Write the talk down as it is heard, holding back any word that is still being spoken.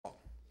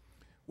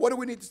What do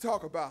we need to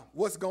talk about?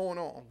 What's going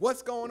on?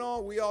 What's going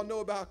on? We all know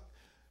about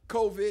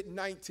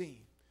COVID-19.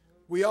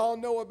 We all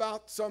know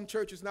about some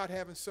churches not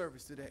having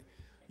service today.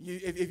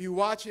 If you're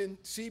watching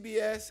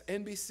CBS,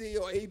 NBC,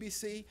 or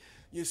ABC,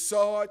 you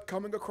saw it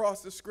coming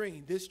across the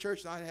screen. This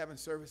church not having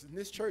service, and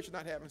this church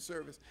not having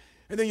service.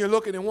 And then you're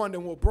looking and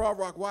wondering, well, Broad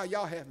Rock, why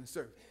y'all having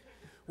service?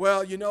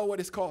 Well, you know what?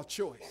 It's called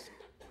choice.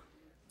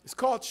 It's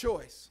called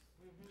choice.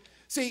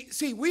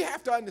 See, we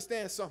have to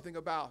understand something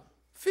about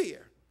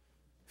fear.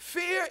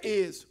 Fear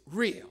is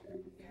real.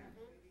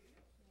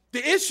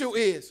 The issue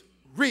is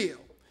real.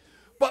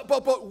 But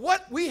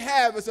what we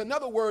have is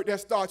another word that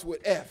starts with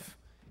F.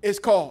 It's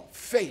called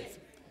faith.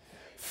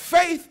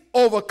 Faith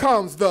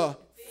overcomes the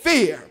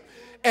fear.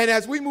 And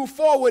as we move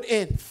forward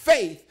in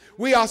faith,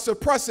 we are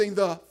suppressing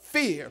the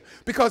fear,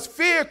 because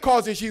fear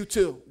causes you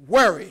to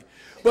worry,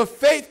 but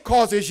faith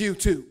causes you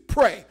to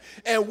pray.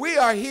 And we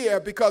are here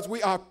because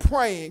we are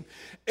praying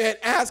and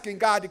asking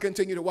God to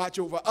continue to watch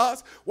over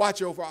us,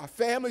 watch over our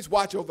families,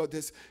 watch over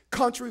this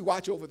country,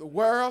 watch over the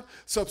world,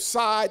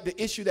 subside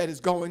the issue that is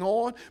going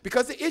on,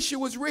 because the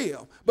issue is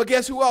real. But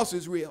guess who else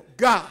is real?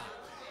 God.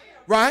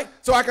 Right?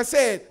 So like I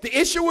said, the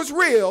issue is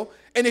real,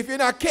 and if you're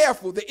not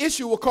careful, the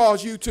issue will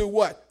cause you to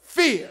what?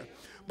 Fear.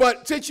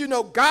 But since you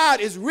know God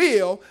is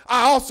real,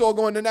 I also am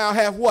going to now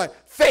have what?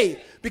 Faith.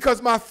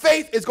 Because my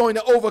faith is going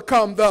to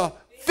overcome the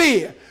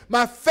fear.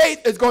 My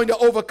faith is going to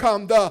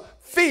overcome the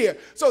fear.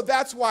 So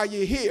that's why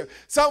you're here.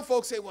 Some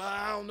folks say, well,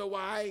 I don't know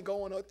why I ain't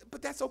going on.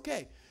 But that's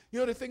okay. You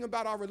know the thing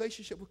about our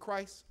relationship with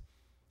Christ?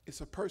 It's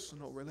a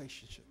personal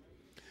relationship.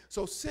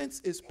 So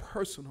since it's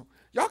personal,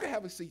 y'all can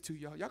have a seat too,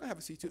 y'all. Y'all can have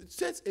a seat too.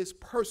 Since it's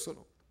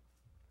personal,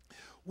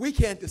 we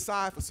can't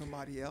decide for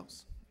somebody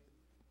else.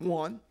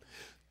 One.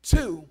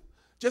 Two,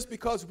 just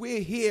because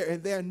we're here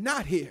and they're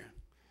not here,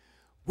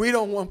 we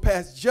don't want to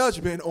pass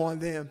judgment on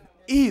them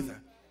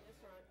either.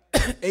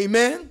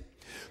 Amen?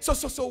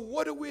 So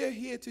what are we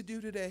here to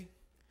do today?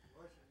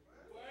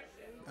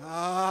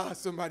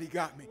 Somebody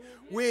got me.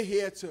 We're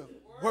here to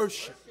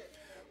worship.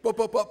 But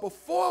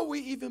before we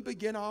even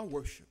begin our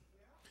worship,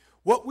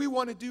 what we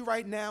want to do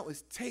right now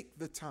is take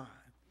the time.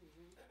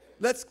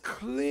 Let's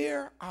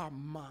clear our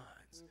minds.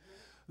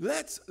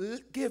 Let's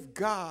give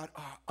God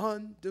our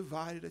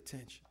undivided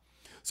attention.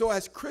 So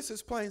as Chris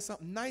is playing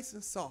something nice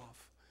and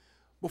soft,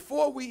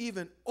 before we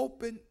even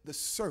open the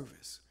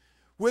service,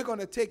 we're going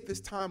to take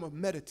this time of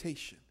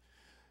meditation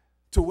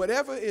to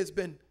whatever has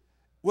been,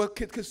 what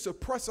could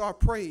suppress our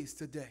praise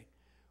today.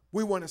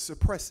 We want to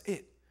suppress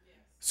it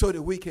so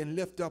that we can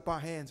lift up our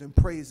hands and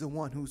praise the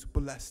one who's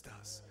blessed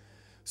us.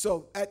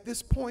 So at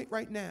this point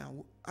right now,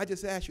 I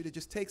just ask you to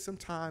just take some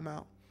time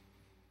out,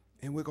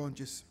 and we're going to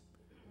just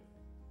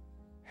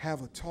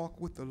have a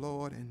talk with the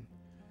Lord and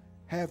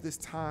have this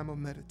time of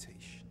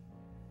meditation.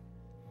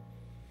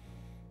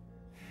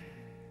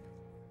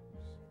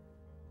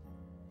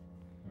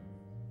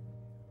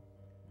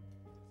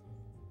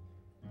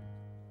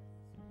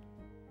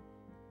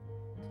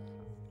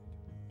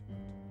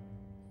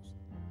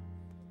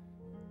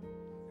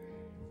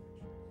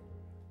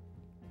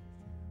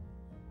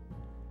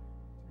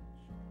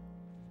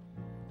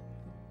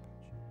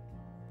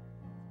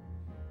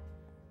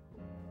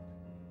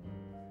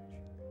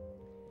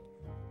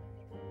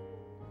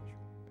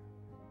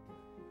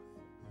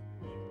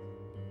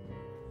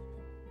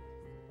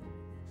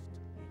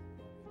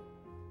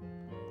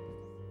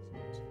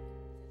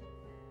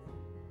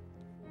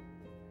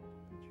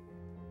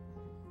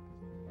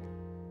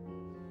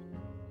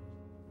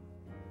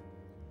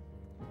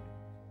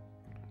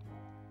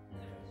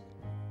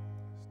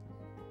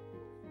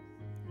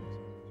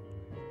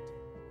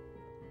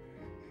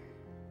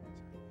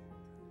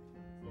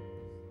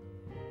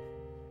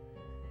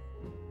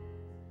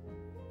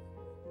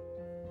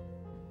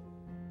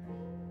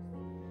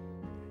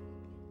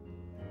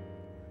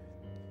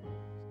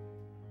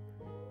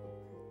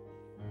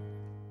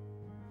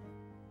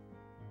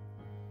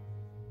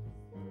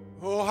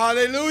 Oh,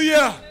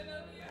 hallelujah.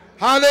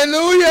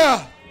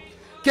 Hallelujah.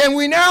 Can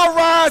we now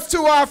rise to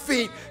our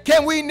feet?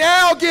 Can we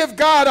now give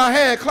God a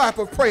hand clap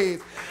of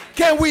praise?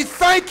 Can we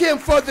thank him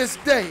for this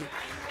day?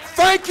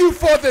 Thank you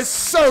for this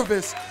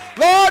service,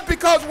 Lord,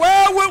 because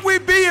where would we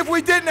be if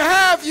we didn't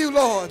have you,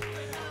 Lord?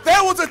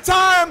 There was a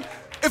time,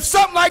 if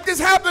something like this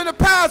happened in the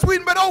past,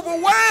 we'd been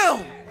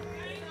overwhelmed.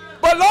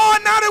 But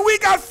Lord, now that we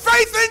got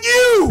faith in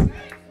you,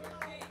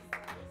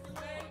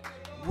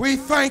 we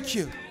thank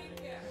you.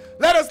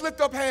 Let us lift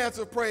up hands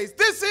of praise.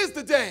 This is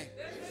the day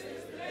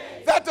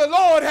that the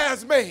Lord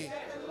has made.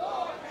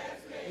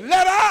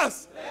 Let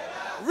us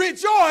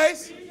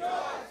rejoice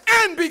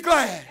and be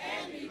glad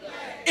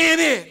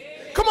in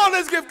it. Come on,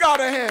 let's give God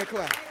a hand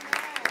clap.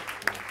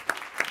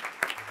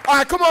 All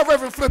right, come on,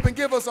 Reverend Flip, and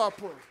give us our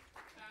prayer.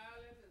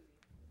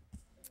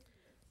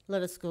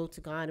 Let us go to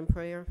God in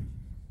prayer.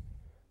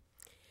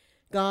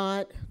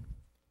 God,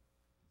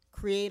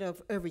 creator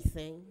of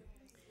everything,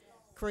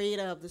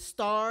 creator of the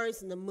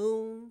stars and the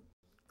moon,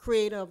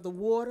 creator of the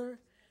water,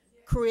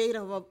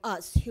 creator of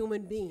us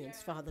human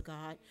beings, Father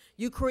God.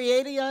 You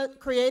created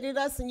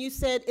us and you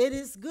said it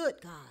is good,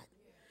 God.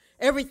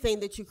 Everything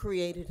that you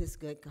created is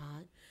good,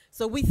 God.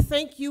 So we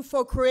thank you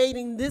for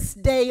creating this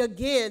day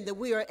again, that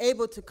we are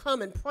able to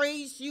come and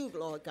praise you,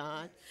 Lord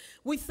God.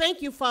 We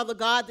thank you, Father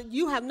God, that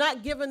you have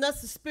not given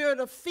us the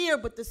spirit of fear,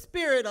 but the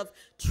spirit of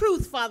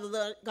truth,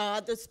 Father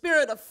God, the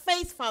spirit of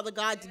faith, Father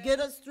God, to get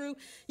us through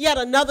yet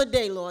another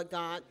day, Lord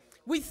God.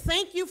 We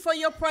thank you for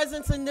your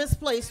presence in this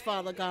place,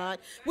 Father God.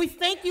 We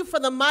thank you for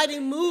the mighty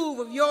move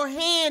of your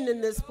hand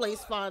in this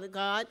place, Father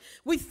God.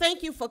 We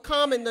thank you for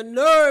calming the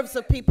nerves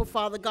of people,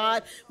 Father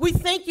God. We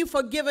thank you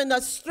for giving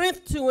us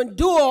strength to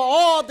endure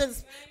all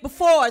this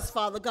before us,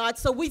 Father God.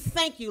 So we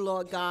thank you,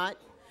 Lord God.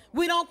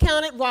 We don't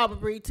count it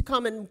robbery to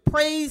come and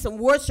praise and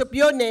worship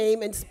your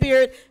name in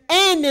spirit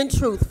and in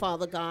truth,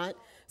 Father God.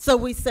 So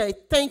we say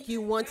thank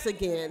you once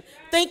again.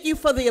 Thank you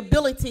for the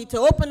ability to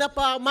open up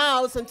our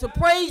mouths and to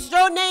praise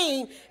your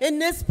name in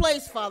this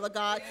place, Father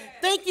God.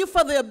 Thank you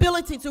for the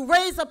ability to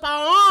raise up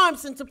our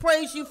arms and to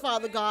praise you,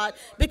 Father God,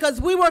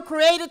 because we were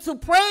created to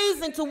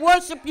praise and to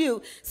worship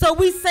you. So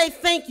we say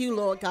thank you,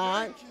 Lord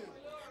God.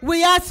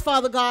 We ask,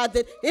 Father God,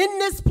 that in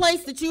this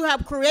place that you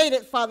have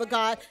created, Father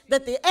God,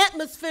 that the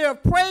atmosphere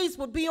of praise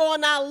would be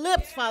on our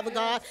lips, Father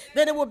God,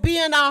 that it would be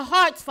in our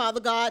hearts, Father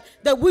God,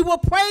 that we will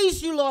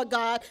praise you, Lord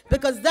God,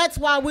 because that's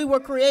why we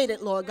were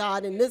created, Lord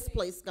God, in this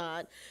place,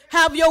 God.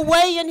 Have your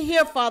way in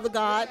here, Father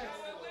God.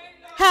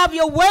 Have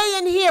your way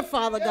in here,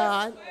 Father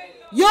God.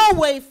 Your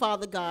way,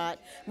 Father God.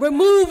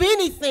 Remove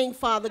anything,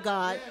 Father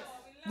God.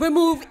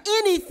 Remove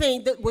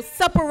anything that would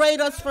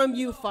separate us from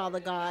you, Father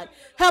God.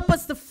 Help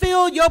us to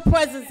feel your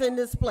presence in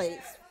this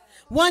place.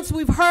 Once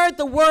we've heard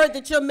the word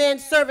that your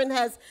manservant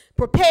has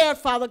prepared,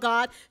 Father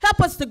God, help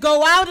us to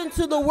go out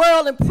into the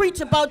world and preach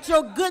about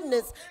your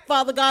goodness,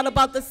 Father God,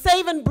 about the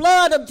saving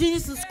blood of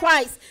Jesus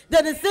Christ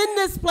that is in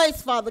this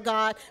place, Father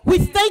God. We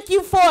thank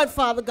you for it,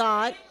 Father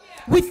God.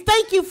 We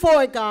thank you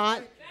for it,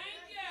 God.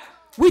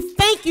 We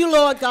thank you,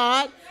 Lord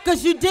God,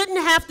 because you didn't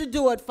have to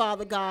do it,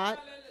 Father God.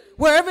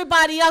 Where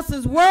everybody else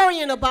is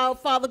worrying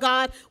about, Father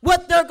God,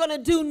 what they're going to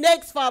do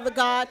next, Father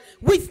God.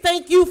 We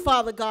thank you,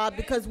 Father God,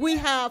 because we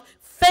have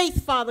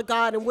faith, Father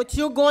God, in what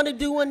you're going to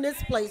do in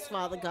this place,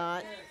 Father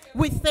God.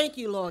 We thank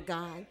you, Lord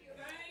God.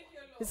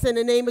 It's in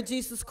the name of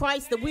Jesus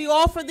Christ that we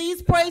offer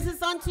these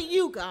praises unto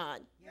you,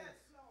 God.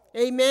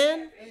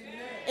 Amen,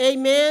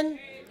 amen,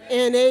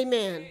 and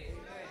amen.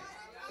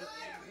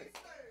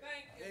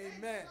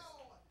 Amen.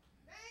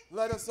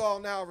 Let us all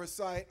now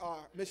recite our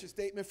mission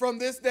statement. From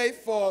this day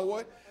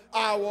forward,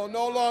 I will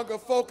no longer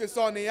focus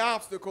on the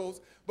obstacles,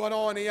 but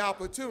on the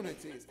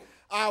opportunities.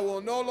 I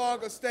will no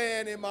longer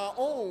stand in my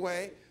own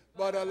way,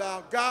 but allow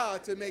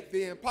God to make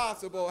the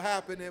impossible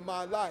happen in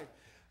my life.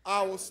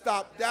 I will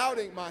stop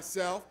doubting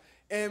myself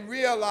and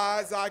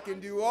realize I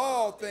can do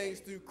all things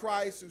through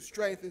Christ who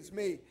strengthens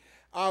me.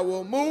 I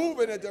will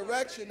move in a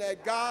direction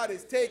that God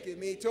is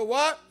taking me to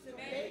what? To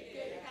make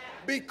it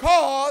happen.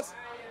 Because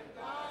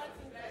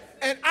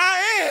and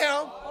I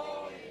am.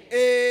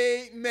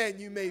 Amen.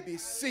 You may be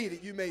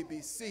seated. You may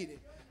be seated.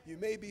 You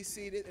may be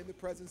seated in the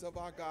presence of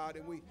our God.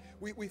 And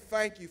we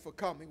thank you for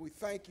coming. We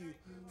thank you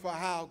for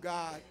how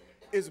God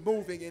is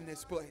moving in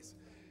this place.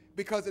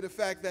 Because of the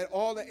fact that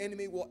all the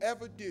enemy will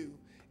ever do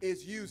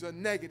is use a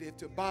negative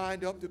to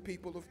bind up the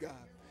people of God.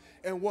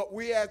 And what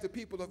we as the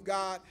people of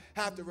God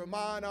have to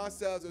remind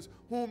ourselves is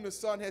whom the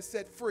Son has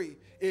set free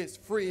is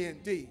free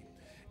indeed.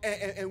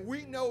 And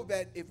we know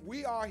that if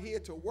we are here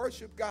to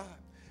worship God,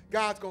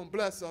 God's going to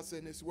bless us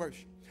in this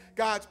worship.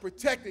 God's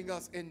protecting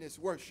us in this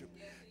worship.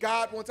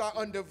 God wants our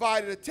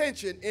undivided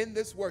attention in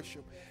this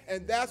worship.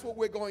 And that's what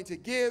we're going to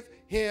give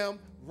him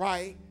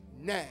right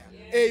now.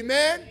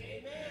 Amen?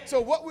 So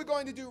what we're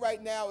going to do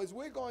right now is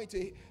we're going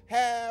to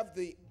have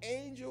the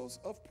angels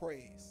of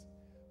praise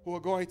who are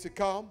going to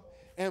come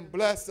and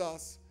bless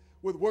us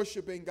with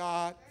worshiping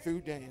God through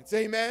dance.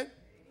 Amen?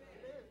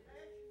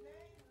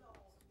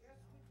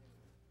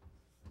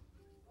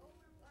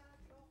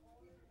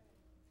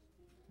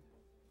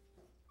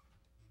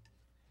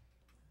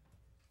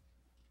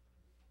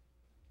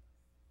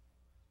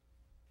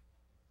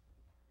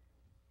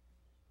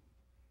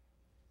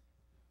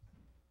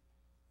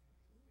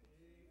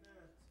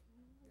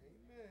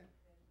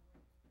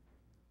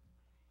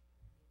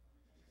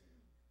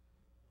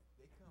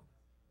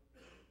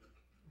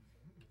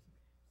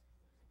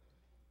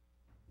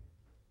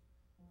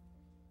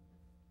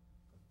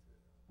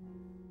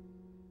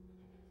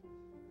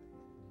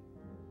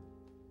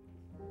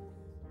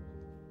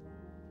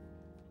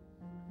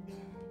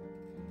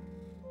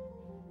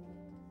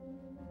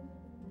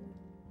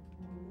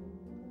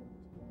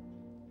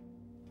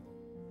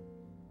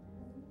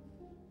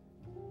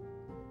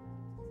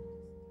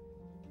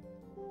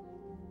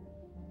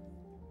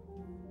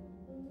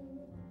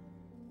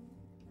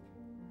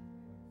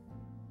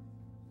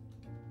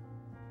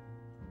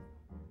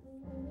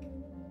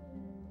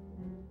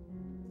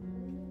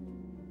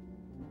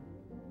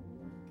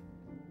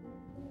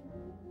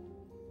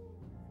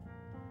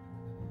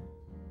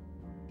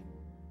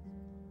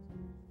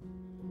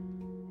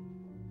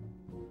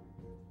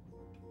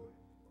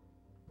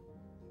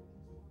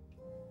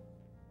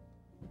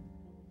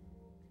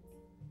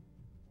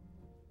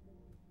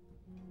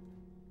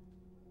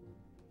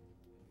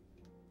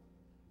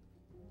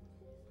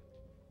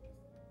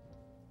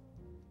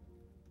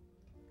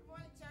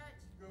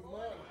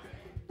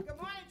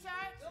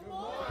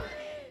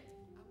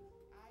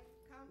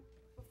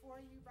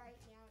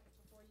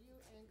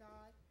 thank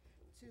God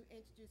to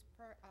introduce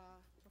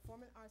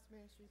Performing Arts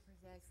Ministry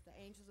presents the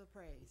Angels of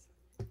Praise.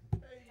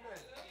 Amen.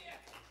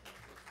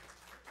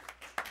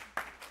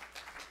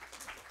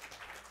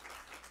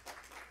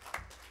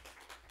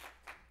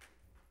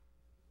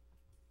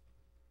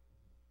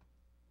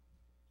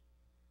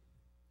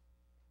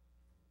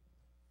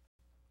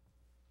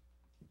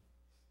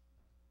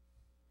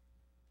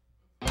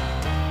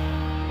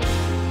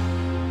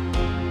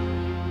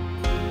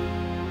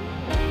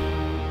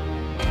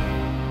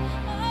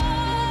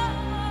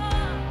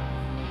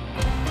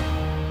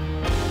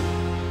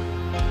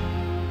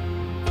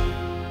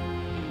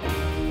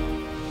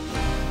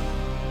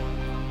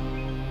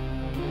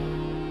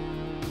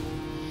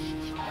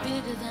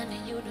 Bigger than the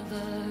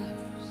universe,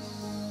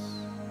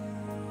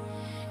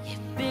 you're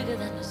bigger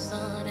than the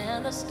sun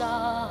and the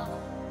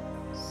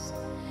stars,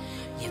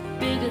 you're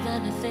bigger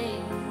than the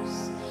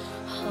things,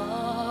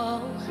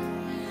 oh,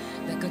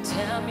 that could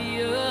tear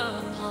me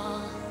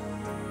apart.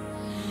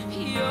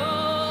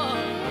 You're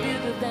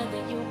bigger than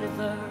the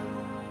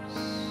universe,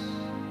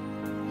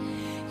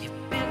 you're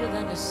bigger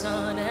than the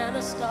sun and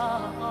the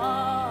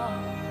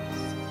stars,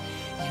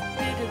 you're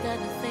bigger than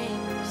the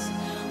things,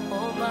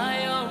 oh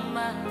my,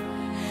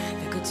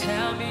 could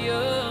tear me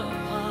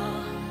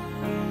apart.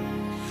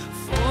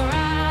 For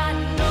I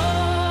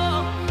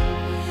know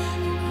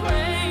you're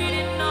great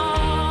in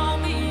all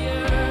the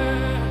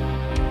earth.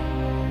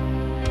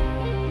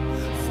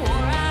 For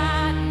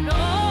I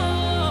know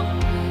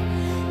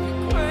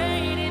you're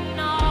great in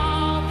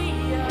all the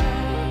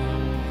earth.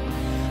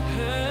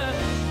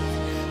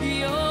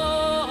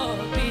 You're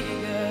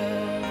bigger.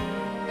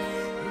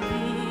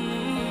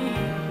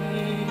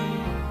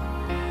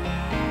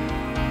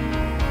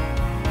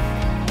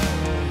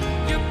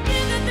 You're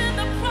bigger than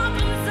the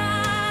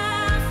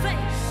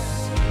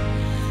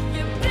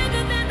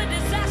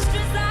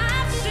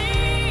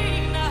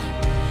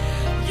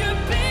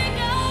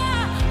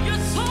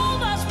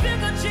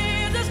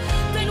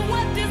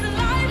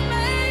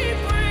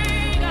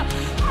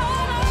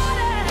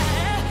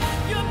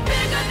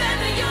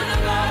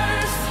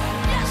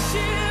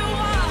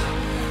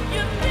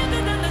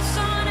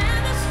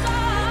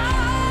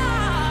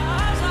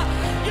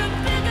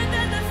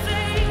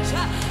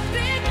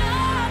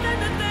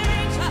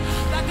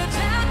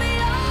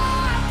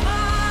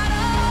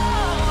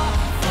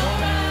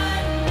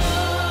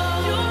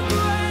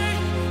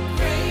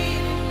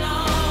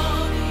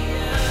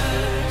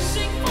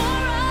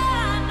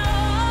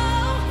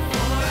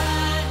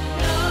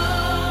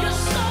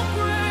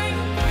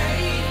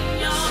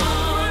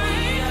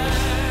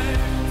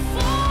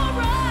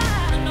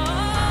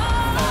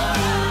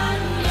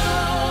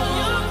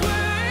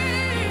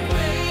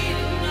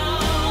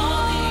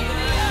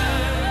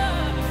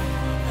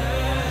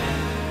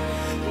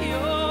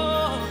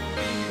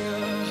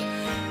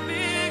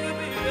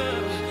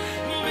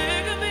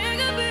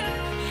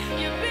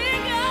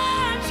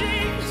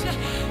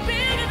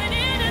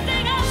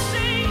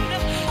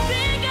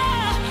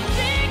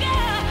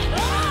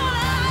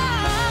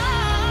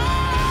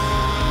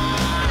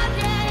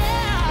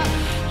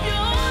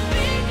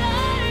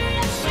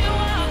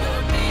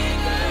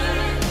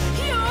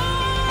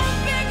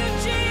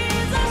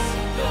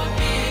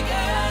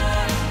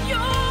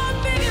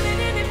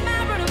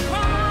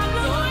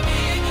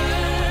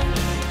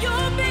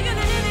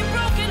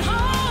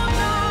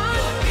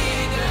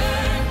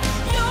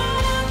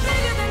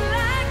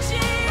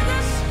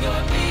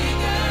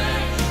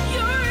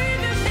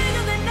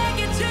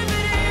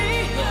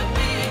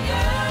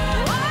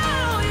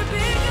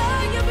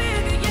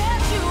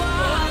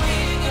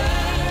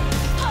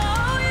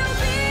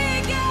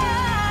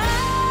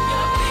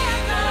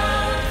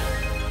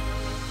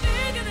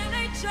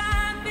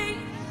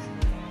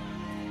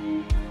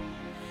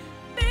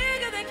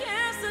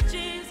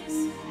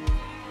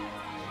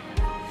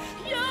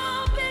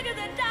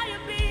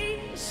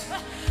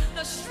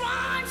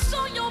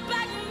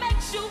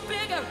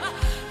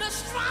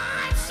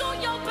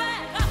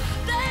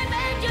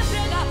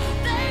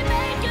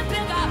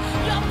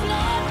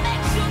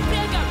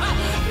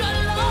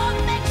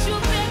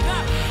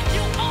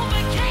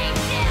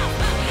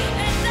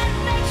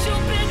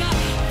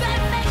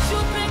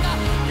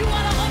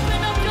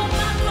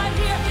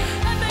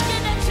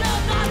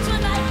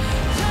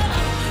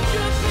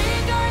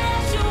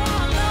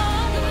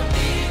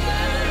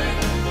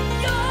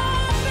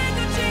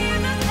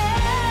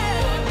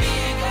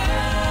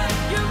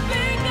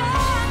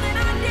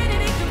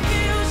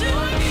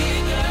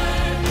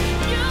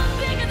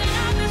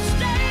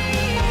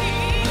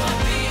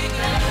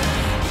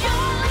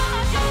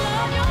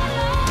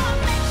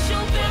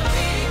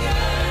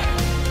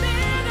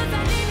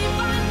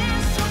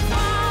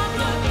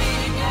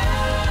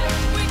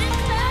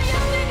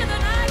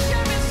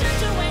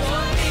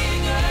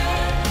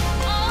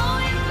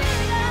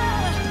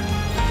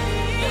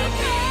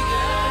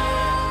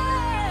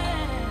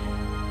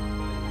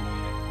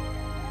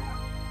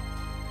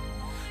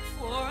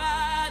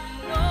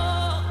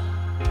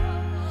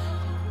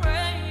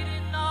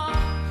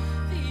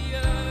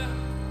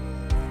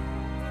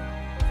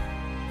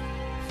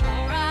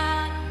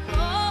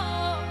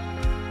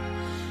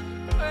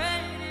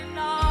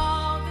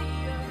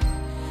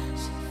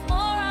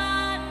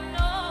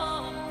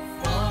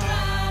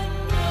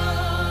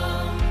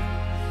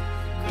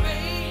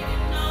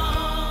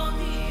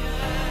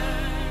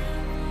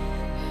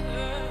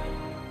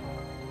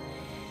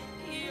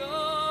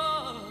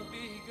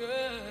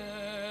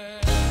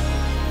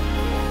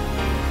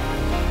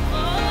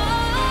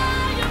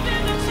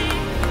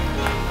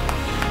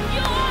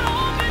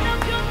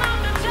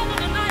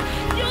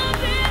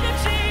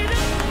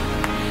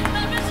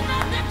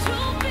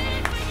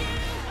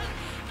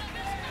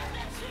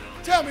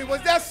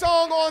Was that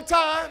song on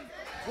time?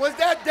 Was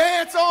that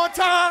dance on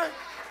time?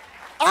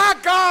 Our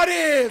God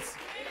is.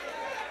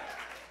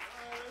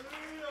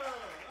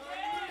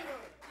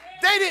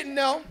 They didn't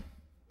know.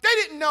 They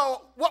didn't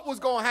know what was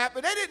going to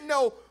happen. They didn't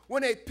know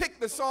when they picked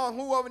the song,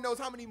 whoever knows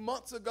how many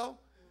months ago.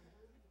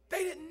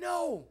 They didn't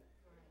know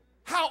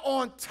how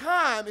on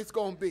time it's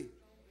going to be.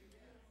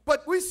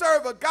 But we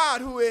serve a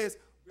God who is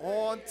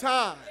on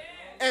time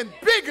and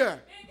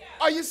bigger.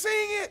 Are you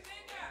seeing it?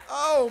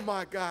 Oh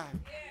my God!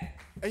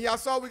 And y'all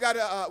saw we got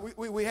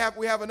we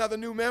have another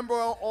new member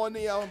on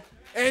the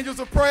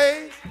Angels of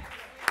Praise.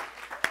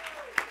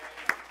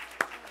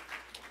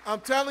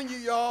 I'm telling you,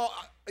 y'all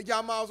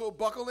might as well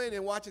buckle in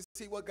and watch and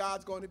see what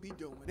God's going to be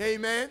doing.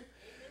 Amen.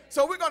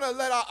 So we're going to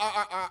let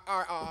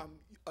our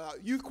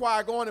youth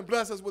choir go on and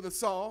bless us with a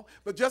song.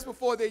 But just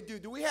before they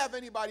do we have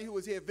anybody who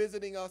is here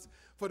visiting us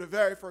for the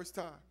very first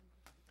time?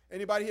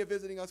 Anybody here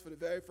visiting us for the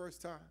very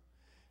first time?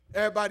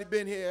 Everybody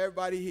been here,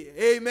 everybody here.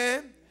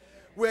 Amen.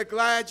 We're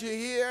glad you're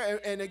here.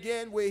 And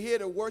again, we're here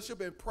to worship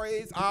and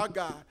praise our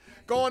God.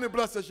 Go on and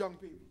bless us, young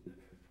people.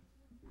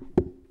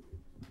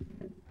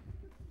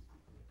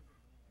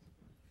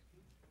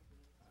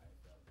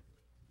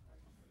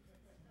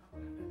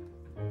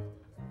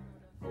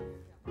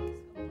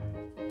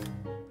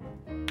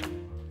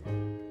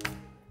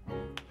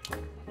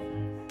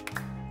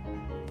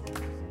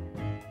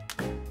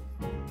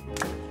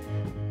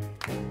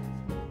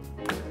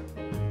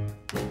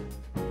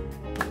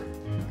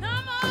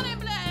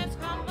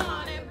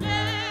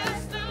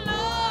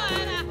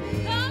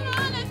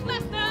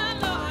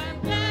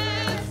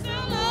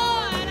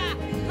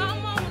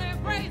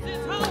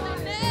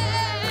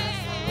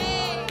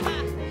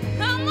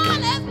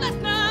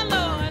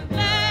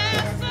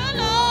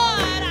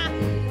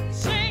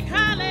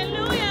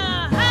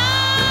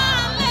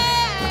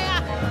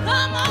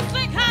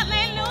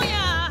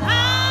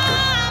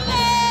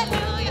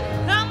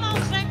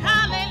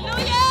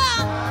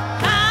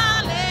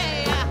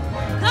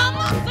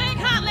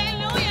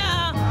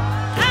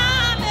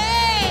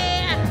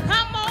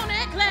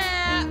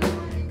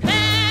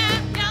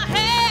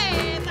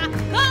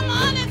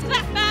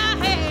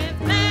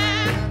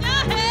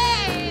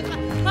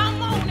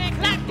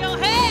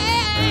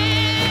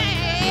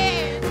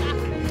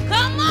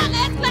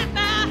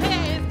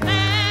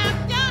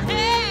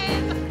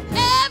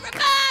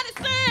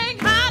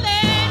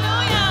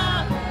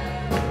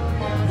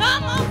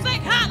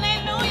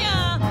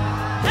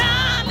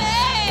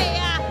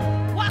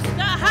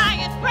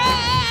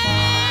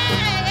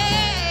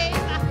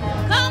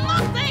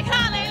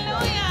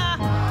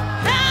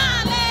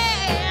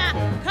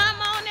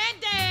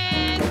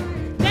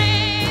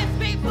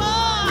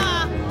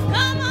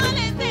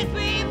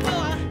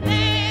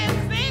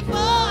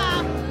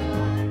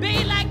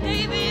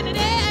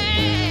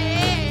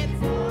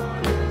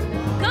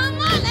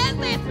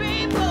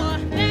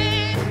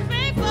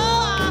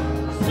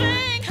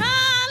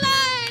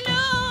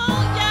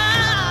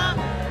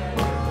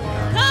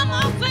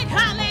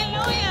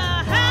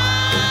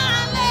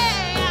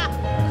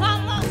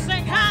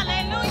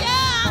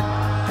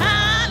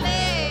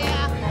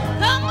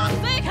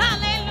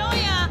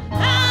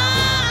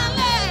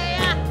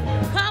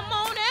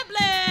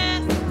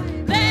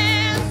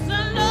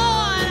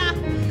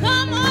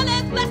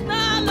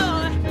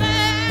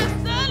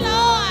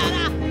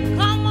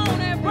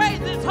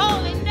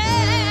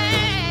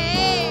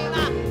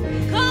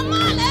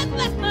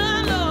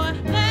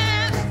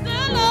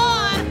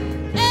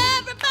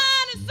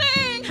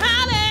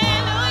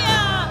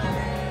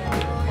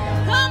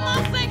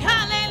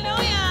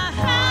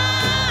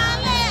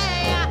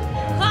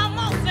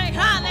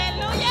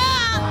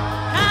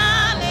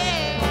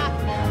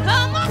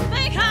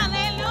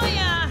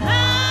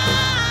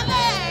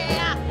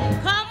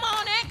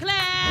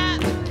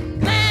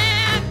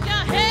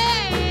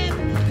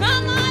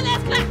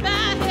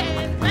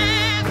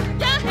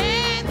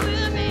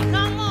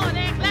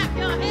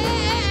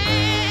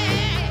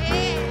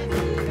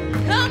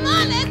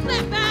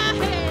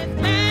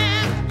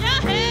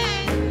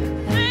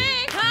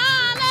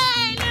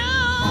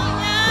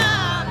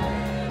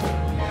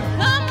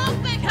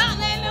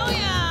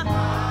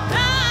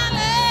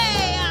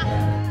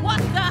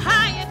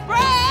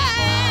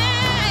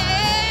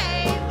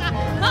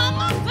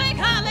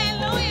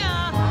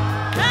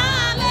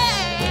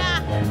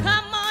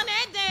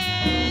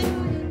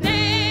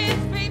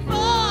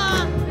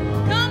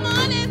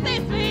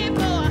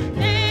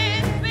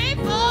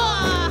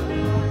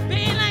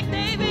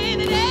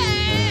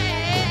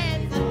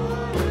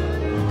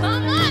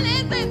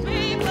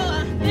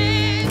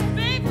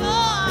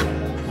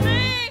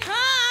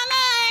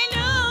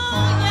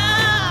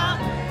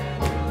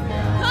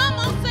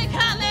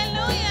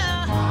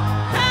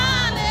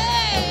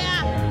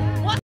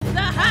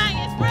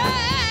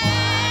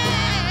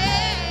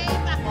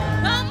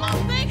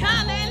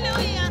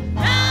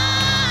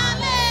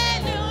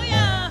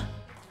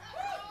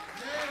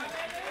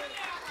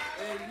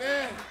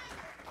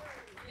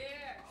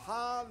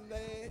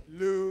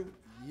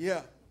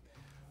 Hallelujah.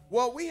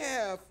 Well, we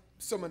have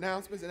some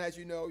announcements, and as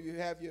you know, you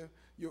have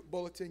your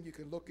bulletin, you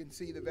can look and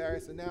see the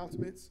various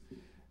announcements.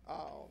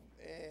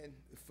 And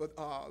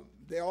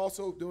they're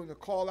also doing a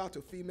call out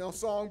to female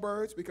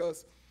songbirds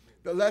because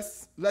the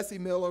Leslie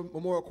Miller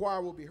Memorial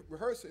Choir will be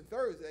rehearsing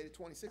Thursday, the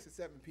 26th at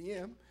 7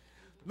 p.m.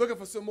 Looking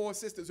for some more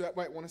sisters that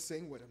might want to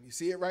sing with them. You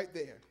see it right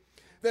there.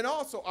 Then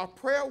also our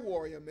prayer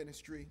warrior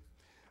ministry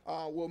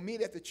will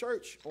meet at the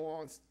church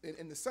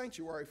in the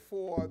sanctuary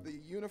for the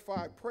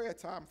unified prayer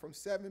time from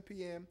 7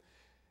 p.m.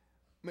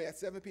 At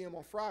 7 p.m.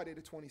 on Friday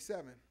the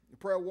 27th. The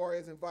prayer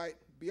warriors invite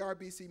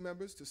BRBC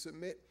members to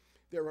submit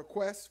their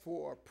requests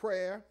for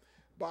prayer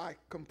by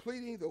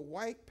completing the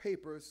white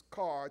papers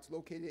cards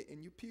located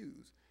in your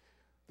pews.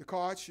 The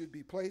cards should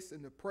be placed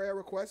in the prayer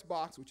request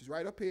box, which is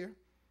right up here,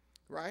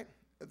 right?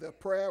 The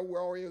prayer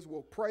warriors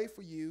will pray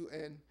for you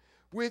and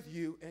with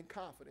you in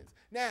confidence.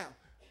 Now,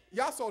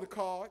 y'all saw the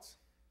cards.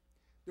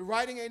 The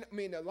writing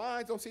the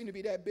lines don't seem to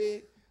be that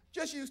big.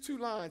 Just use 2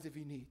 lines if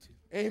you need to.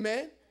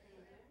 Amen?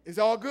 Is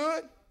all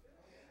good?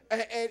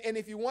 And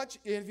if you want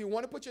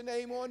to put your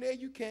name on there,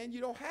 you can.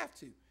 You don't have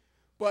to.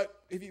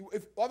 But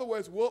if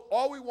otherwise,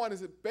 all we want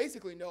is to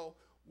basically know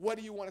what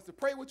do you want us to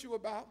pray with you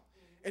about.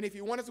 And if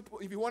you want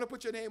to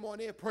put your name on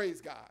there,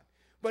 praise God.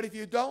 But if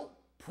you don't,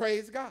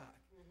 praise God.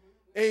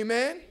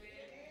 Amen?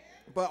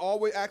 But all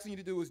we're asking you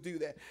to do is do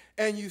that.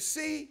 And you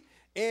see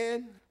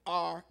in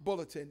our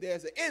bulletin,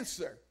 there's an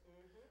insert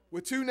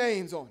with 2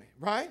 names on it,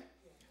 right?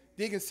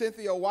 Deacon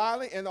Cynthia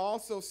Wiley and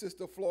also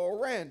Sister Flora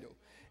Randall.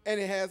 And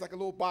it has like a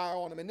little bio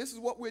on them. And this is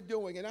what we're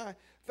doing. And I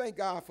thank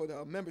God for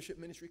the membership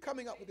ministry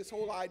coming up with this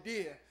whole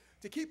idea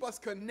to keep us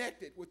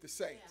connected with the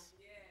saints.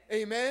 Yeah.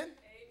 Amen?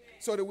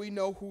 So that we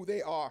know who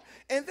they are.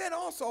 And then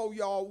also,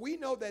 y'all, we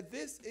know that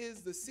this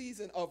is the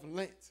season of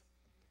Lent.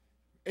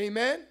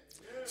 Amen?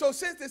 Yeah. So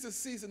since this is a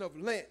season of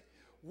Lent,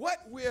 what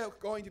we're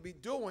going to be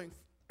doing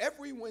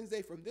every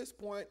Wednesday from this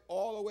point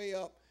all the way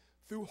up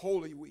through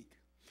Holy Week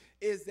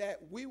is that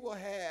we will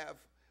have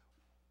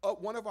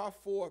one of our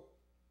 4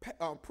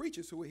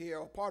 preachers who are here,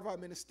 or part of our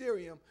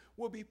ministerium,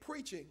 will be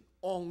preaching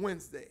on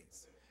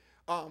Wednesdays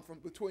from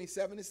between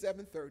 7 and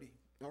 7:30.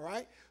 All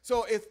right?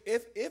 So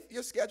if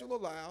your schedule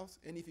allows,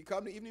 and if you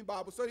come to evening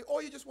Bible study,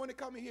 or you just want to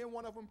come and hear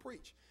one of them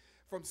preach,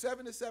 from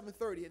 7 to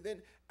 7:30, and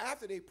then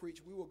after they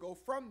preach, we will go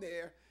from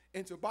there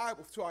into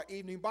our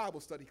evening Bible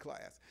study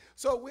class.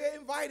 So we're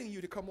inviting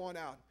you to come on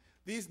out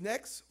these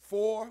next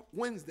 4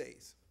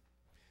 Wednesdays,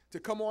 to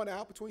come on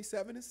out between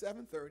 7 and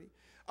 7:30.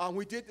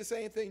 We did the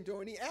same thing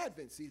during the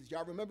Advent season.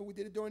 Y'all remember we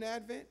did it during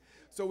Advent?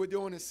 So we're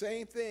doing the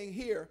same thing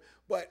here,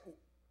 but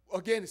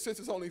again, since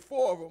it's only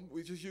 4 of them,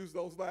 we just use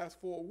those last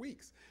 4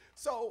 weeks.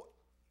 So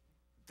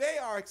they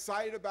are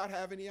excited about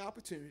having the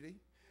opportunity.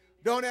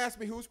 Don't ask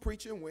me who's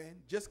preaching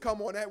when. Just come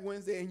on that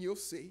Wednesday and you'll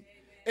see.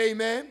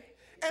 Amen.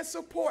 And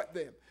support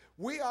them.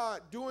 We are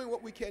doing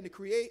what we can to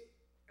create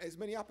as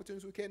many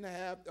opportunities we can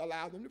to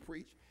allow them to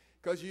preach.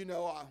 Because,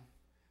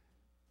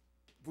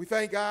 we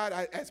thank God.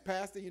 As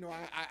pastor,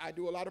 I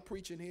do a lot of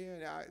preaching here,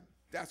 and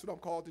that's what I'm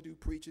called to do,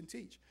 preach and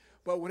teach.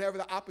 But whenever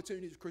the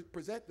opportunities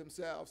present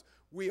themselves,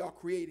 we are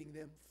creating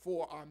them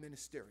for our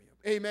ministerium.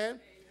 Amen?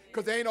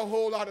 Because there ain't a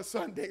whole lot of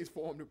Sundays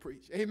for them to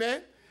preach.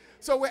 Amen?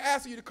 So we're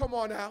asking you to come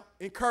on out,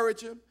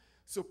 encourage them,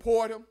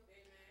 support them.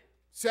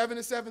 7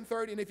 to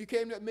 7:30. And if you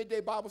came to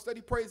midday Bible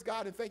study, praise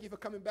God and thank you for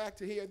coming back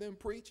to hear them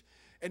preach.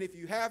 And if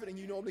you haven't and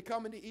you normally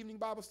come into evening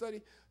Bible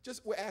study,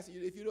 we're asking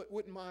you, if you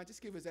wouldn't mind,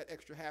 just give us that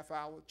extra half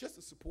hour just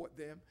to support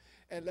them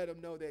and let them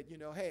know that,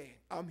 hey,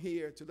 I'm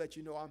here to let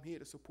you know I'm here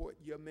to support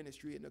your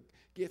ministry and the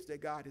gifts that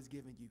God has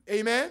given you.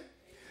 Amen?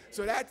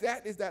 So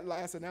that is that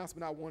last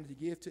announcement I wanted to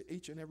give to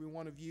each and every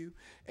one of you.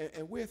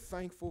 And we're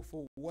thankful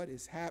for what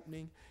is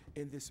happening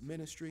in this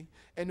ministry.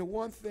 And the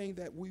one thing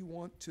that we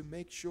want to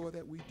make sure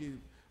that we do,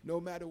 no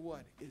matter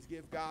what, is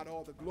give God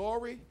all the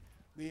glory,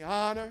 the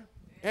honor,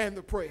 and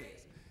the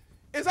praise.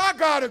 Is our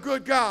God a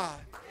good God?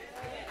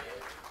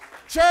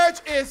 Church,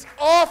 is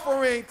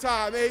offering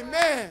time.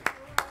 Amen.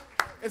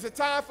 It's a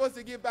time for us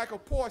to give back a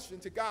portion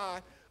to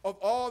God of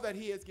all that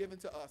he has given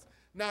to us.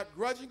 Not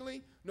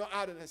grudgingly, nor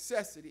out of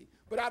necessity,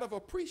 but out of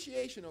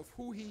appreciation of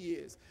who he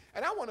is.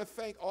 And I want to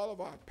thank all of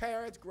our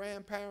parents,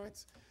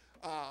 grandparents,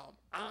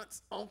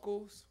 aunts,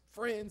 uncles,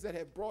 friends that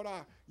have brought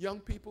our young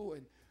people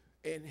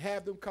and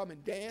have them come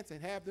and dance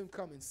and have them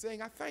come and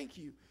sing. I thank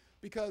you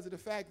because of the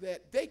fact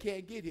that they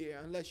can't get here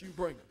unless you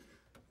bring them.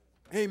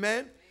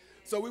 Amen?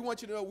 So we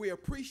want you to know we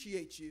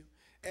appreciate you.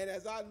 And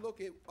as I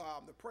look at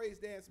the praise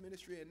dance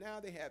ministry, and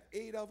now they have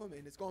 8 of them,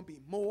 and it's going to be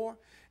more,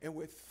 and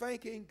we're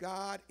thanking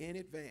God in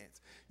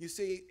advance. You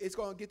see, it's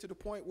going to get to the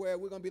point where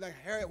we're going to be like,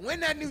 Harry,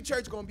 when that new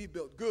church going to be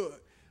built? Good.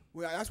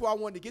 Well, that's why I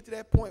wanted to get to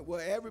that point where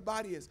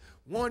everybody is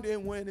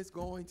wondering when it's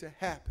going to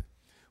happen.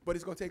 But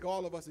it's going to take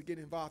all of us to get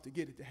involved to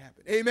get it to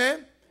happen. Amen?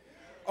 Amen.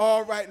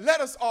 All right,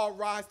 let us all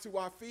rise to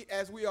our feet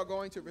as we are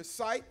going to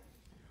recite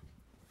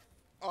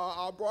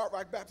our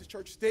Broadrock Baptist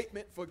Church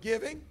statement for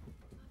giving.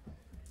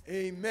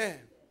 Amen.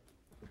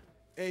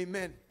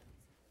 Amen.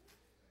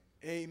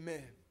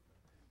 Amen.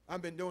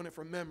 I've been doing it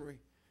from memory.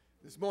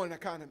 This morning I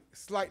kind of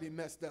slightly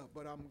messed up,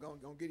 but I'm going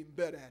to get even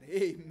better at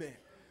it. Amen.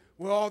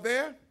 We're all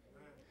there?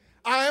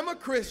 I am a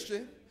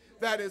Christian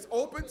that is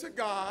open to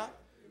God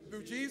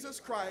through Jesus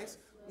Christ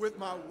with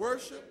my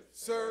worship,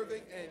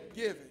 serving, and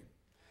giving.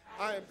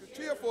 I am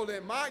cheerful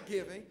in my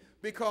giving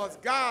because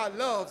God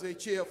loves a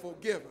cheerful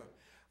giver.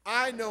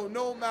 I know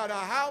no matter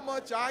how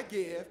much I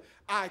give,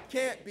 I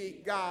can't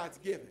beat God's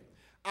giving.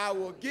 I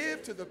will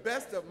give to the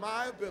best of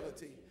my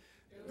ability.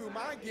 Through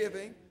my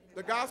giving,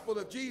 the gospel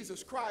of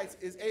Jesus Christ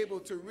is able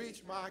to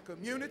reach my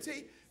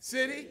community,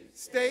 city,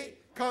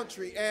 state,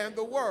 country, and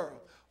the world.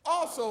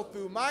 Also,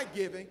 through my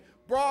giving,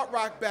 Broad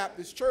Rock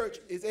Baptist Church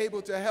is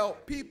able to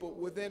help people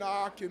within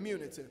our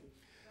community.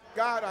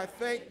 God, I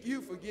thank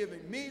you for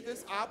giving me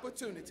this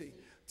opportunity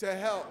to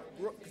help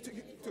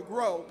to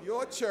grow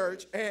your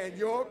church and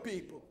your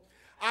people.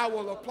 I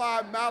will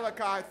apply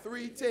Malachi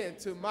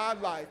 3:10 to my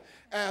life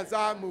as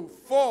I move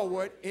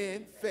forward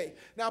in faith.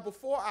 Now,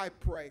 before I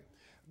pray,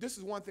 this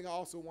is one thing I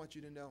also want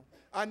you to know.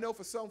 I know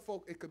for some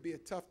folk it could be a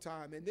tough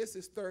time, and this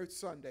is third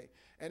Sunday.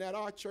 And at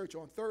our church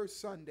on third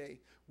Sunday,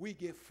 we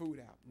give food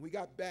out. We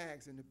got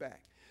bags in the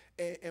back.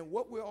 And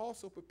what we're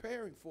also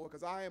preparing for,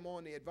 because I am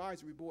on the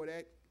advisory board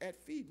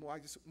at Feedmore, I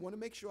just want to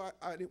make sure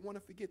I didn't want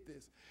to forget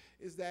this,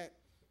 is that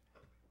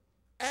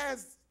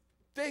as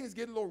things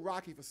get a little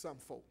rocky for some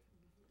folk,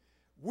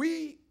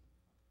 we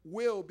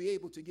will be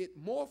able to get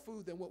more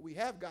food than what we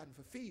have gotten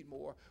for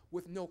Feedmore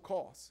with no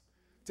cost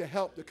to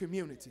help the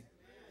community.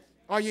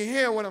 Are you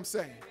hearing what I'm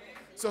saying?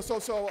 So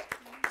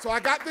I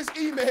got this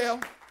email.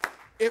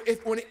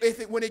 When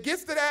it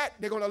gets to that,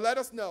 they're going to let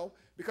us know,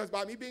 because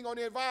by me being on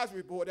the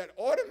advisory board, that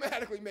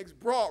automatically makes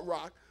Broad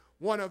Rock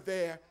one of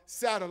their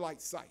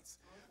satellite sites.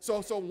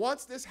 So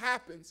once this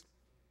happens,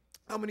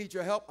 I'm going to need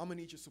your help. I'm going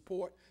to need your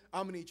support.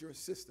 I'm going to need your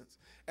assistance.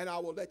 And I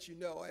will let you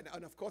know.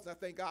 And of course, I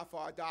thank God for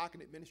our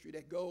document ministry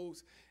that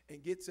goes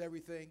and gets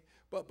everything.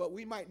 But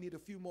we might need a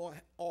few more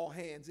all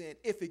hands in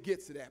if it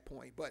gets to that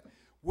point. But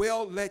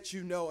we'll let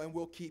you know and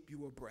we'll keep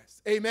you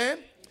abreast. Amen?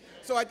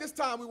 So at this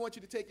time, we want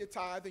you to take your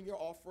tithe and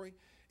your offering.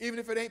 Even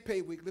if it ain't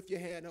paid week, lift your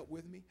hand up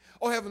with me.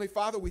 Oh, Heavenly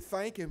Father, we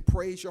thank and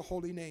praise your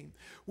holy name.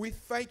 We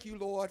thank you,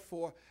 Lord,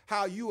 for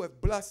how you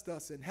have blessed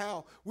us and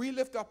how we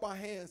lift up our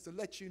hands to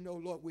let you know,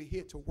 Lord, we're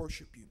here to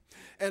worship you.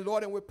 And,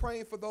 Lord, and we're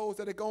praying for those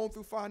that are going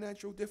through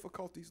financial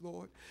difficulties,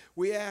 Lord.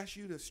 We ask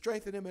you to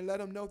strengthen them and let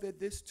them know that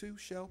this too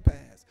shall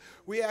pass.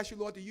 We ask you,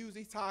 Lord, to use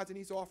these tithes and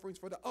these offerings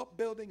for the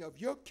upbuilding of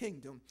your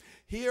kingdom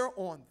here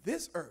on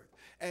this earth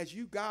as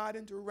you guide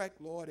and direct,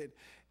 Lord.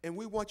 And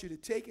we want you to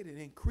take it and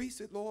increase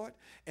it, Lord.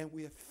 And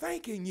we are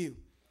thanking you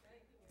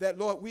that,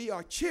 Lord, we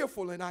are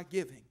cheerful in our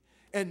giving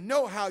and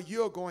know how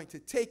you're going to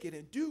take it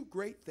and do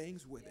great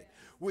things with it.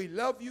 We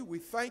love you, we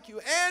thank you,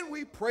 and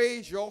we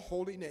praise your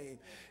holy name.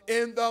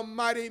 In the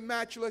mighty,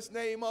 matchless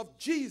name of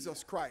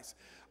Jesus Christ,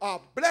 our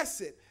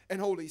blessed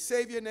and holy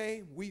Savior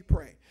name, we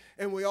pray.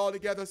 And we all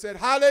together said,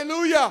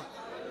 hallelujah,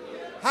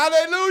 hallelujah,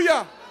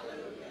 hallelujah,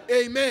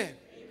 hallelujah. Amen.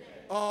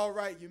 All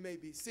right, you may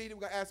be seated.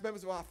 We're going to ask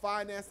members of our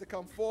finance to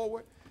come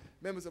forward.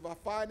 Members of our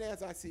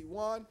finance, I see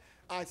one,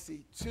 I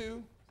see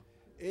two.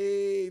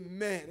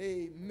 Amen,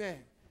 amen,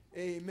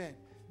 amen.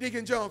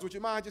 Deacon Jones, would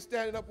you mind just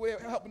standing up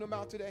with helping them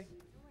out today?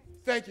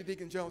 Thank you,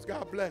 Deacon Jones.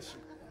 God bless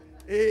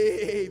you.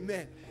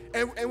 Amen.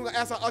 And we're going to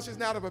ask our ushers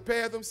now to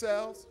prepare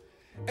themselves.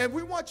 And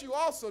we want you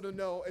also to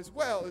know as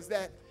well is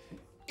that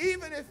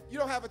even if you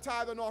don't have a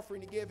tithe and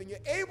offering to give and you're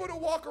able to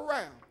walk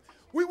around,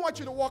 we want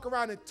you to walk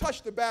around and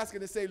touch the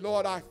basket and say,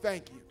 Lord, I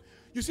thank you.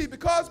 You see,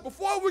 because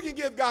before we can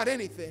give God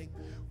anything,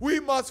 we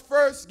must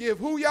first give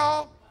who,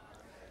 y'all?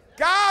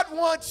 God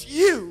wants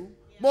you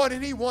more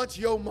than he wants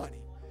your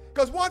money.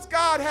 Because once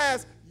God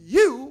has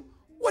you,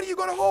 what are you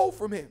going to hold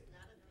from him?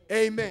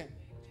 Amen.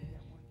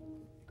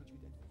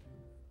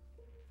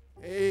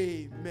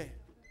 Amen.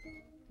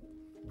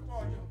 Come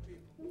on, young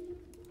people.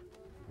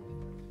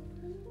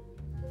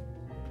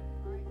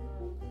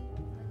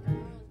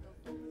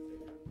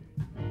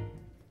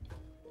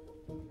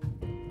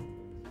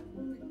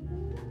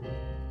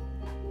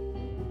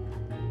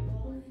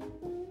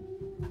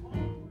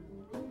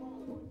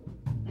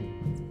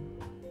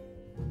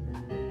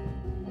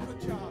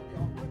 Good job,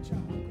 y'all. Good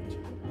job. Good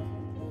job.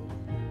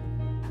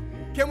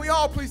 Can we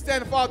all please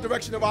stand and follow the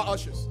direction of our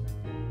ushers?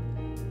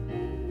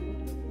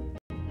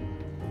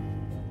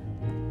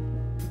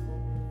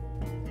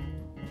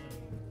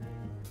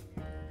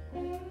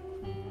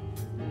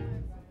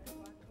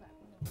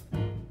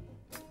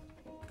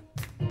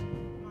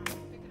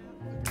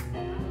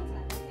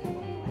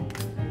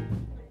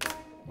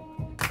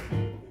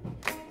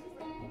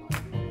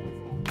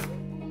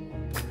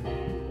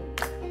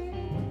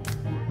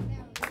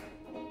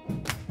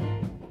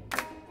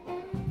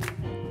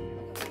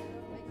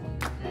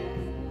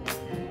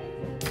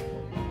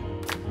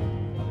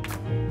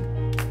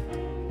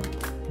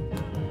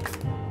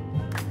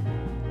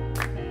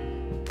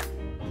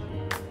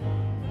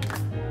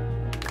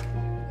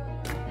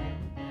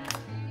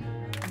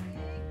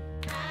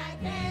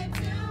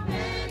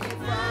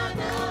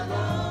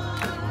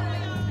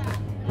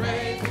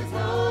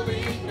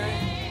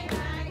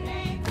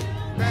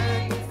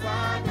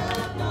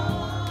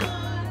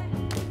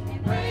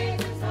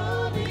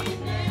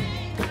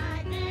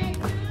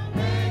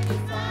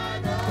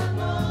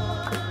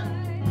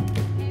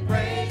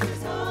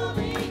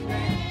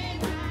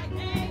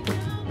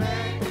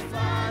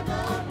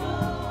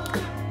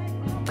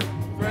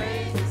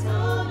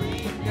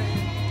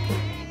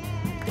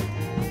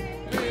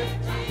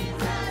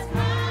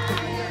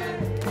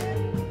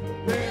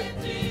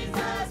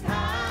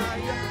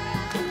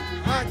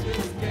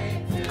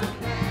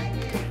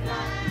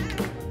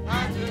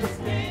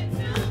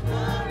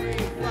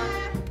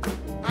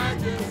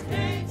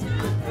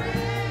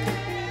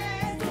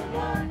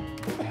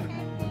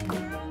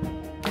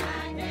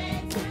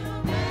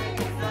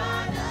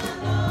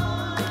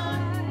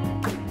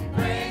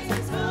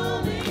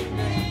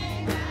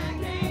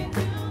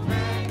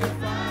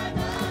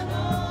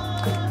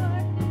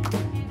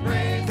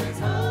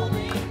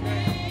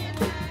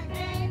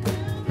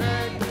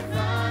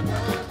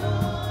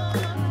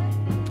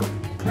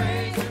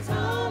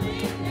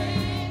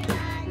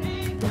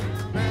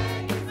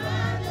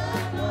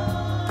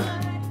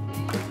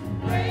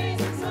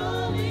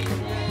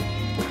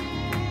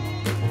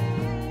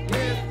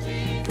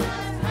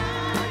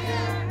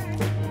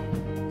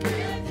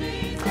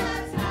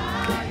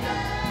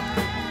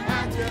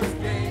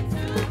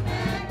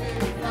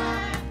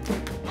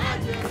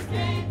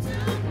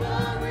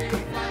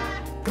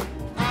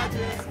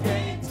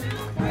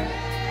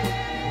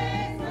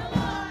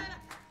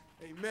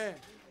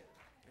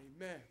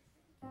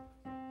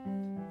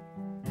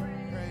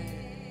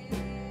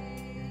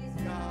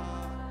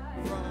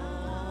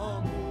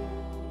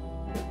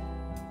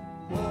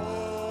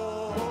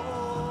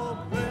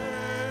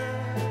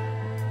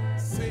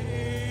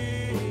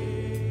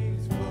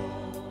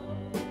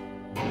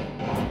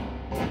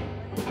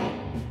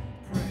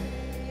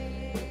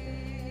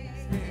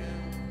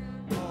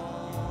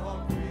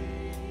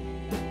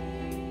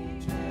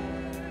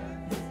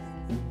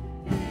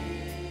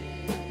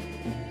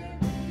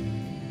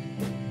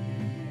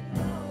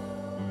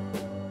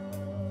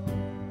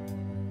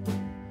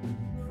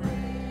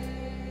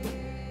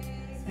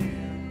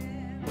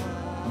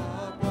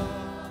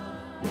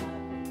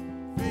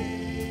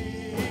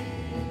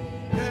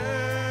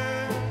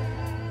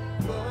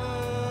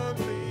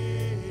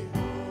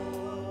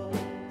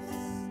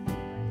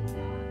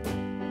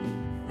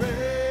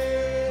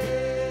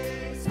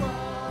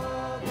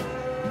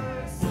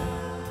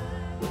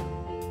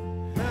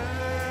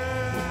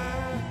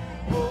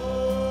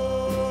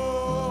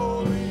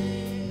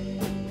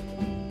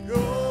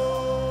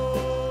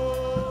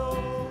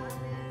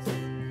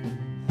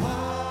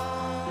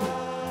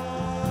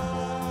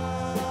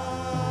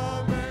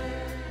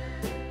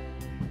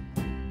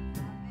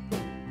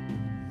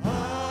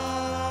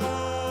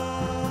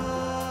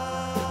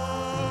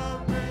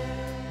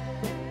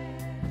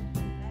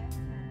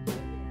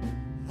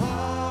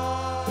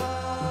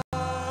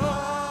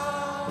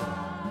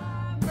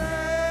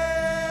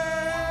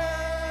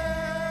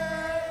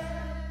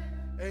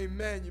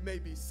 You may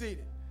be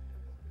seated.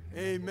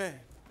 Amen.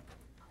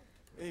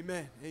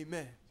 Amen.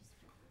 Amen.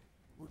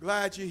 We're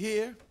glad you're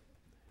here,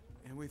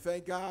 and we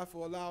thank God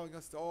for allowing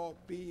us to all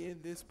be in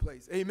this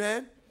place.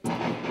 Amen.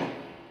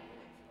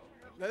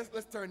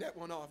 Let's turn that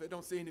one off. It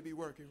don't seem to be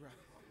working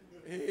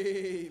right.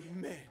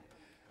 Amen.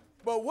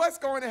 But what's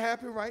going to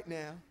happen right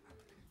now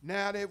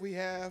that we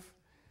have,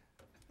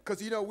 because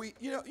do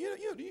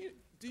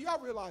y'all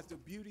realize the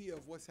beauty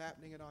of what's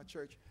happening in our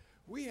church?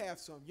 We have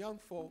some young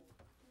folk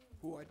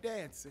who are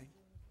dancing,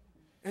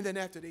 and then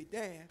after they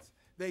dance,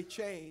 they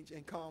change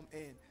and come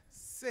and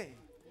sing.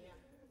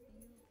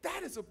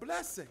 That is a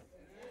blessing.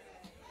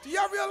 Do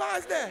y'all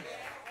realize that?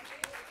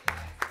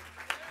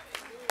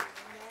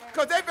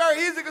 Because they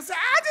very easily can say,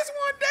 I just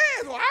want to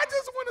dance, or I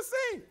just want to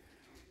sing.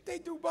 They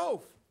do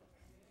both.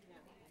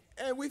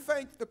 And we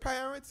thank the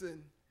parents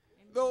and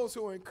those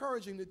who are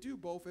encouraging to do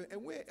both,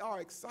 and we are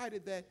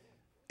excited that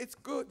it's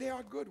good. They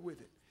are good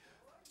with it.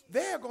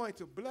 They are going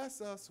to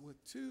bless us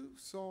with 2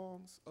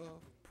 songs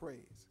of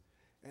praise.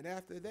 And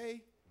after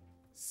they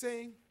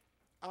sing,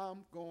 I'm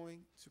going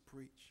to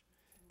preach.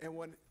 And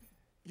when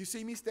you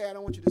see me stand,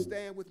 I want you to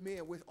stand with me,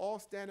 and we're all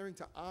standing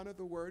to honor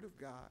the word of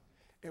God.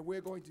 And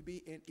we're going to be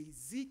in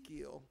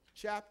Ezekiel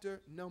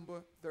chapter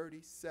number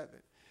 37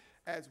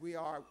 as we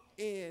are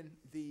in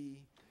the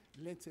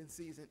Lenten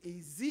season.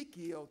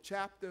 Ezekiel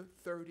chapter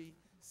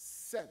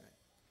 37.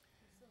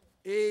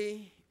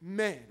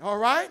 Amen. All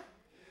right?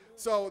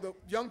 So the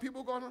young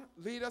people are going to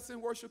lead us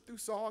in worship through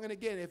song. And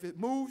again, if it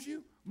moves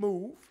you,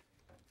 move.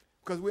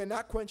 Because we're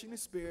not quenching the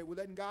spirit. We're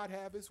letting God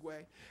have his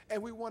way.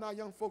 And we want our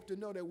young folk to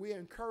know that we're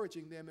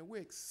encouraging them, and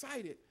we're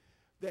excited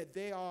that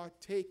they are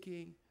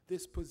taking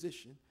this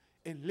position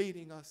and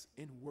leading us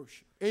in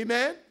worship.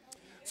 Amen?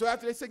 So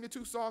after they sing the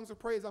 2 songs of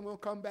praise, I'm going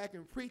to come back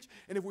and preach.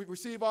 And if we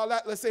receive all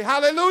that, let's say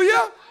hallelujah.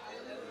 Hallelujah.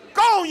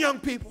 Go on, young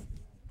people.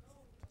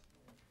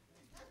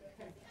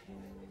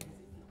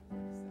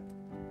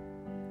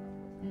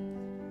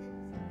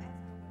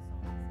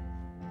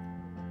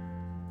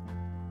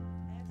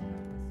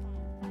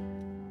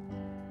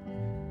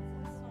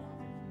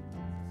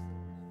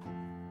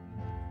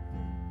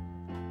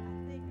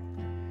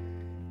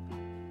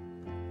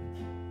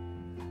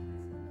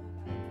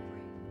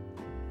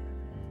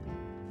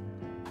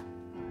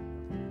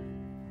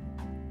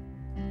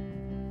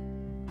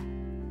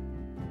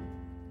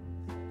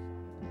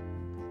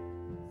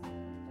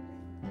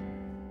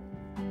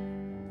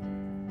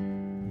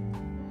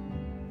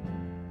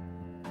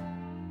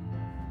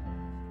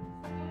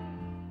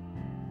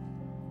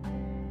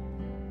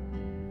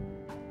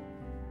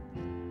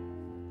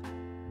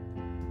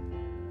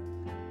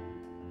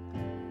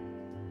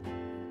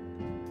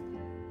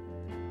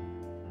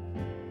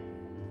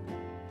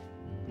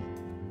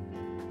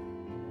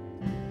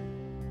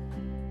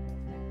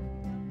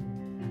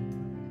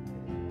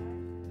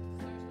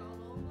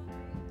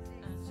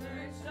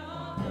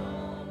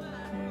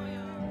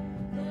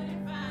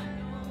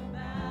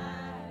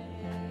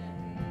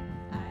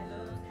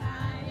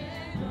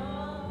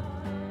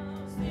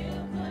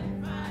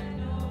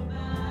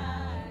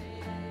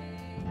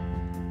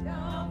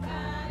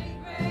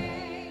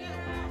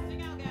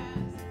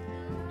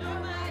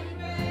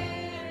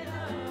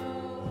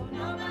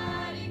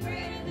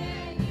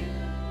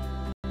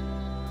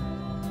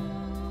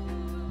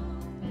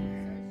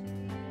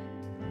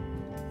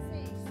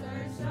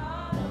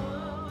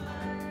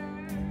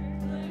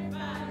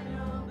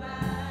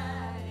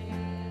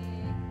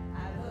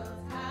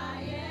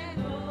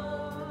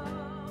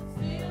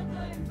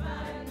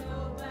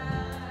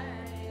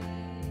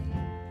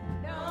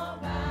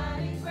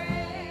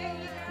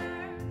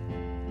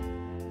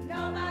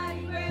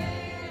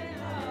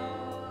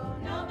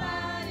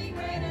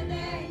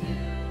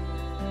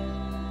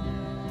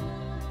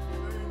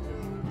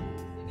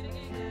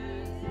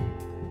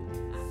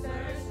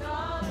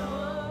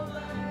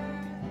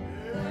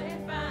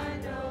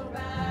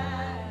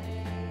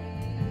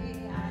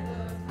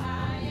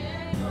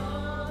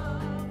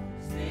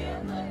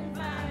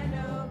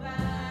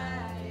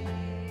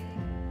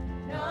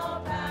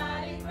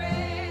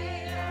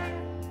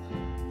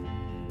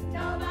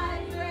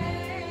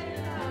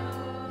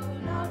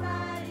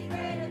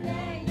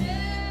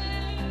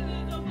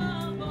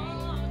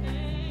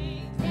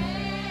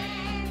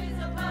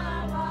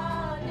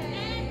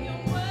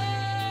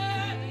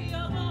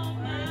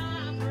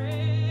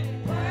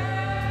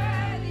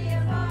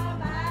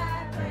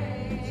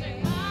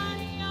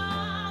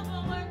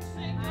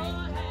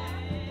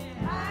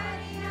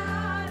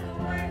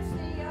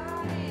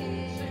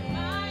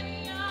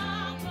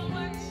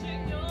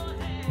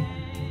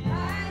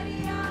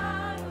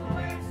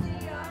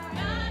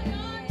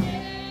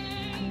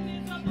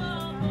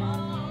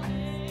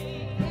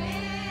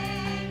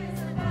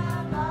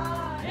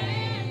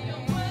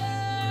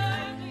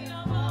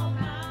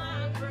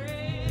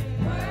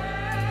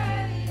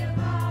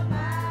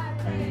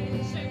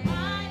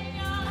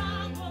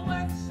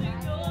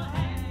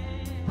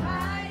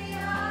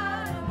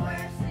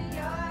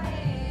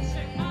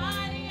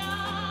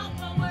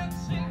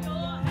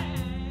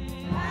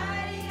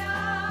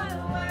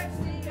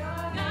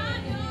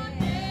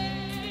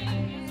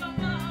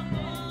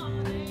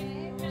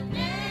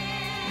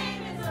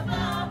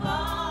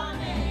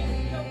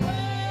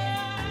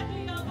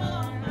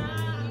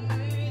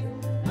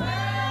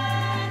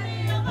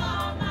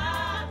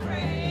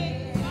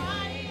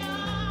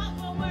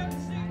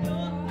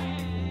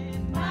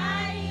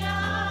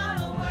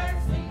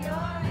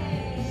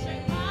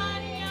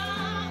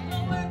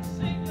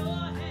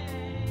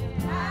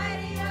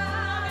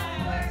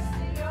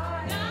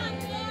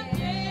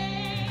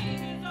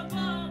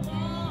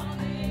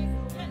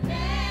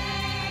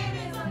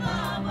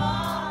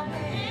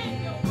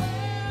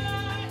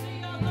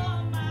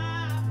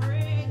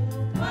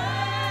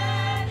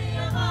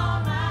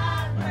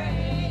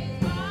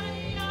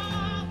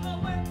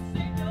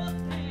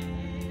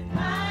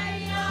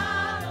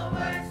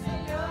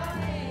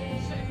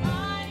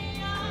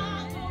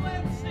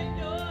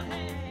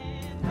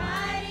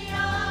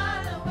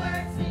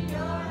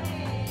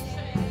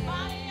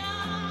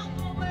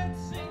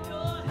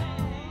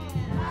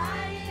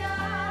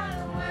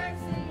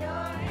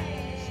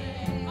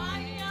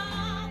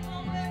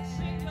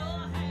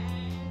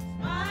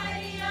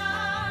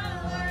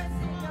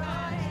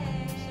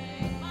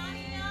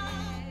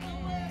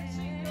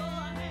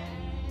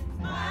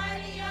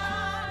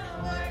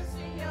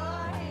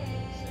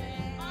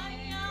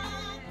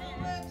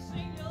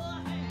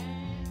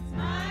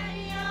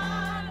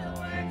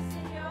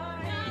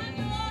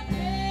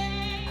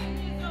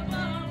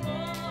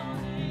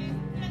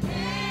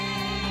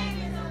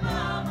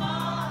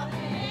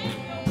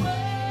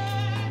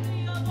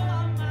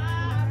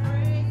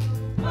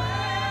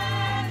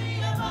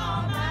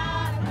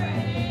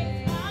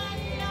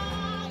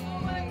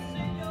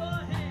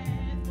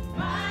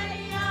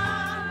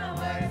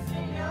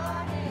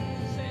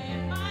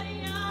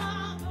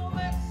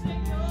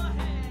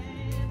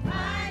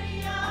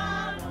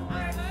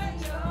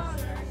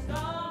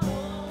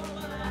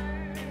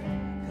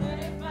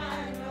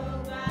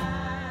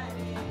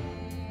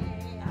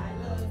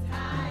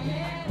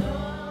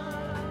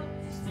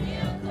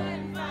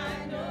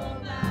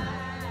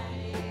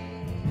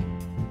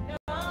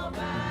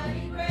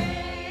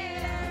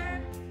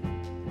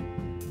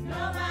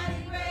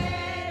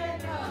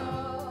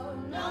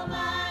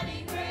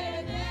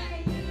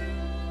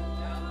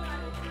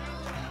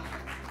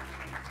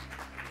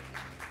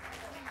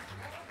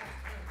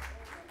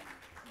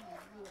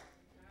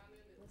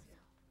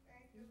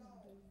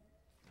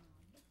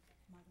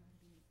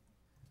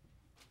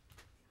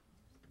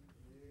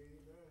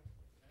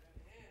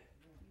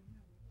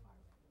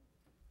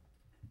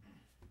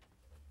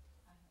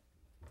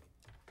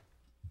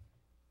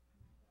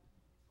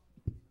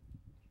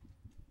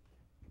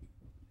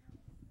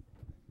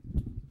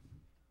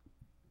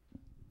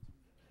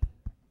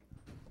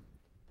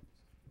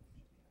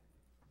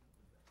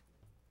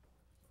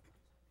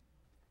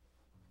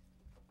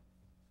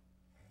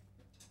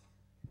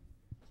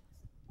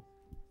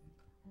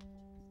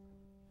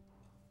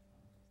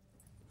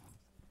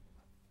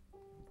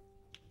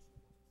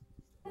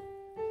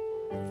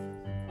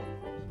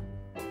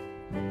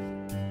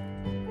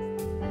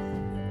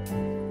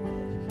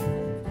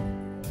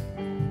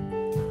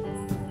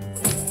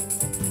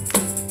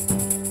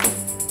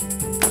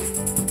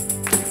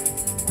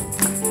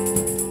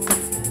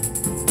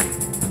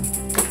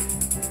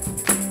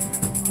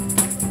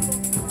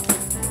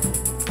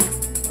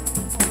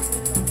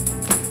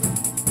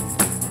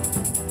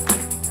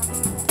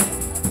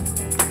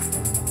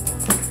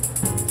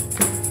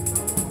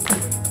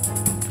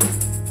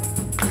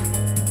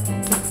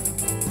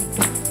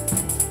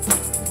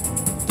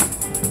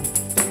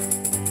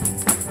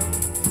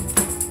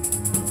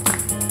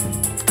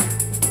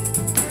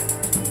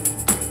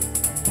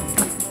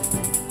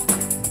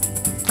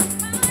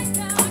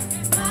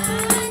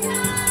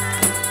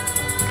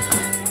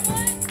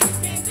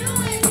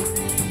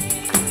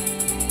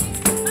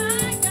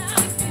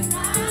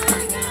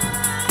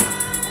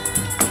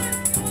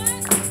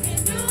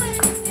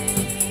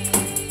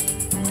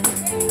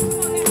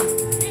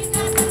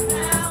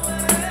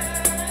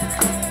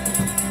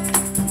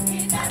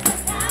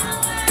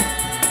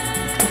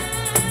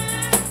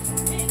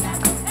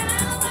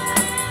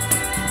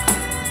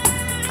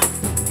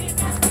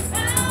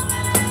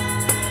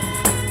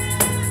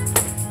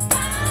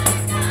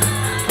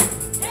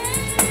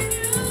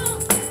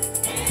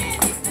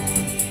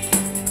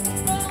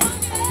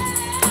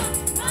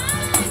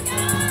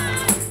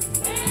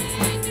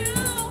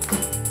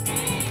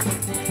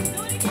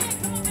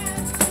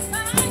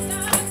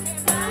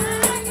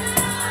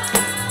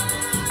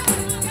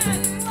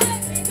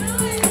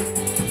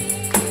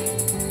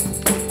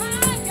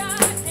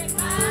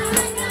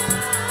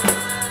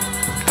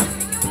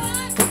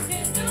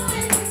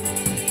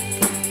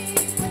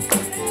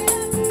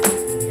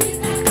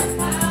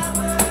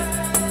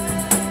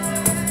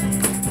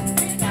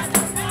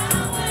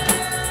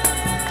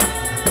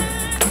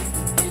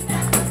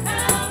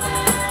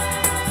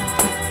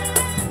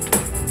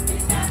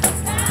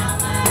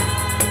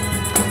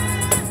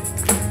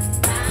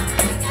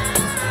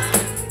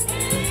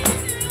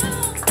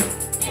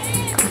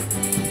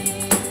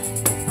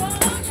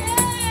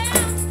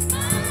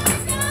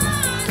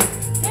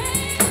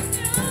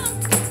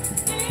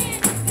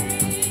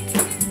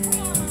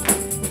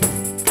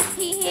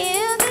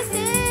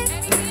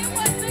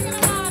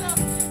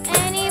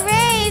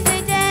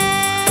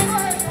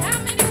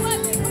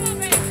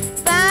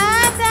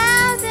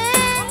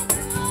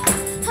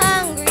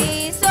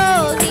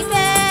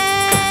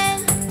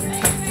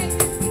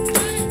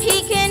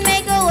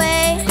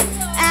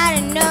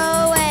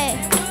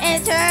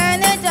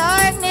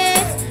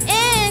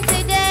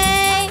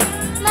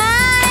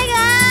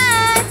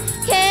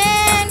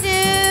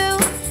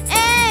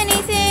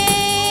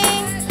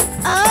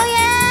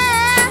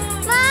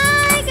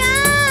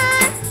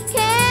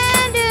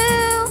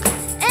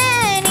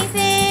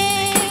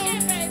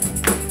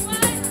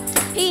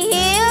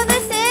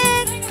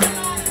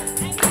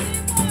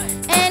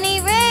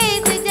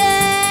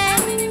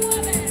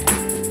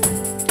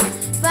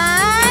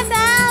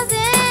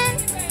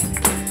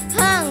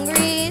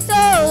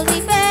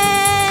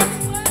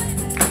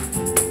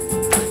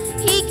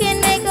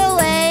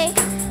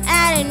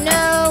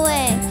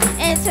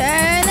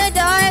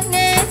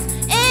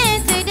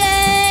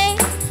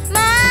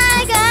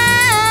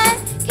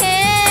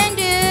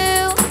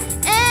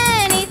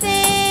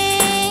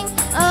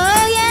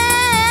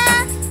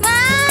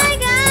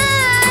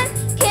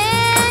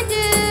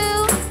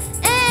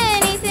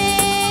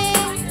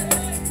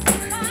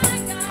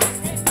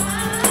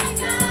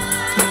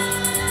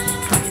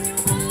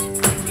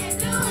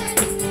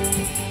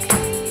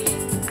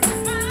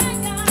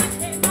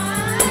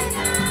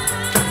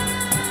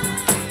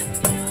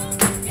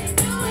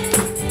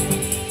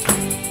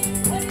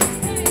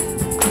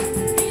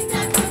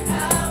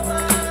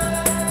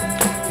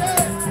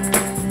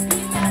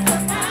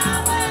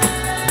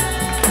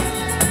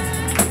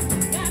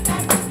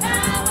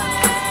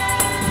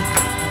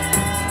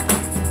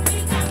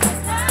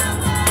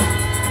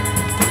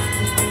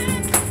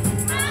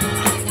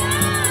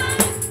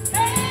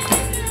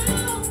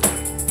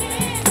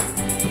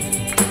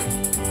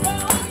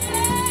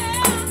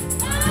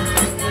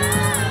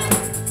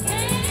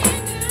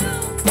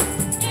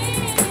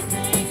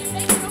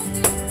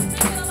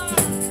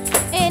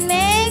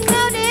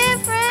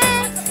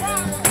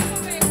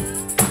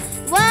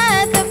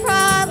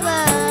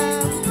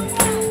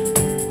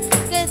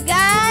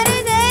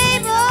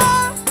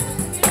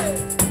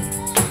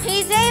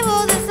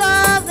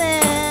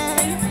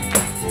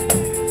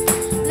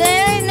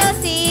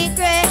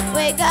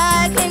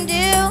 can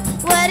do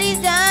what he's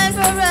done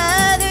for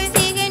others,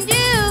 he can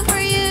do for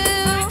you.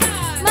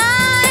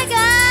 My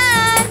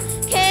God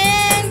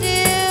can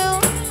do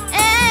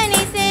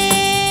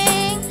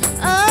anything.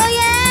 Oh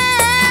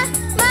yeah,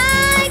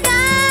 my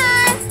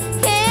God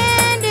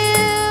can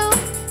do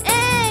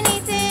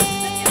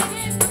anything.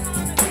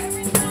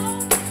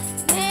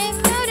 Makes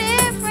no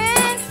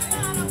difference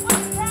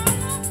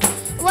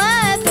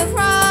what's the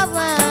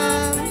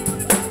problem,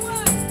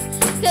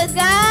 'cause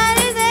God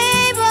is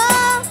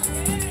able.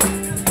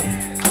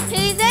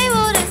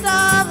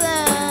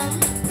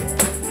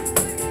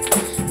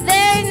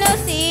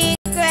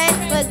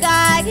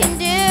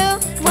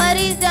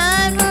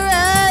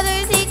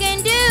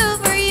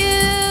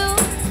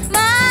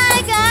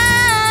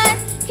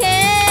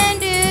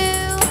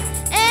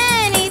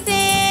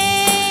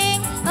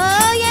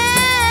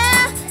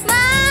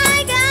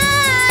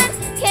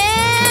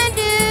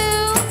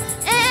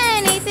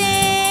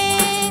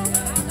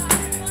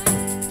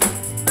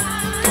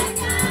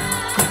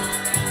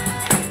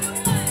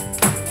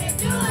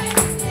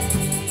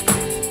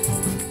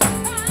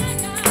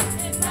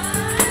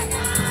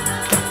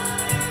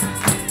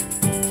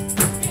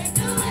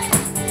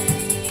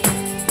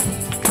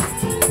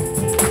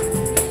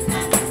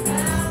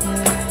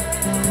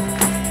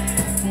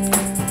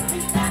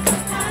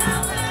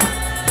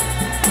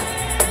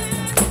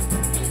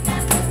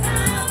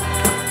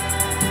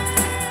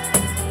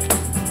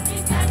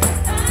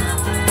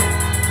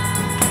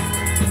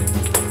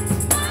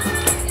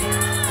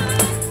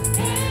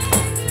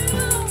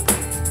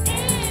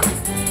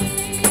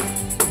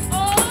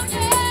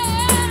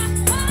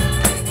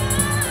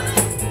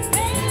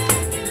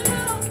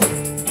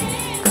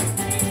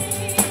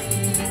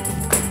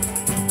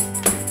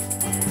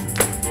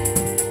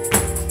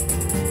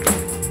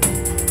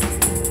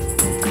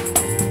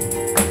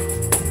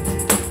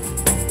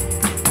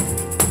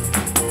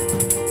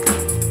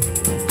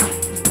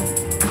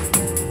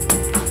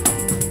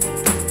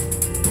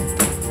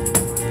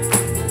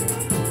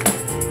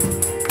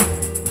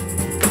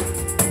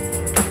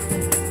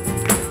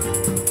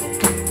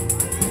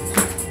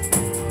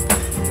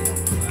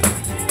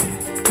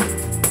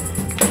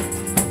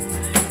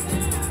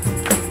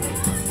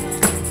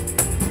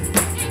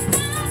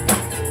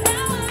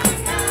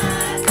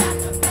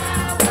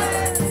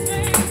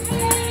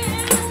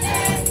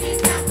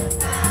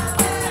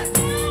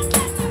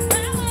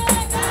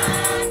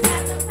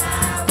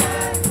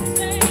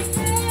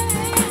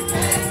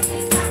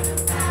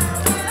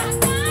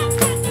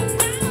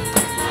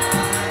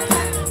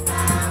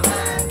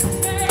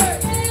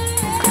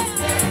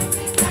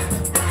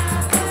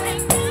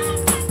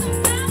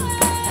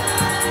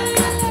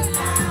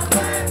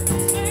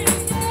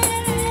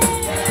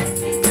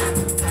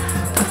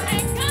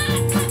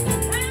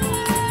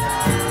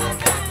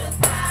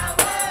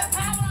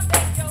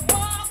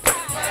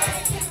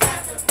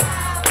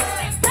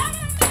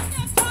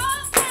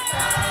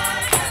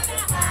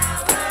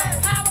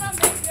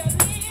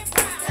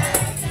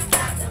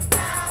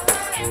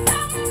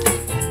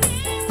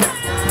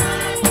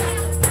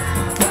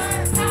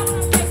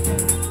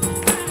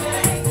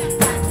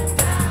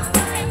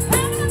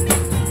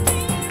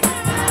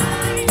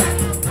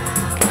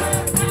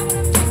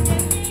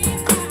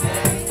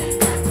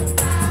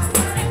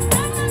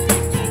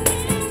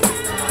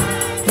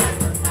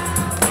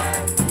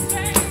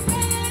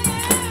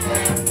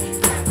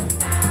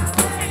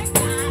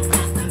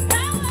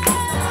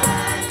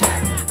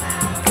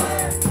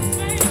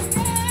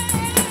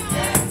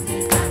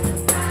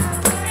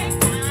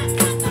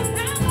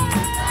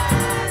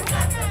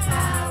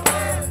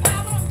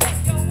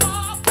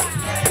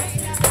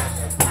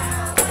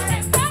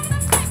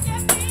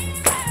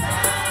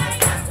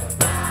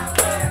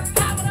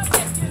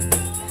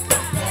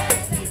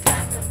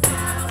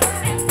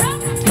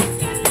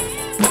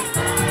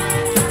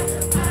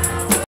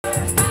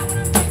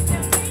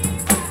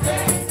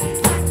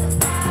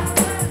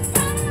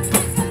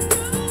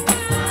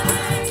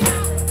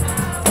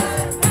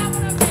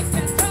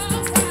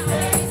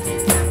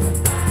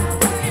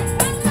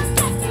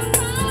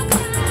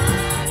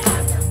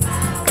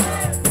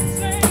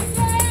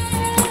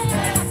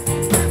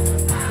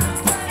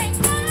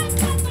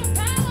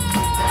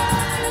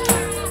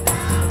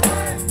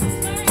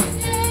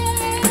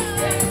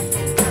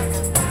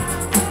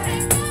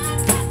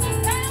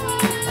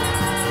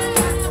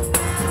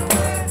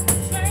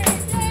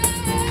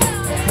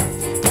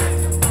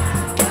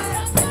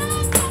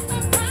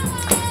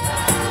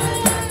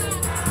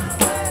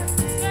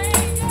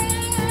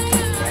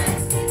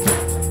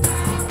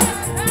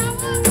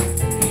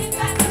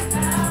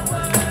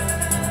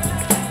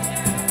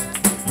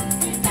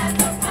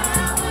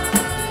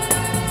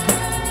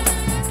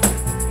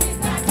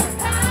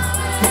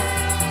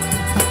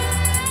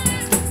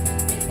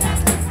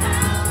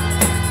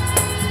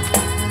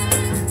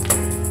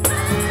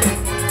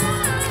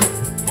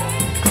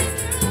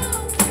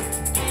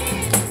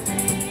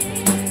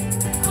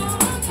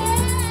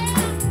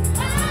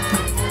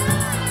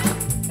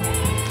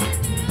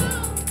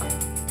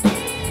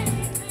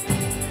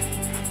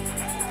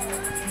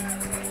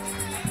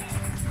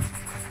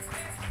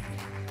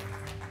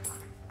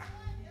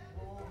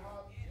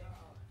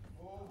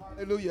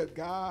 Hallelujah.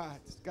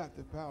 God's got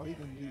the power. He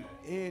can do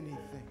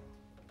anything.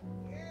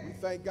 We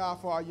thank God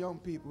for our young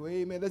people.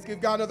 Amen. Let's give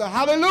God another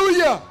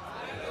hallelujah.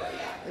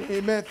 Hallelujah.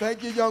 Amen.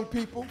 Thank you, young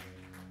people.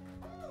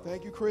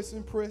 Thank you, Chris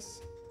and Pris.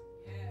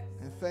 Yes.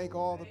 And thank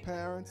all the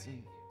parents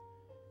and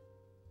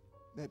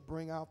that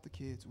bring out the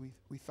kids.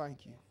 We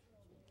thank you.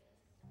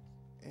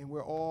 And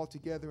we're all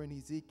together in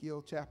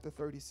Ezekiel chapter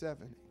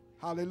 37.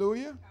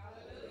 Hallelujah.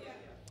 Hallelujah.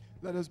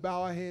 Let us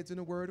bow our heads in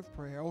a word of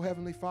prayer. Oh,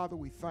 Heavenly Father,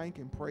 we thank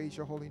and praise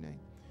your holy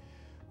name.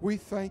 We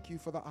thank you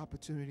for the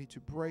opportunity to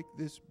break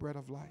this bread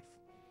of life,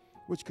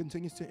 which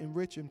continues to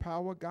enrich,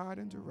 empower, guide,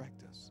 and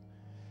direct us.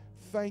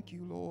 Thank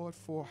you, Lord,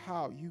 for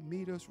how you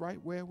meet us right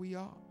where we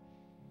are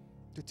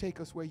to take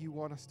us where you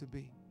want us to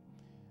be.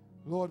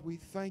 Lord, we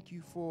thank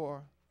you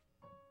for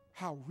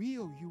how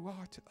real you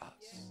are to us.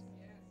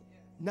 Yes.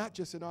 Not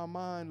just in our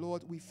mind,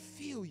 Lord, we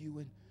feel you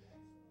in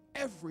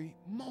every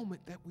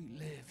moment that we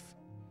live.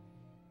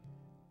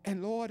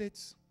 And Lord,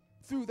 it's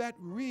through that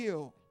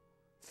real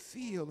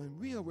feel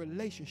and real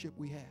relationship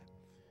we have,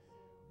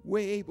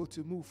 we're able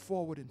to move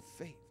forward in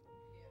faith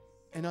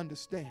and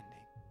understanding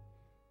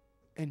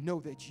and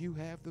know that you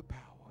have the power.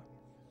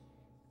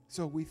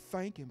 So we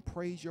thank and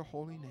praise your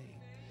holy name.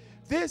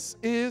 This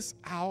is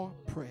our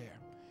prayer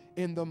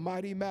in the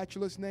mighty,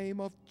 matchless name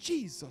of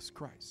Jesus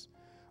Christ,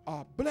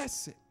 our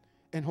blessed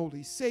and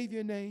holy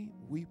Savior name,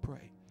 we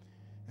pray.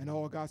 And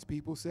all God's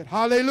people said,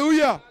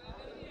 hallelujah.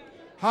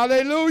 Hallelujah.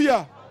 Hallelujah.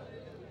 Hallelujah.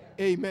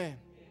 Amen.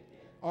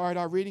 All right,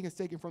 our reading is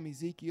taken from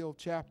Ezekiel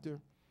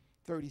chapter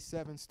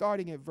 37,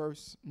 starting at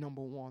verse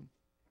number 1.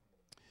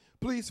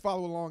 Please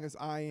follow along as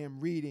I am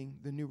reading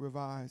the New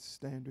Revised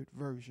Standard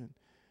Version.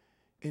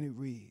 And it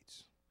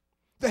reads,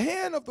 the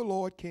hand of the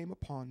Lord came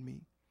upon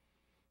me,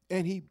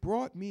 and he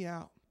brought me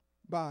out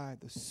by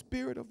the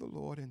Spirit of the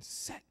Lord and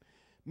set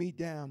me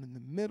down in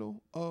the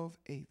middle of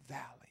a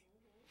valley.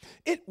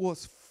 It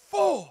was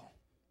full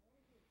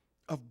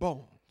of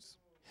bones.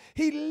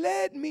 He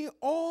led me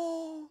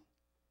all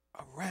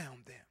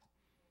around them.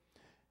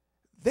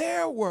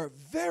 There were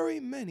very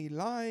many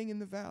lying in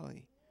the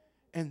valley,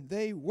 and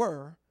they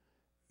were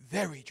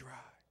very dry.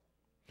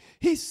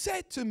 He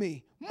said to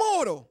me,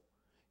 mortal,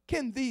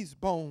 can these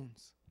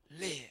bones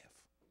live?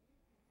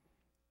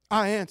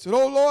 I answered,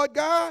 oh Lord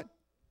God,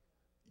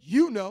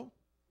 you know.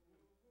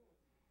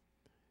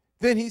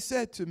 Then he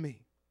said to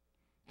me,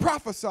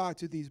 prophesy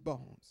to these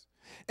bones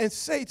and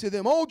say to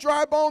them, O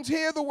dry bones,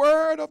 hear the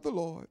word of the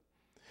Lord.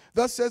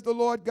 Thus says the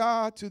Lord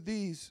God to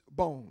these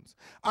bones,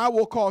 I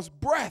will cause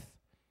breath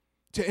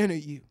to enter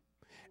you,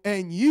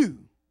 and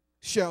you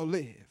shall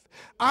live.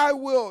 I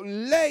will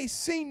lay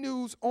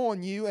sinews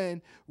on you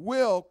and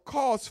will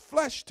cause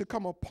flesh to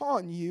come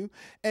upon you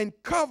and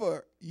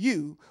cover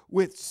you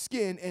with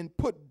skin and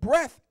put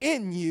breath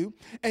in you,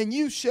 and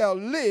you shall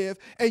live,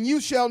 and you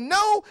shall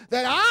know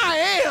that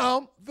I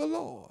am the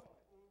Lord.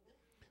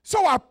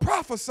 So I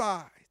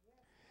prophesied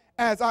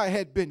as I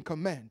had been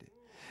commanded.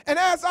 And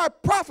as I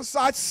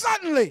prophesied,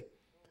 suddenly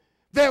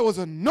there was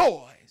a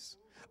noise,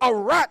 a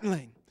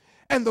rattling,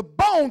 and the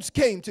bones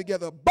came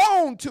together,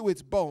 bone to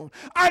its bone.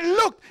 I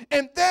looked,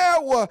 and there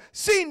were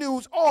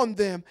sinews on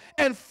them,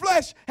 and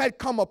flesh had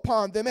come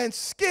upon them, and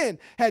skin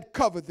had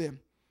covered them.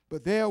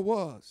 But there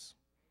was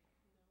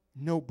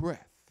no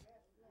breath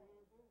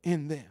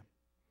in them.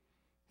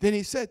 Then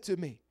he said to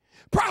me,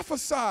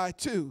 prophesy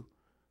to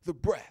the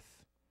breath.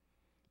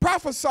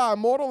 Prophesy,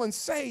 mortal, and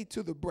say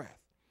to the breath,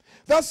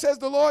 thus says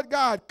the Lord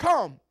God,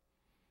 come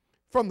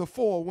from the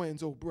four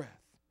winds, O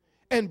breath,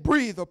 and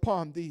breathe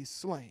upon these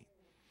slain,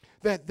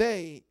 that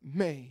they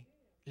may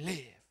live.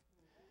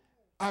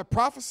 I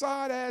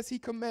prophesied as he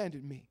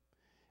commanded me,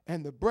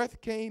 and the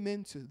breath came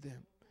into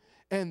them,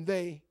 and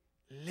they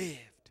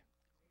lived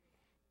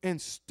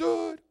and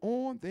stood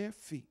on their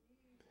feet,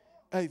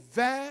 a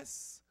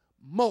vast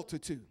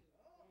multitude.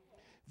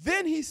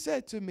 Then he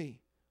said to me,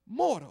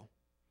 mortal,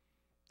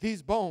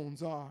 these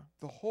bones are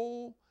the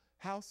whole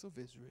house of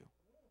Israel.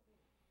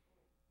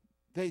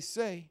 They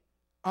say,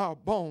 our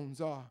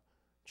bones are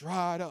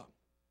dried up,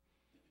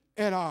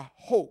 and our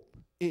hope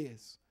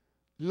is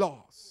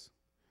lost.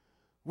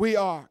 We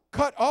are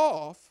cut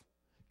off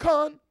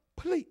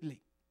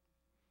completely.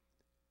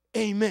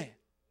 Amen.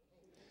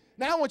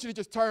 Now I want you to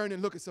just turn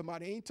and look at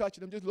somebody. Ain't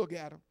touching them, just look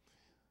at them.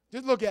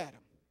 Just look at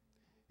them.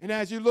 And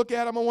as you look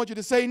at them, I want you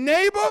to say,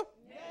 neighbor,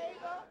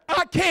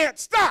 I can't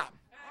stop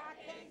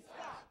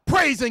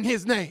praising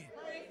his name.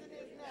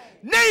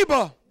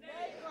 Neighbor,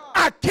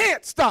 I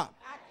can't stop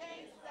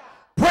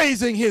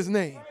praising his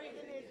name.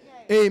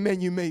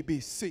 Amen. You may be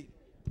seated.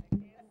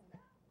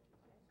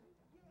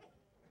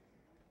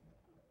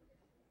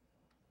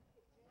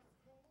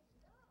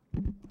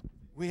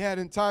 We have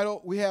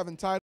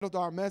entitled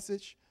our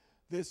message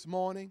this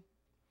morning,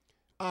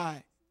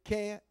 I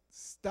Can't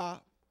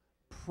Stop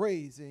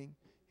Praising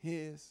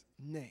His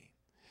Name.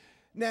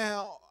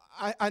 Now,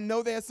 I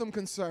know there's some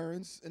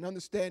concerns and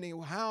understanding,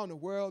 well, how in the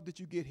world did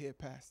you get here,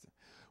 Pastor?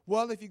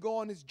 Well, if you go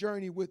on this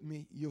journey with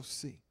me, you'll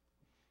see.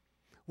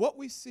 What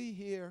we see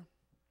here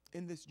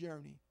in this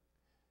journey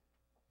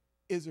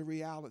is a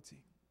reality.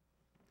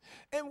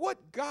 And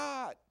what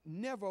God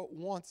never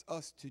wants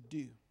us to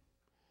do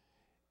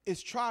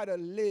is try to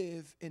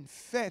live in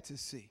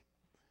fantasy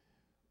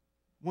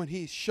when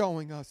he's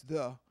showing us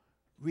the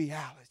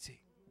reality.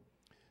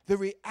 The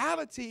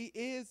reality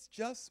is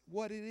just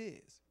what it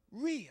is,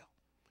 real.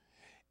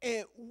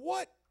 And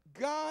what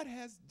God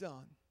has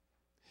done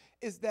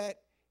is that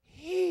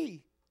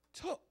he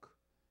took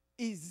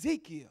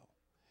Ezekiel,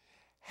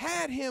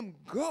 had him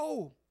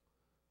go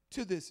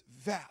to this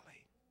valley,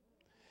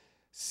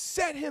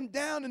 set him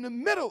down in the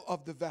middle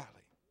of the valley,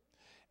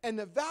 and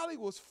the valley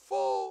was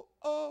full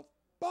of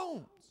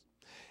bones.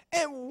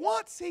 And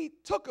once he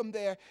took him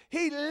there,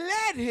 he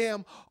led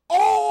him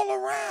all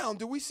around.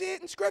 Do we see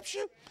it in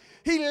Scripture?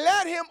 He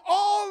led him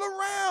all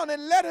around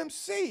and let him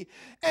see.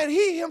 And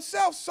he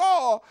himself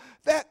saw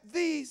that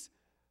this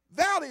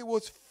valley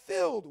was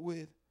filled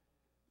with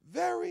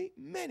very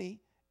many,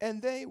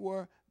 and they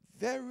were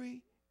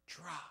very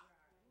dry.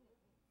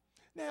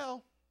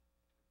 Now,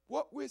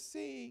 what we're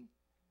seeing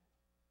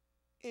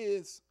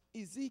is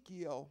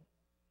Ezekiel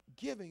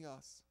giving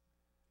us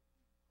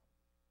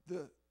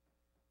the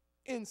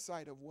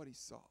insight of what he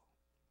saw.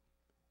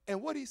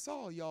 And what he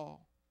saw,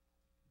 y'all,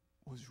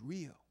 was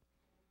real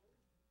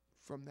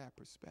from that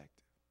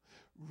perspective.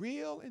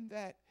 Real in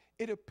that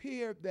it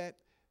appeared that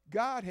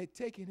God had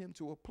taken him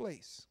to a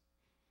place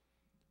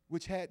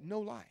which had no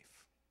life.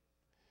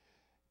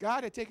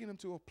 God had taken him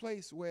to a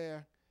place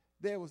where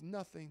there was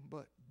nothing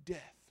but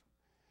death.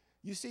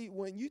 You see,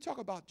 when you talk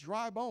about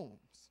dry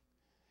bones,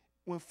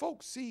 when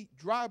folks see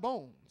dry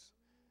bones,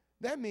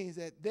 that means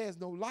that there's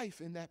no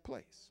life in that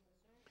place.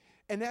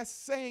 And that's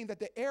saying that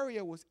the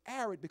area was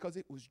arid because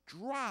it was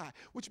dry,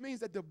 which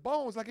means that the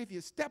bones, like if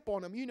you step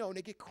on them, you know, and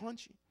they get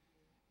crunchy.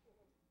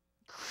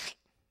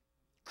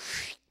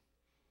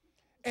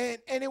 And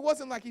it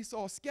wasn't like he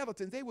saw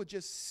skeletons. They were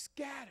just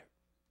scattered.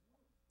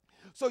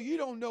 So you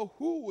don't know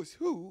who was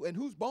who and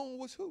whose bone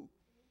was who.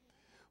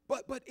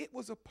 But it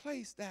was a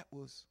place that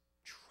was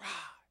dry.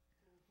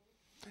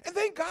 And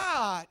then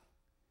God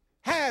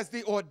has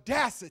the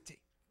audacity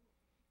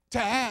to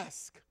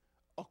ask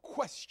a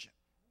question.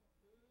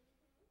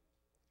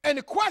 And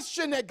the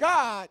question that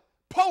God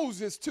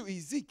poses to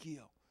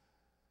Ezekiel,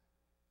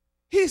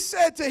 he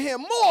said to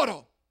him,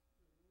 "Mortal,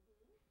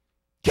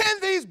 can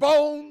these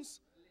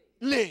bones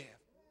live?"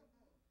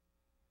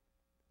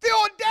 The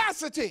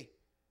audacity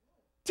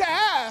to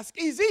ask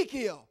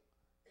Ezekiel,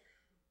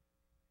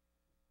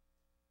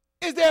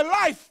 is there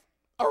life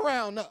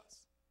around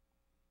us?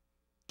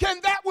 Can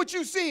that which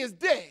you see is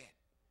dead,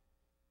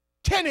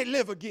 can it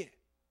live again?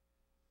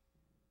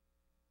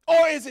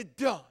 Or is it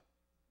done?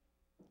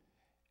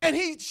 And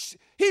he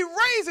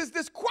raises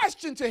this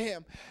question to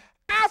him.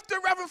 After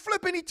Reverend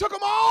Flippin, he took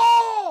them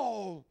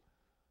all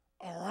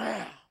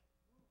around.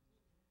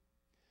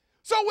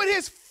 So with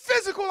his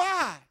physical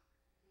eye,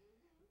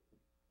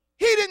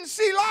 he didn't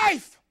see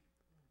life.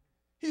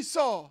 He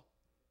saw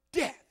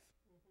death.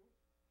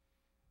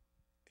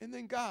 And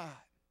then God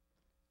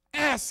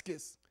asked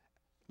us,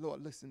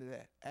 Lord, listen to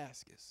that,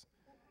 asked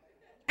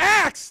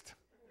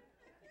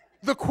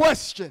the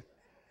question.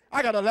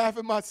 I got to laugh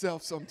at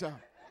myself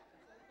sometimes.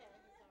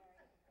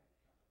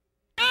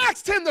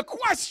 Asked him the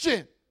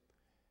question,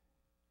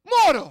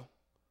 "Mortal,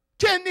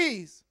 can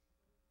these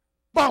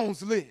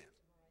bones live?"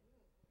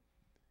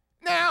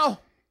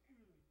 Now,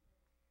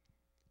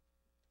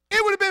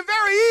 it would have been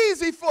very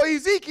easy for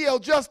Ezekiel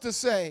just to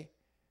say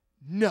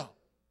no.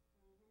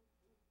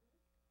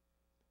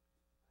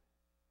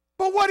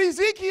 But what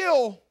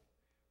Ezekiel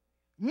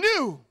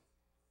knew,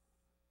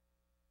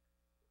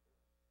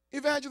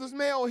 Evangelist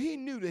Mayo, he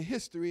knew the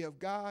history of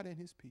God and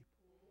his people.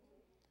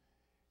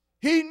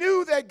 He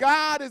knew that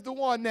God is the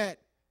one that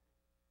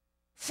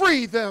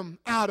freed them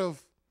out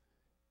of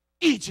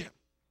Egypt.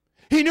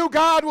 He knew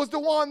God was the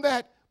one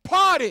that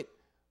parted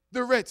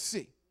the Red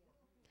Sea.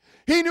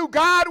 He knew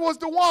God was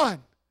the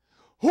one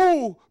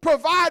who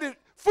provided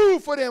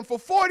food for them for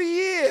 40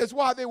 years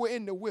while they were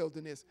in the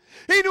wilderness.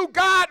 He knew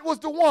God was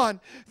the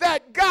one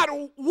that got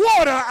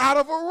water out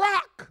of a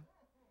rock.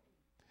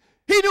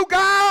 He knew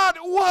God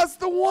was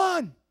the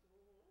one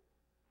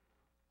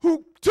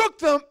who took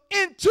them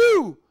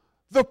into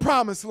the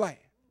promised land,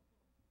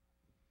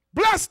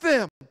 blessed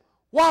them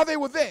while they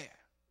were there.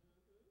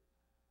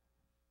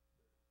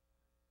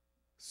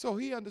 So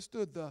he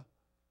understood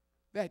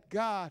that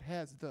God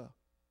has the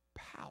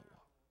power.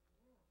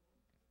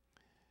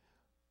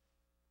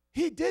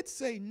 He did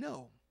say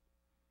no,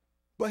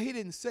 but he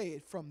didn't say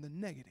it from the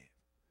negative.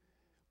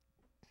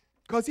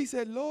 Because he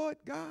said, "Lord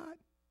God,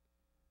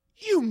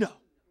 you know."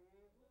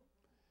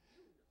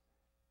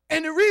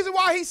 And the reason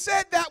why he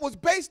said that was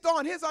based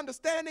on his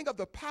understanding of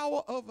the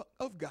power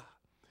of God.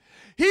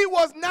 He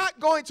was not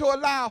going to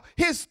allow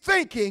his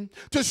thinking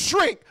to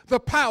shrink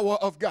the power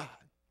of God.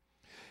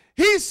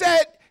 He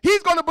said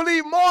he's going to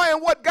believe more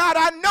in what God,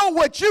 I know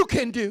what you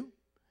can do.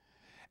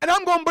 And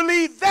I'm going to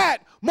believe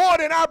that more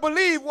than I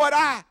believe what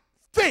I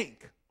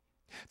think.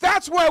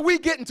 That's where we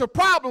get into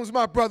problems,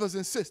 my brothers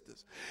and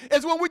sisters,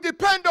 is when we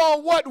depend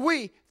on what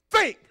we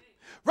think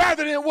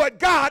rather than what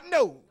God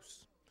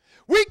knows.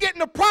 We get in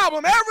the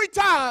problem every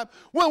time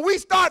when we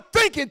start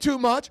thinking too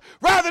much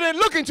rather than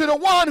looking to the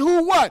one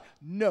who what?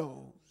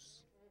 Knows.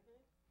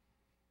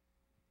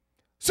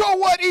 So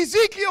what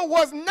Ezekiel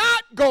was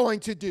not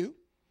going to do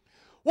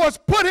was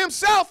put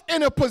himself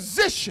in a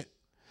position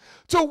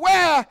to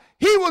where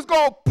he was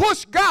going to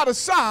push God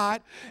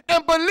aside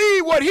and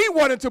believe what he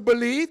wanted to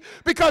believe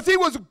because he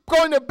was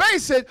going to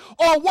base it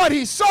on what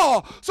he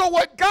saw. So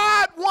what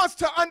God wants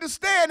to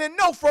understand and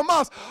know from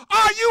us,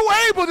 are you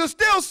able to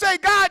still say,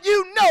 God,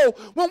 you know,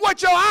 when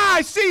what your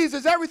eye sees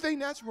is everything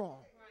that's wrong?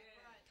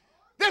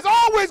 There's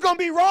always going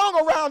to be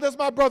wrong around us,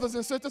 my brothers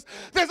and sisters.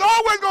 There's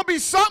always going to be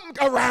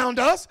something around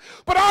us.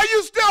 But are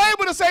you still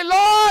able to say,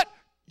 Lord,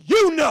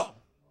 you know?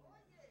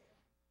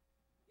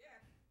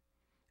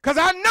 Because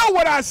I know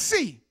what I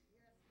see,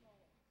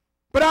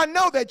 but I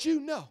know that you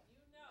know.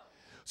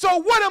 So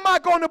what am I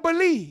going to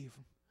believe?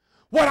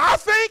 What I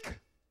think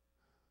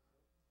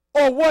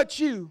or what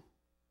you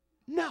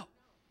know?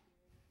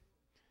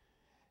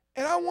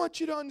 And I want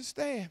you to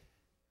understand,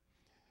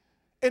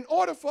 in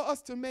order for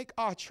us to make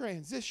our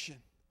transition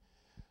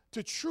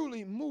to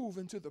truly move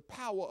into the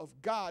power of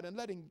God and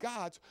letting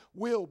God's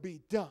will be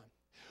done,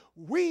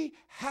 we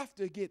have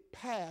to get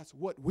past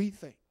what we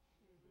think.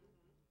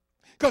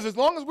 Because as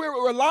long as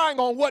we're relying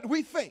on what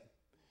we think,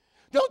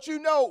 don't you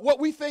know what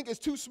we think is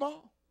too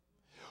small?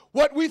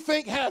 What we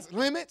think has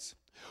limits?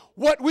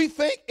 What we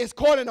think is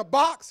caught in a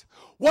box?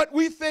 What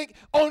we think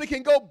only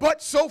can go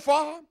but so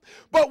far?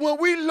 But when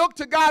we look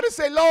to God and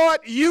say, Lord,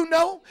 you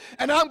know,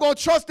 and I'm going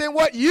to trust in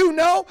what you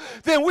know,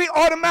 then we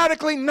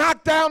automatically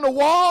knock down the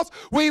walls.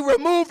 We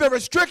remove the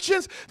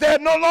restrictions. There are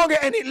no longer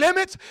any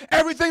limits.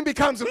 Everything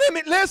becomes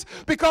limitless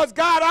because,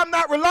 God, I'm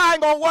not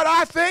relying on what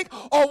I think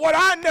or what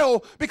I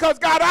know because,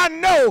 God, I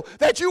know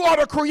that you are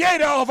the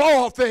creator of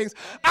all things.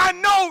 I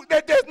know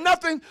that there's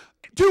nothing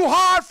too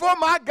hard for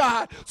my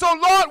God. So,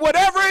 Lord,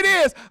 whatever it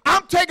is,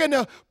 I'm taking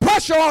the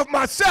pressure off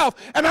myself,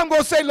 and I'm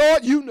going to say,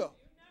 Lord, you know.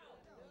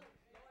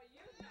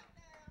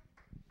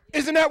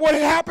 Isn't that what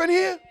happened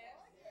here?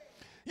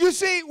 You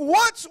see,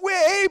 once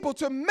we're able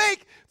to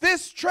make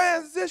this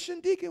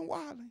transition, Deacon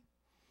Wiley,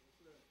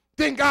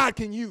 then God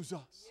can use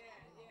us.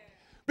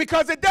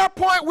 Because at that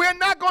point, we're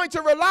not going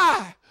to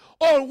rely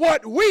on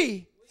what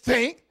we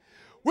think.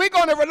 We're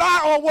going to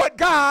rely on what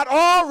God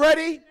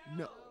already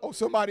knows. Oh,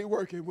 somebody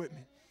working with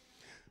me.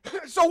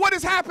 So what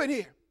has happened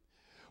here?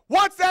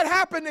 Once that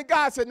happened, then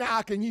God said, now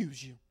I can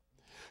use you.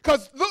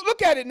 Because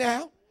look at it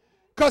now.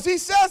 Because he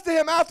says to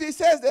him, after he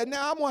says that,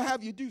 now I'm going to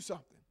have you do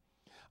something.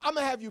 I'm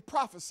going to have you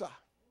prophesy.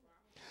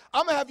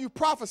 I'm going to have you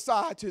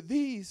prophesy to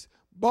these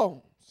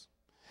bones.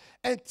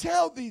 And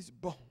tell these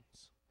bones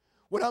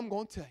what I'm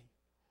going to tell you.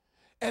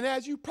 And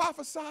as you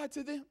prophesy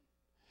to them,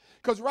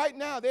 because right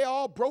now they're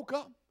all broke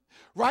up.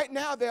 Right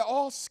now they're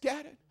all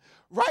scattered.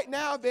 Right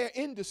now, they're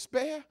in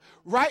despair.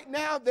 Right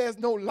now, there's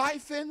no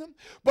life in them.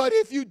 But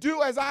if you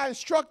do as I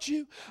instruct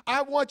you,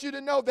 I want you to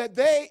know that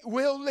they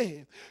will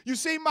live. You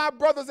see, my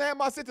brothers and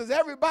my sisters,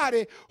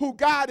 everybody who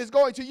God is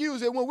going to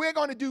use, and when we're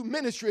going to do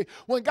ministry,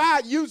 when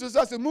God uses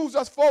us and moves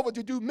us forward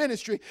to do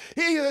ministry,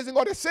 he isn't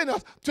going to send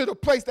us to the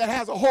place that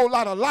has a whole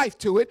lot of life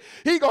to it.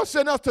 He's going to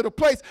send us to the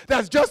place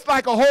that's just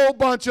like a whole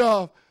bunch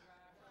of.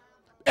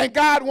 And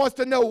God wants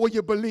to know, will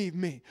you believe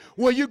me?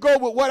 Will you go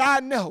with what I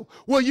know?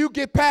 Will you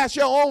get past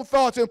your own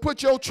thoughts and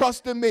put your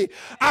trust in me?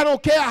 I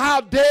don't care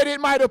how dead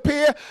it might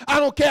appear. I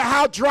don't care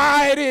how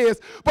dry it is.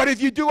 But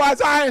if you do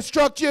as I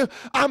instruct you,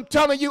 I'm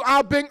telling you,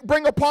 I'll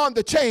bring upon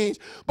the change.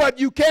 But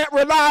you can't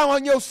rely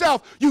on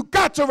yourself. You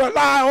got to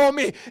rely on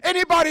me.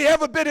 Anybody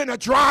ever been in a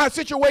dry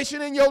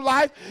situation in your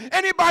life?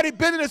 Anybody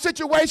been in a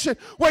situation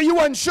where you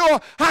wasn't sure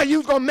how you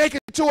was going to make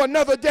it to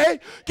another day,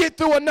 get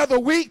through another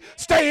week,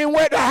 stay in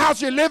the house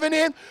you're living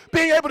in,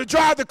 being able to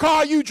drive the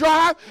car you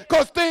drive,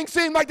 because things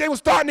seemed like they were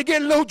starting to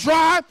get a little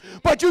dry,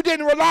 but you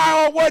didn't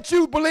rely on what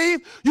you believe.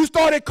 You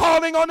started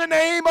calling on the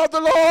name of the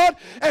Lord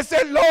and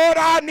said, Lord,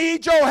 I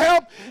need your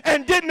help.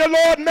 And didn't the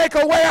Lord make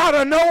a way out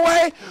of no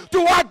way?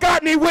 Do I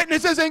got any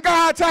witnesses in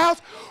God's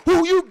house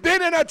who you've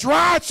been in a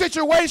dry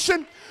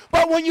situation?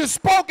 But when you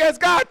spoke as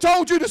God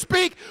told you to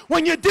speak,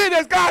 when you did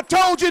as God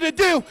told you to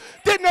do,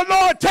 didn't the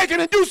Lord take it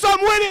and do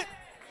something with it?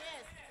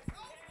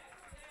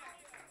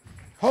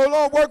 Hold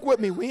on, work with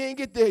me. We ain't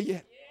get there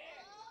yet.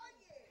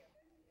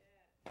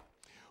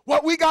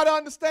 What we got to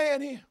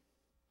understand here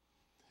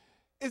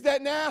is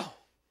that now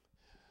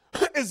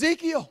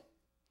Ezekiel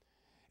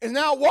is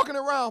now walking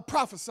around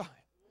prophesying.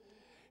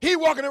 He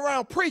walking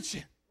around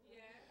preaching.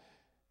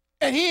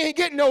 And he ain't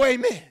getting no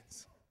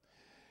amens.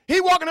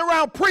 He walking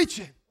around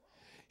preaching.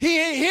 He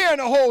ain't hearing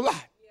a whole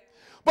lot.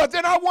 But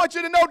then I want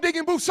you to know,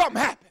 Deacon Booth,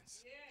 something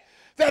happens.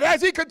 That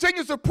as he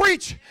continues to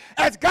preach,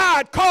 as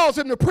God calls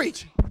him to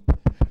preach,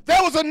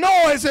 there was a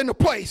noise in the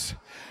place.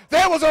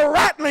 There was a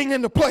rattling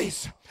in the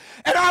place.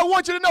 And I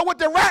want you to know what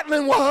the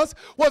rattling was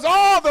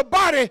all the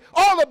body,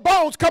 all the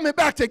bones coming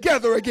back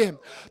together again.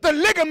 The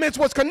ligaments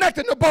was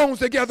connecting the bones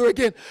together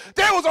again.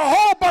 There was a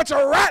whole bunch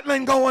of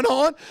rattling going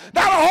on.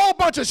 Not a whole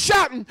bunch of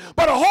shouting,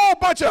 but a whole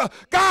bunch of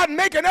God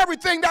making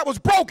everything that was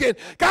broken.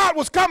 God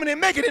was coming and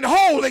making it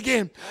whole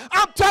again.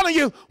 I'm telling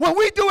you, when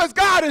we do as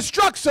God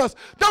instructs us,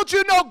 don't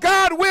you know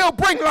God will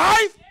bring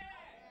life?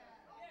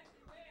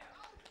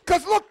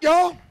 Because look,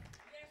 y'all,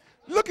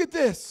 look at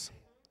this.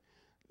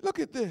 Look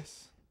at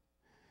this.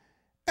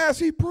 As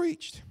he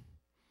preached,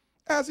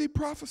 as he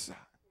prophesied,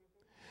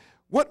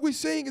 what we're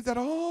seeing is that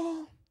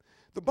all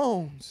the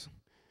bones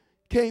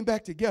came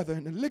back together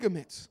and the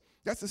ligaments,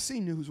 that's the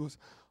sinews, was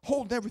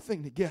holding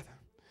everything together.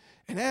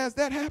 And as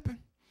that happened,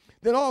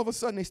 then all of a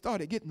sudden they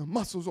started getting the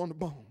muscles on the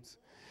bones.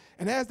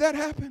 And as that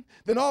happened,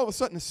 then all of a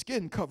sudden the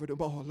skin covered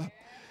them all up.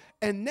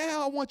 And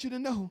now I want you to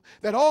know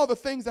that all the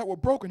things that were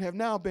broken have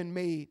now been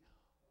made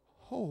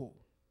whole.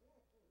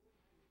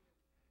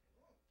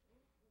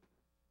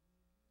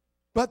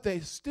 But they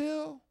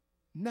still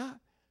not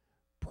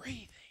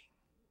breathing.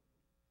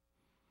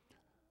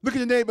 Look at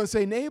your neighbor and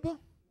say, neighbor,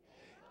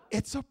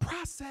 it's a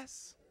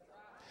process.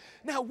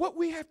 Now, what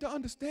we have to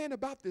understand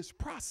about this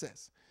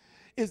process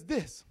is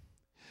this.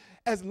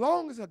 As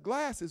long as a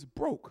glass is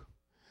broke,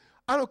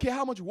 I don't care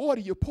how much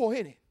water you pour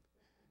in it.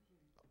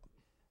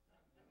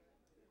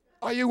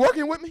 Are you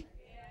working with me?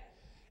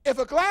 If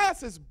a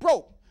glass is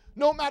broke,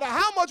 no matter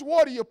how much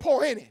water you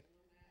pour in it,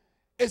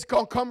 it's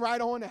going to come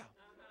right on out.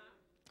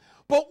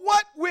 But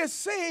what we're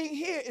saying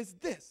here is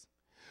this.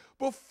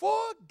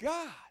 Before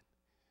God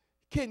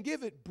can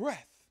give it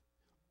breath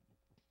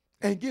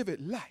and give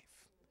it life,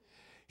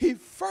 he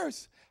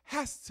first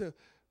has to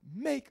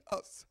make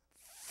us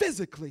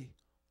physically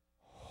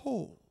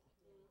whole.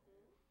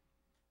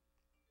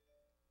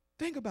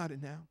 Think about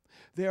it now.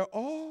 They're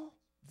all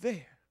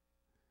there.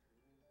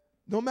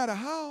 No matter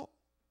how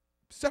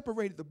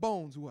separated the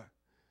bones were,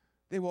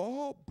 they were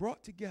all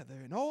brought together,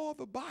 and all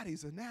the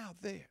bodies are now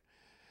there.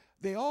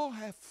 They all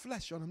have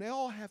flesh on them. They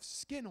all have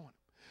skin on them.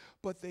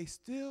 But they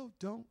still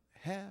don't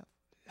have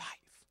life.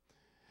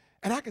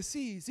 And I can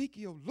see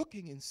Ezekiel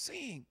looking and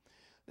seeing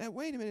that,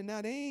 wait a minute,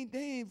 now they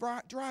ain't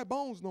dry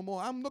bones no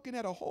more. I'm looking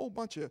at a whole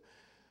bunch of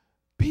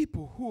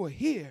people who are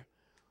here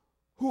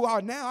who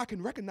are now, I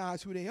can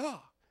recognize who they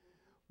are.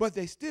 But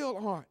they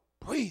still aren't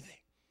breathing.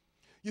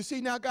 You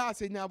see, now God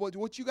said, now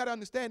what you got to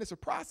understand is a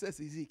process,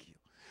 Ezekiel.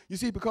 You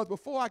see, because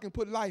before I can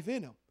put life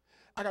in them,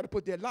 I got to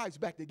put their lives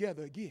back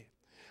together again.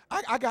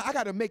 I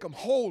got to make them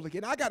whole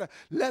again. I got to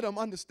let them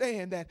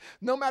understand that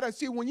no matter,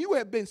 see, when you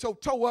have been so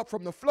toe up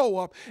from the flow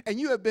up and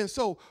you have been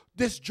so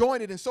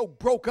disjointed and so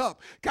broke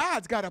up,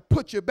 God's got to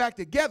put you back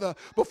together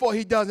before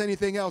he does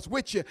anything else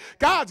with you.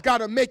 God's got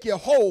to make you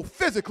whole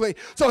physically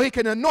so he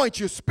can anoint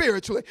you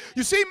spiritually.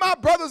 You see, my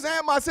brothers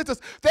and my sisters,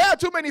 there are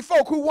too many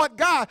folk who want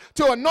God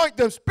to anoint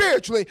them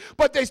spiritually,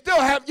 but they still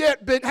have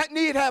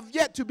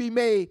yet to be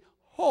made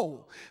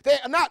whole. They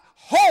are not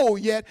whole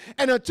yet,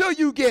 and until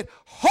you get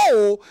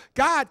whole,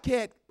 God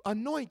can't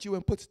anoint you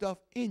and put stuff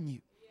in you.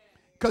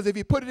 Because if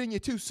he put it in you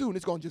too soon,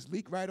 it's going to just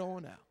leak right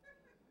on out.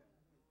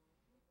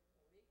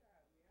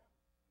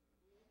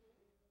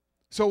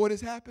 So what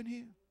has happened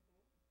here?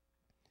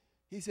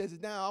 He says,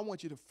 now I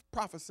want you to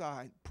prophesy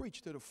and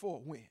preach to the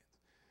four winds.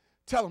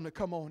 Tell them to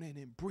come on in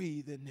and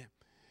breathe in them.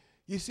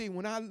 You see,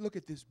 when I look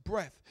at this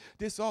breath,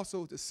 this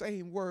also is the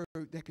same word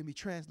that can be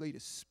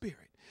translated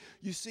spirit.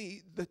 You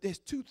see, there's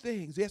two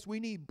things. Yes, we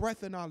need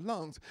breath in our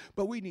lungs,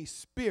 but we need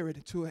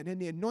spirit to it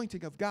and the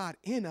anointing of God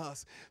in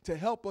us to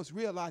help us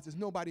realize there's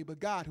nobody but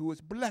God who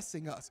is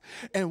blessing us.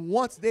 And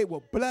once they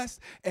were blessed,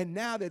 and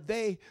now that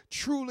they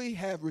truly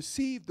have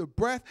received the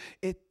breath,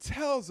 it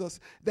tells us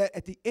that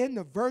at the end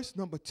of verse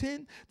number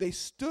 10, they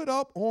stood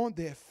up on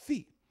their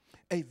feet.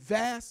 A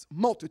vast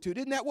multitude.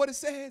 Isn't that what it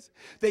says?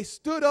 They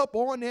stood up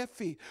on their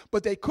feet,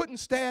 but they couldn't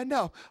stand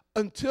up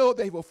until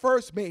they were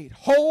first made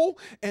whole,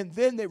 and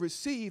then they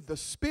received the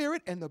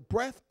spirit and the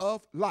breath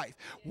of life.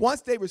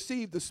 Once they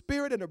received the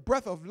spirit and the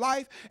breath of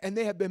life and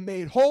they have been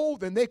made whole,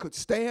 then they could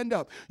stand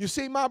up. You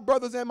see, my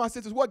brothers and my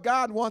sisters, what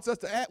God wants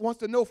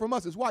to know from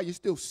us is why you're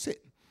still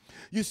sitting.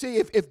 You see,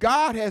 if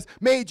God has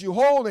made you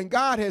whole and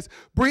God has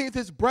breathed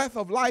his breath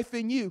of life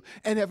in you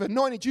and have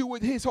anointed you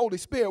with his Holy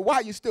Spirit, why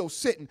are you still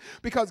sitting?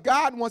 Because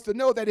God wants to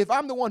know that if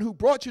I'm the one who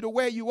brought you to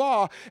where you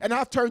are and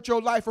I've turned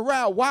your life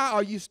around, why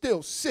are you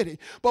still sitting?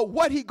 But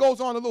what he goes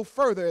on a little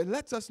further and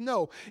lets us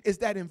know is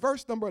that in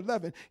verse number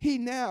 11, he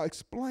now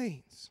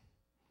explains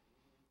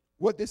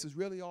what this is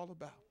really all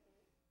about.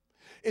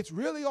 It's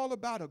really all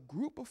about a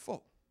group of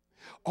folk,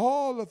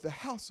 all of the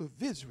house of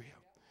Israel,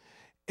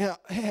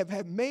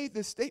 have made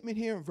this statement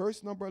here in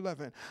verse number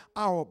 11.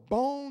 Our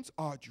bones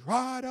are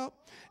dried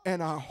up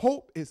and our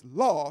hope is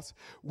lost.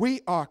 We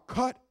are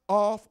cut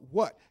off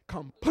what?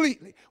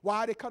 Completely. Why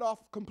are they cut off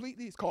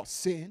completely? It's called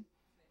sin.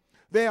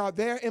 They are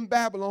there in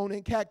Babylon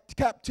in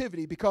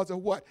captivity because of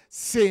what?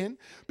 Sin.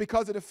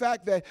 Because of the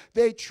fact that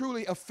they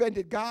truly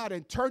offended God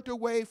and turned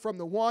away from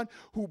the one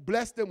who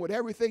blessed them with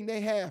everything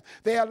they have.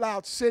 They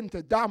allowed sin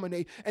to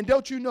dominate. And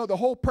don't you know the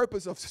whole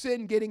purpose of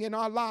sin getting in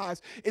our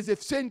lives is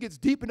if sin gets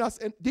deep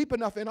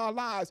enough in our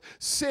lives,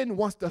 sin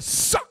wants to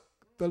suck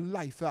the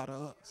life out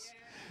of us.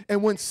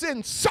 And when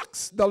sin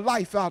sucks the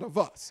life out of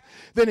us,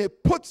 then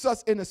it puts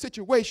us in a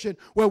situation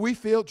where we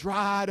feel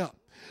dried up.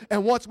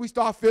 And once we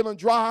start feeling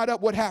dried up,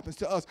 what happens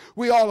to us?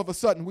 We all of a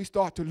sudden, we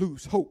start to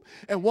lose hope.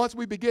 And once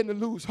we begin to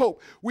lose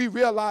hope, we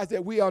realize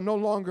that we are no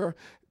longer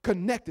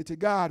connected to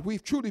God.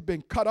 We've truly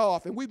been cut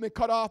off, and we've been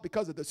cut off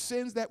because of the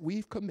sins that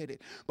we've committed.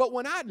 But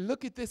when I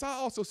look at this, I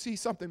also see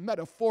something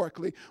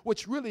metaphorically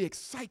which really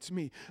excites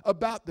me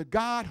about the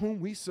God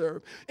whom we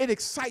serve. It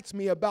excites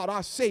me about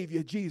our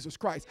Savior, Jesus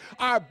Christ,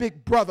 our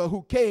big brother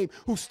who came,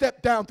 who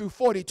stepped down through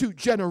 42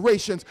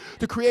 generations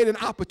to create an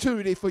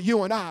opportunity for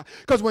you and I.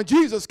 Because when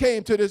Jesus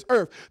came to this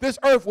earth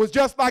was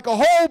just like a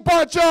whole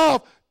bunch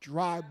of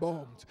dry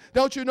bones.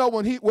 Don't you know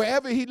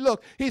wherever he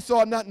looked, he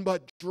saw nothing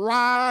but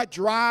dry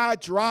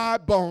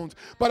bones.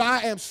 But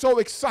I am so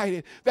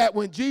excited that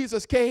when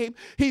Jesus came,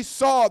 he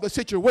saw the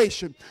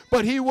situation,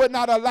 but he would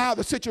not allow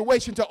the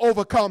situation to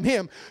overcome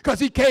him because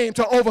he came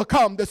to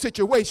overcome the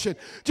situation.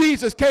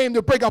 Jesus came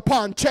to bring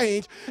upon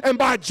change, and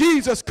by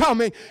Jesus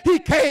coming, he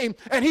came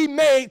and he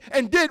made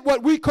and did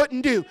what we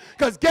couldn't do.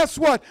 Because guess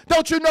what?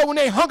 Don't you know when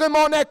they hung him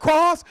on that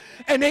cross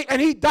and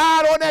he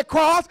died on that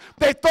cross,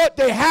 they thought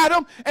they had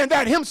him and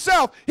that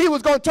himself, he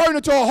was going to turn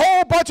into a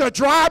whole bunch of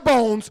dry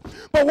bones.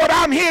 But what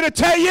I'm here to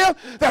tell you,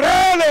 that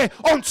early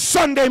on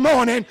Sunday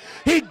morning,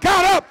 he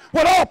got up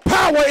with all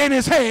power in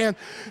his hand.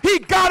 He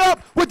got up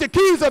with the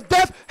keys of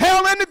death,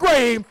 hell, and the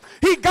grave.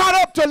 He got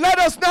up to let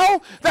us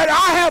know that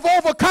I have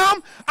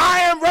overcome. I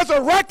am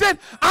resurrected.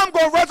 I'm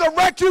going to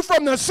resurrect you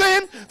from the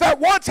sin that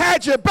once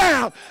had you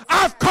bound.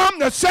 I've come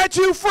to set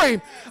you free.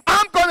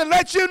 I'm going to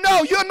let you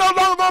know you're no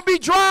longer going to be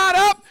dried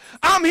up.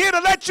 I'm here to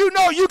let you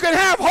know you can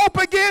have hope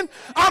again.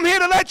 I'm here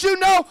to let you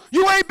know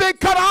you ain't been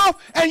cut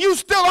off and you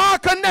still are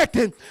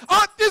connected.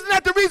 Isn't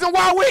that the reason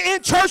why we're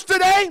in church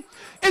today?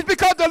 It's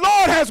because the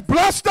Lord has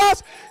blessed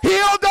us,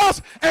 healed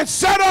us, and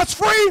set us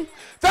free.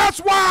 That's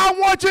why I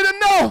want you to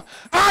know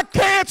I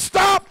can't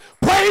stop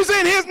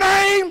praising his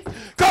name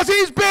because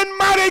he's been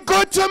mighty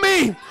good to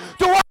me.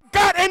 Do I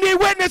got any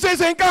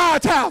witnesses in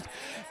God's house?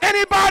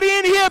 Anybody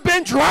in here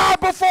been dry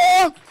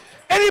before?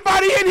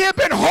 Anybody in here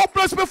been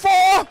hopeless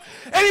before?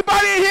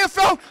 Anybody in here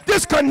felt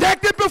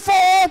disconnected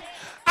before?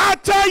 I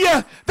tell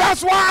you,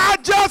 that's why I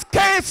just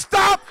can't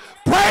stop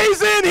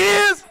praising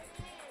his.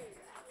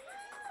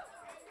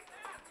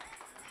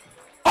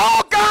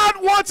 All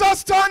God wants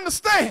us to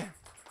understand,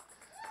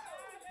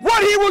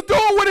 what he was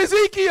doing with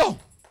Ezekiel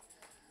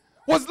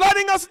was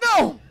letting us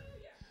know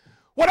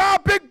what our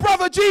big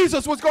brother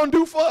Jesus was going to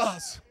do for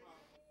us.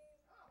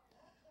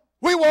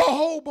 We were a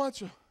whole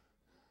bunch of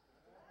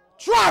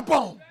dry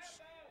bones,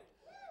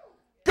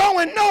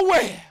 going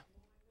nowhere,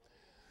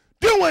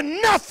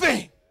 doing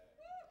nothing,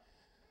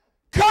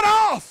 cut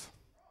off.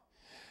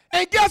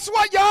 And guess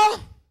what, y'all?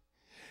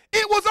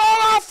 It was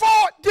all our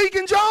fault,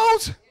 Deacon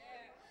Jones.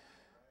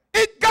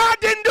 God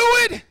didn't do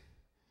it.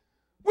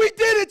 We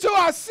did it to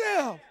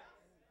ourselves.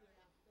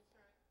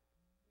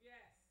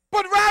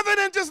 But rather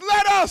than just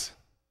let us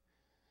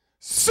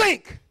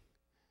sink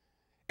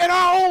in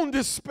our own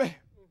despair,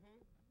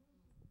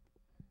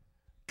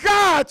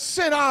 God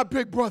sent our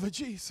big brother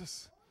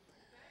Jesus.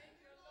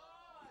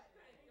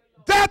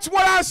 That's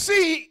what I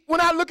see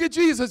when I look at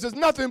Jesus. It's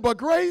nothing but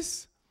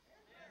grace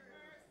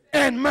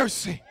and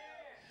mercy.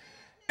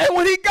 And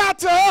when he got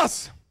to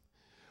us,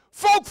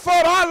 folk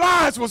thought our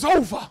lives was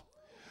over.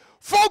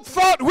 Folk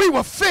thought we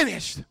were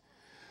finished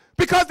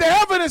because the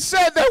evidence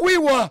said that we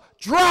were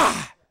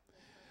dry.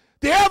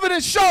 The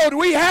evidence showed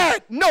we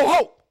had no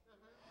hope.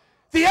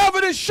 The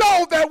evidence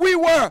showed that we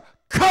were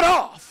cut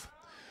off.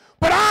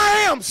 But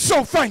I am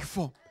so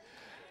thankful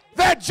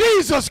that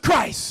Jesus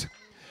Christ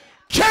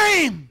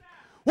came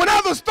when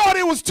others thought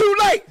it was too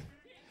late.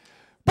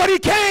 But he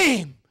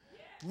came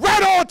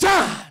right on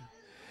time.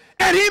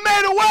 And he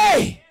made a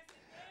way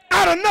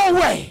out of no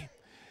way.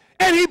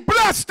 And he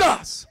blessed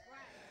us,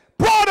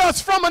 brought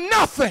us from a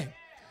nothing,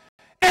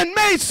 and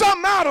made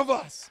something out of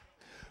us.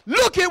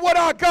 Look at what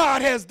our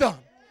God has done.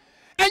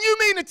 And you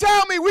mean to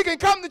tell me we can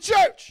come to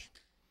church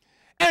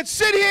and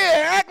sit here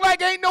and act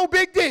like ain't no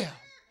big deal?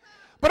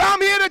 But I'm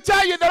here to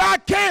tell you that I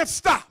can't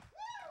stop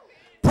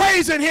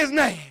praising his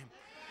name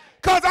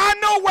because I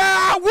know where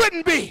I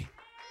wouldn't be.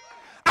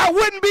 I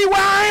wouldn't be where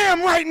I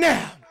am right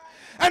now.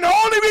 And the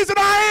only reason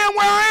I am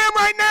where I am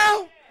right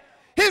now,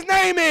 his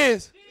name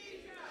is.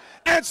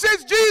 And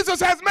since Jesus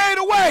has made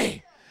a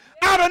way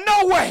out of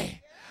no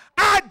way,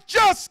 I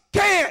just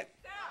can't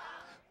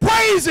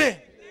praise him.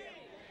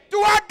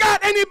 Do I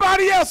got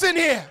anybody else in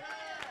here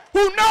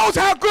who knows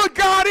how good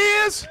God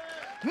is,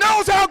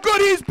 knows how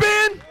good he's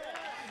been,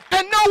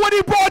 and know what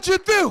he brought you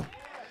through?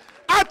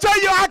 I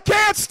tell you, I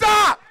can't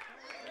stop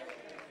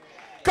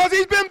because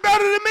he's been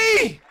better to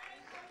me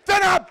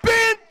than I've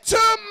been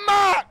to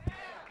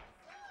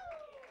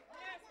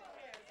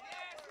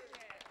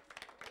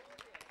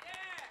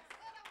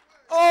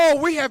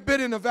Oh, we have been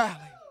in the valley.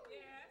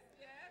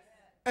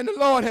 And the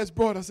Lord has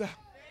brought us out.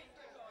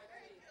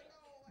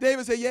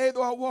 David said, yea,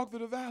 though I walk through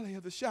the valley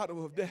of the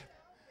shadow of death,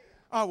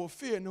 I will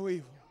fear no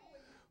evil.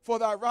 For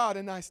thy rod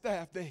and thy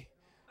staff, they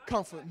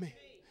comfort me.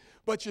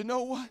 But you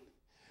know what?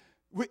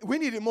 We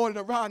needed more than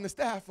a rod and a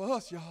staff for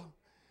us, y'all.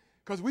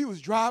 Because we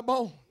was dry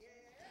bones.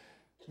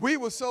 We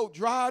were so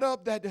dried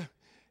up that the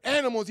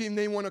animals even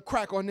didn't want to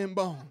crack on them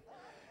bones.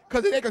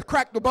 Because if they could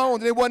crack the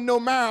bones, there wasn't no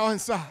marrow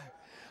inside.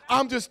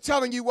 I'm just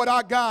telling you what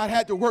our God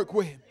had to work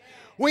with.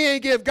 We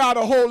ain't give God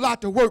a whole lot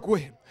to work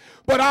with.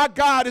 But our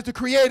God is the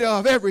creator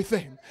of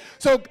everything.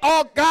 So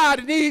all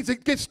God needs to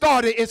get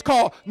started is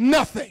called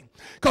nothing.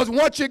 Because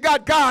once you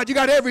got God, you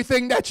got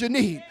everything that you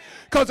need.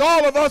 Because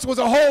all of us was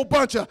a whole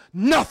bunch of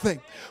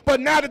nothing. But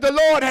now that the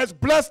Lord has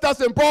blessed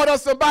us and brought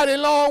us somebody a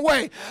long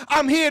way,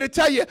 I'm here to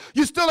tell you,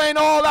 you still ain't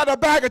all out of a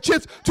bag of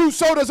chips, 2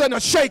 sodas and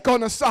a shake on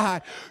the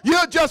side.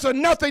 You're just a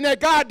nothing that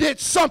God did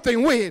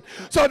something with.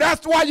 So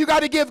that's why you got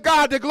to give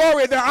God the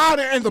glory, the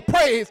honor, and the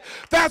praise.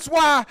 That's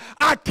why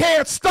I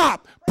can't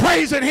stop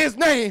praising his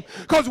name.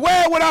 Because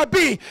where would I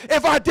be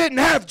if I didn't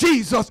have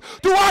Jesus?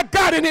 Do I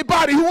got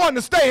anybody who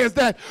understands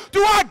that?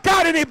 Do I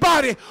got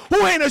anybody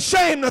who ain't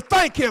ashamed to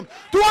thank him?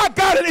 Do I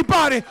got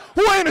anybody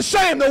who ain't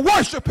ashamed to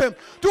worship him?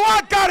 Do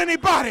I got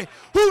anybody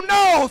who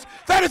knows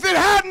that if it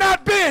had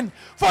not been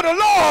for the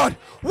Lord,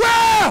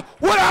 where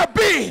would I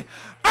be?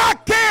 I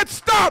can't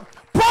stop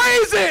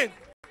praising.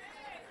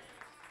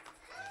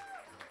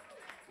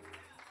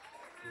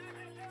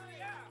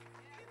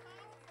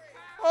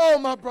 Oh,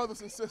 my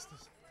brothers and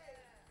sisters.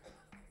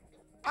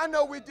 I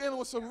know we're dealing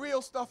with some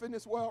real stuff in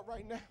this world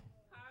right now.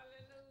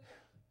 Hallelujah.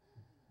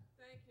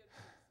 Thank you,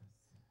 Jesus.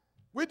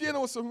 We're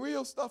dealing with some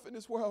real stuff in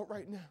this world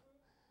right now.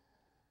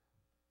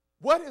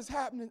 What is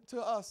happening to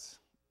us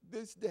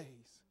these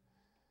days?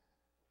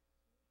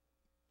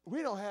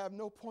 We don't have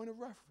no point of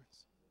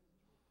reference.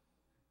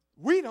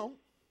 We don't.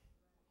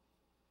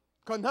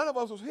 Because none of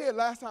us was here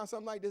last time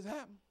something like this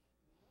happened.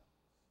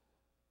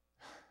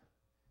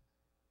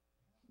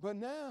 But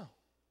now,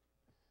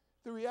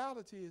 the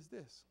reality is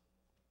this.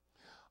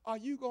 Are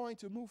you going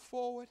to move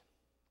forward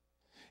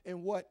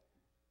in what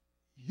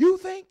you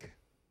think?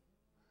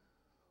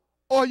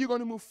 Or are you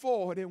going to move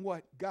forward in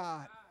what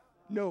God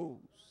knows?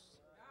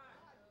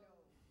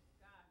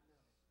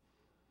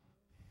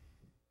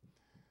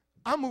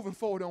 I'm moving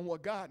forward on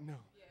what God knows.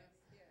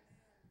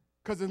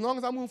 Because as long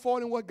as I'm moving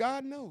forward in what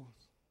God knows,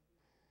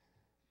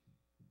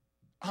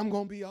 I'm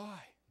going to be all right.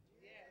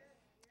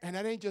 And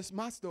that ain't just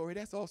my story.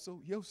 That's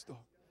also your story.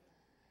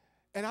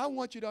 And I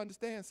want you to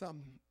understand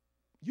something.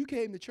 You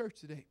came to church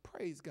today.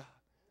 Praise God.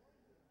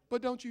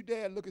 But don't you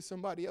dare look at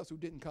somebody else who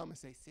didn't come and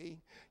say, see,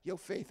 your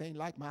faith ain't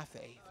like my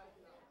faith.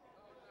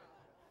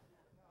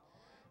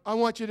 I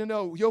want you to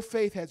know your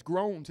faith has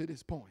grown to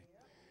this point.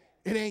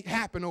 It ain't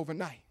happened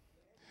overnight.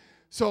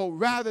 So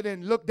rather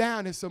than look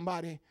down at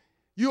somebody,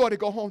 you ought to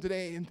go home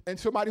today and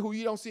somebody who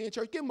you don't see in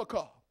church, give them a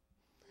call.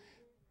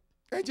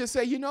 And just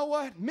say, you know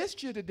what?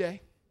 Missed you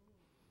today.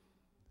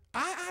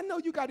 I know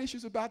you got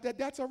issues about that.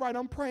 That's all right.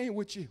 I'm praying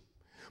with you.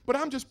 But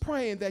I'm just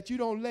praying that you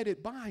don't let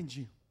it bind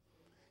you.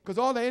 Because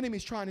all the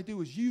enemy's trying to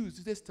do is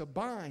use this to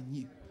bind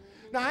you.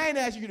 Now, I ain't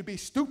asking you to be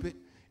stupid.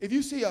 If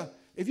you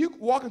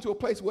walk into a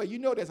place where you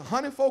know there's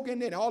 100 folk in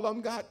there and all of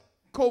them got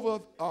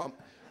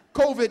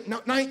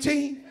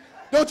COVID-19,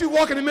 don't you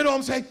walk in the middle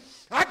of them and say,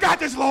 I got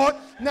this, Lord.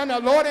 No,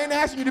 Lord ain't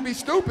asking you to be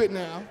stupid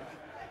now.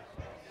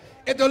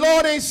 If the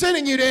Lord ain't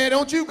sending you there,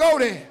 don't you go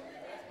there.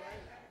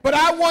 But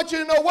I want you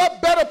to know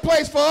what better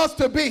place for us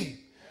to be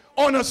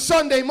on a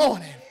Sunday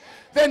morning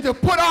than to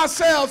put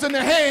ourselves in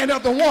the hand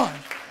of the one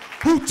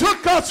who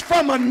took us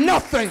from a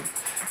nothing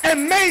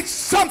and made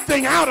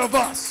something out of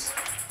us.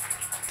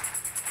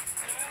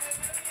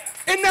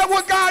 Isn't that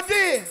what God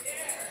did?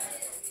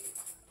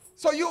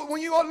 So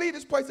when you all leave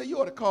this place, you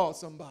ought to call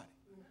somebody.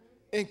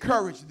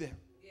 Encourage them.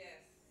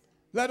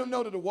 Let them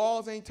know that the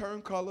walls ain't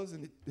turned colors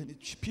and the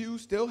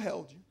pews still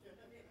held you.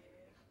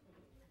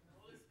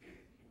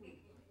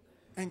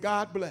 And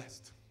God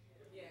blessed.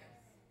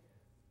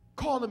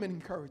 Call them and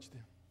encourage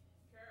them.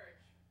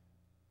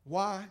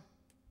 Why?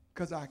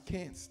 Because I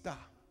can't stop.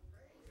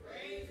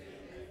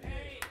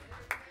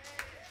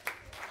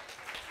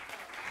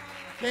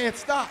 Can't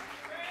stop.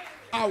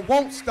 I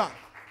won't stop.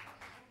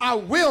 I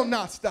will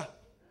not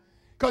stop.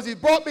 Because he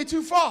brought me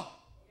too far.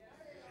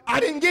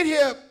 I didn't get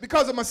here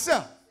because of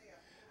myself.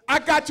 I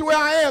got to where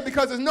I am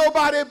because there's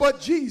nobody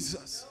but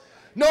Jesus.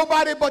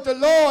 Nobody but the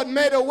Lord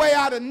made a way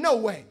out of no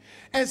way.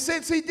 And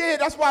since he did,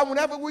 that's why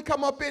whenever we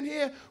come up in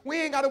here,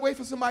 we ain't got to wait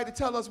for somebody to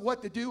tell us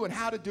what to do and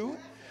how to do it.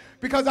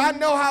 Because I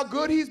know how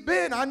good he's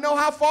been. I know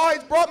how far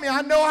he's brought me.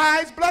 I know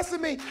how he's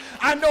blessing me.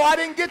 I know I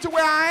didn't get to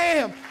where I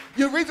am.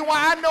 The reason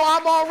why I know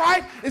I'm all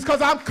right is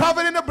because I'm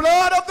covered in the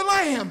blood of the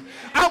Lamb.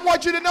 I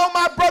want you to know,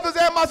 my brothers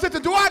and my sisters,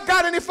 do I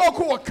got any folk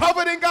who are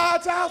covered in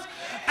God's house?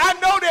 I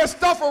know there's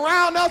stuff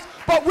around us,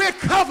 but we're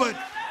covered.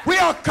 We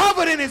are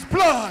covered in his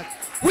blood.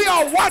 We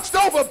are watched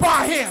over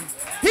by him.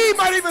 He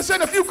might even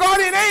send a few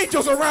guardian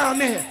angels around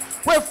there.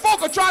 When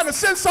folk are trying to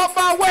send something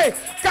my way,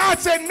 God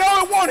said,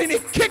 no, it won't, and he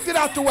kicked it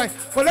out the way.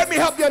 But let me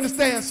help you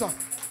understand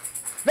something.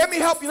 Let me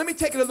help you. Let me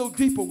take it a little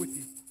deeper with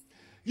you.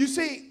 You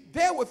see,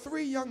 there were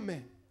 3 young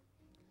men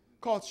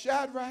called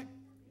Shadrach,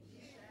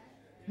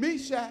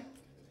 Meshach,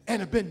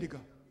 and Abednego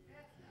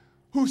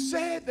who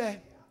said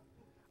that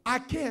I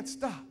can't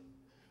stop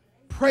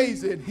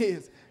praising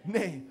his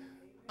name.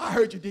 I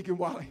heard you, Deacon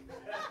Wally.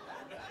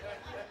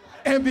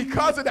 And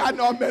because of that, I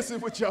know I'm messing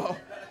with y'all.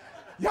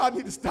 Y'all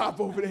need to stop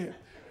over there.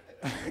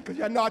 Because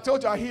y'all know I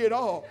told you I hear it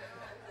all.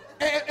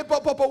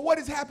 But what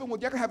has happened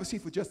with, y'all can have a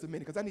seat for just a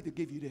minute because I need to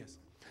give you this.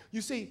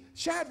 You see,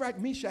 Shadrach,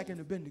 Meshach, and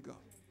Abednego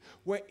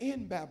were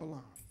in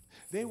Babylon.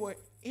 They were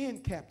in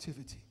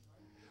captivity.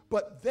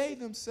 But they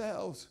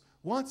themselves,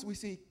 once we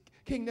see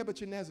King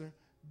Nebuchadnezzar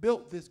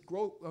built this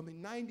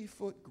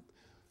 90-foot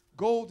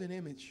golden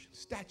image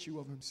statue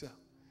of himself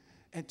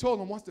and told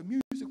them once the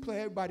music play,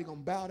 everybody going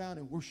to bow down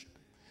and worship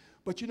him.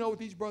 But you know what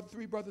these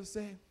 3 brothers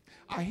said?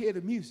 I hear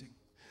the music,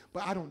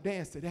 but I don't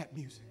dance to that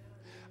music.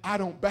 I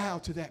don't bow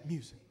to that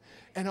music.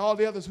 And all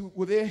the others who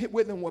were there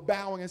with them were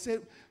bowing and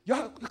said,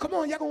 y'all, come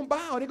on, y'all going to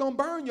bow. They're going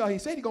to burn y'all. He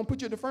said he's going to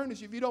put you in the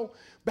furnace if you don't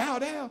bow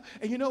down.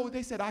 And you know what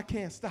they said? I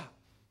can't stop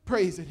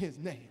praising his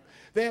name.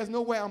 There's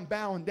no way I'm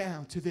bowing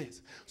down to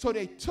this. So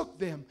they took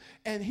them,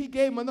 and he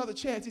gave them another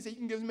chance. He said, you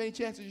can give as many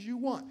chances as you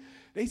want.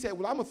 They said,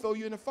 well, I'm going to throw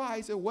you in the fire.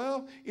 He said,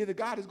 well, either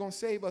God is going to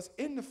save us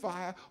in the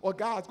fire or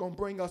God's going to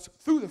bring us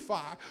through the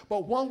fire.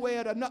 But one way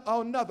or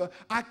another,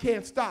 I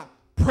can't stop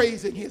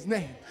praising his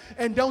name.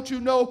 And don't you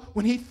know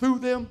when he threw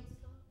them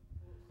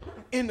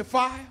in the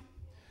fire,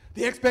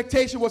 the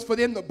expectation was for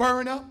them to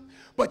burn up.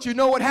 But you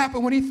know what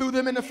happened when he threw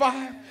them in the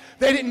fire?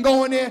 They didn't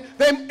go in there.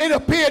 It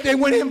appeared they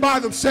went in by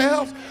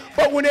themselves.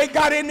 But when they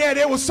got in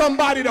there was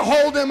somebody to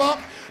hold them up.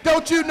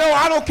 Don't you know,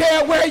 I don't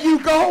care where you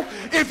go.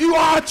 If you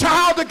are a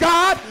child of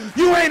God,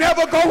 you ain't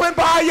ever going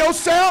by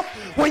yourself.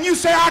 When you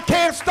say, I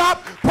can't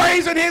stop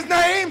praising his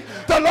name,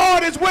 the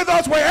Lord is with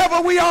us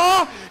wherever we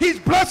are. He's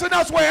blessing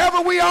us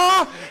wherever we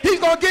are. He's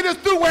going to get us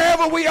through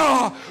wherever we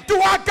are. Do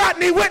I got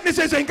any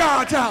witnesses in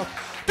God's house?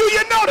 Do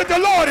you know that the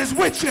Lord is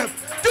with you?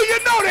 Do you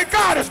know that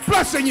God is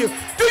blessing you?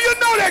 Do you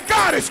know that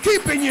God is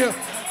keeping you?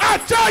 I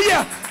tell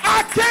you,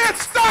 I can't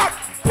stop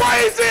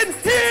praising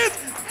his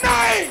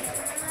name.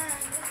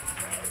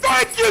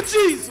 Thank you,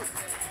 Jesus.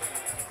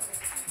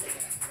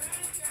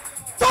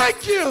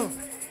 Thank you.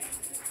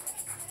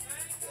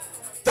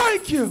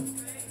 Thank you.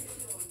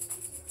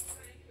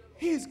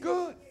 He's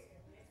good.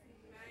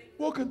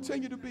 We'll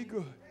continue to be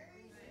good.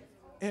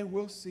 And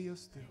we'll see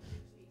us through.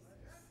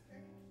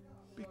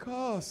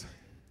 Because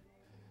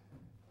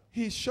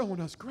he's shown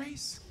us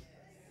grace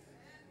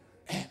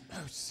and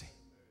mercy.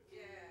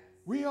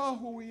 We are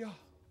who we are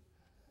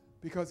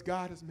because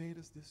God has made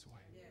us this way.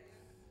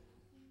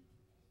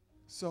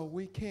 So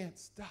we can't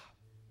stop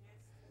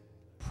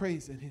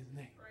praising his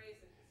name.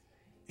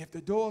 If the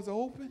doors are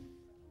open,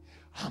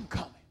 I'm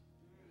coming.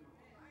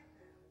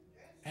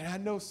 And I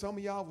know some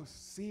of y'all was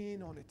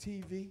seeing on the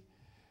TV,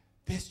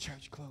 this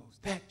church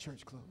closed, that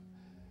church closed.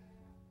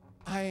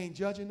 I ain't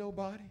judging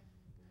nobody.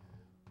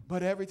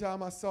 But every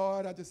time I saw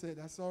it, I just said,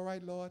 that's all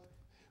right, Lord.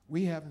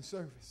 We having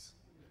service.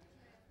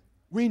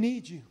 We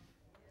need you.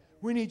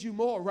 We need you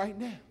more right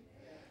now.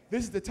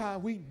 This is the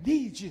time we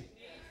need you.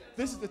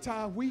 This is the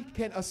time we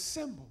can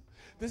assemble.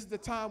 This is the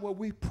time where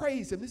we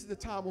praise him. This is the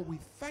time where we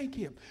thank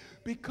him.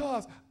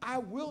 Because I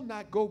will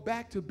not go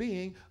back to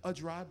being a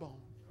dry bone.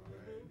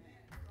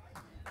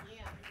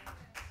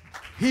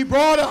 He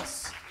brought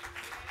us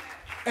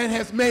and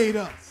has made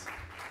us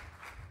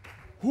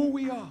who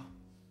we are.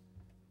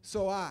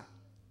 So I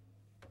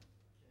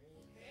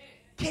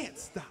can't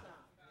stop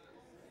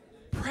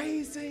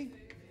praising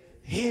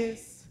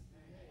his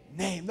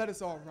name. Let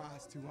us all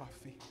rise to our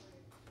feet.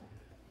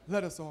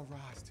 Let us all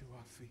rise to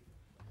our feet.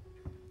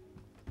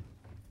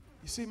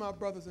 You see, my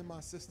brothers and my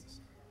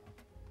sisters,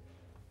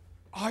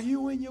 are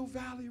you in your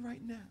valley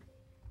right now?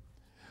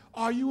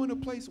 Are you in a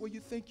place where you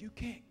think you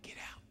can't get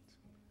out?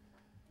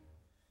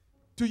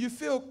 Do you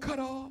feel cut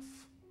off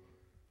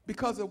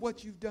because of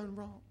what you've done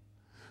wrong?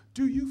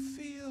 Do you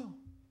feel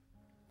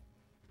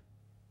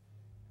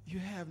you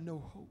have no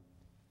hope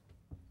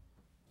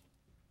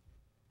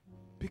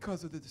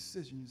because of the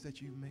decisions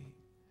that you made?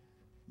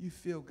 You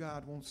feel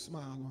God won't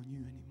smile on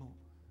you anymore.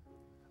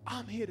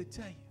 I'm here to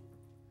tell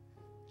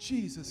you,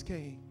 Jesus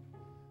came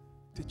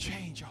to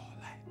change all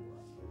that.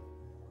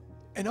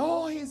 And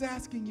all he's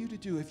asking you to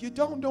do, if you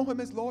don't know him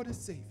as Lord and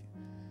Savior,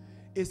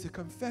 is to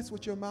confess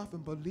with your mouth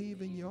and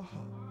believe in your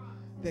heart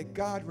that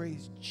God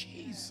raised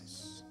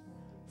Jesus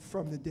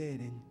from the dead,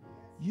 and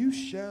you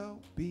shall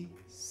be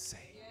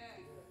saved.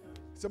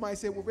 Somebody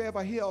said, well, Rev,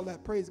 I hear all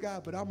that, praise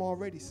God, but I'm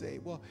already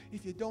saved. Well,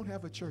 if you don't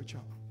have a church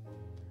home,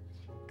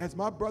 as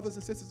my brothers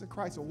and sisters in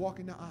Christ are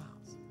walking the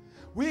aisles,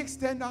 we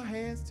extend our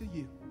hands to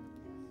you,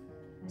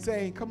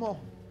 saying, come on,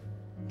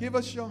 give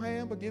us your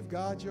hand, but give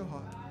God your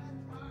heart.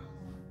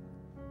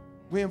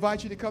 We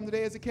invite you to come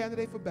today as a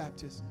candidate for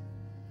baptism.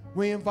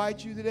 We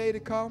invite you today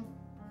to come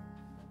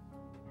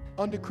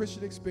under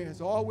Christian experience.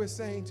 All we're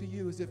saying to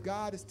you is if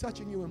God is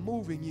touching you and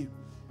moving you,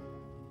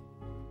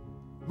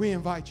 we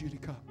invite you to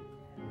come.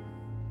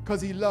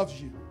 Because he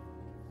loves you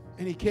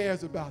and he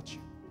cares about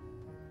you.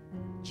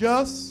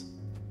 Just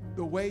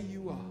the way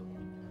you are.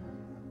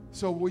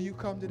 So will you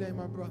come today,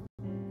 my brother?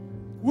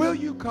 Will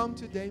you come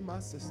today, my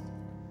sister?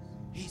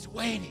 He's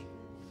waiting.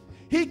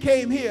 He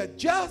came here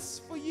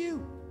just for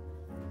you.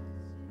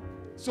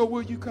 So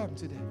will you come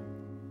today?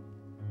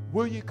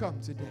 Will you come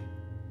today?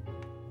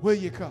 Will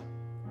you come?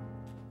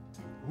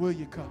 Will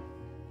you come?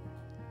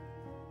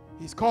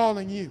 He's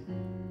calling you.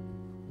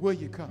 Will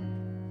you come?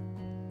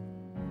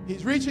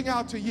 He's reaching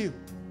out to you.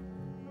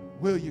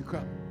 Will you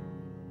come?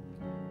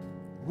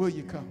 Will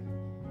you come?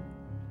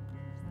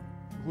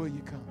 Will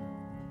you come?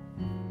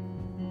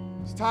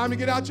 It's time to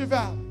get out your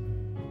valley.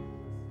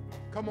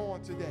 Come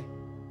on today.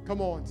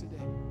 Come on today.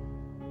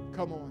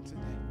 Come on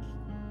today.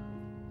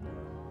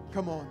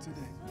 Come on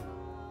today.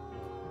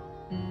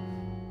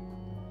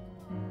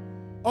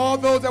 All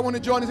those that want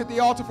to join us at the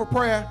altar for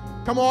prayer,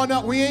 come on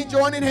up. We ain't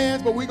joining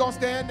hands, but we're going to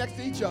stand next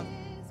to each other.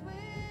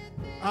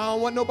 I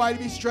don't want nobody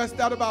to be stressed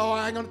out about, oh,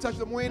 I ain't going to touch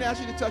them. We ain't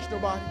asked you to touch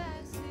nobody.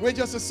 We're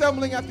just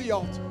assembling at the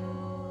altar.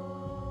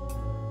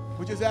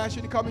 We just ask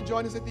you to come and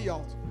join us at the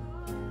altar.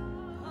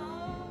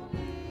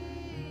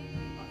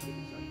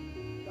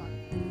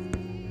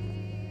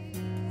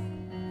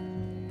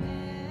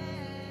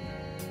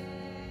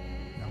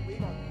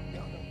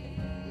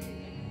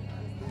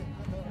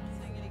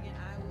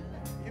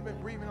 You've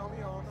been breathing on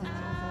me all night.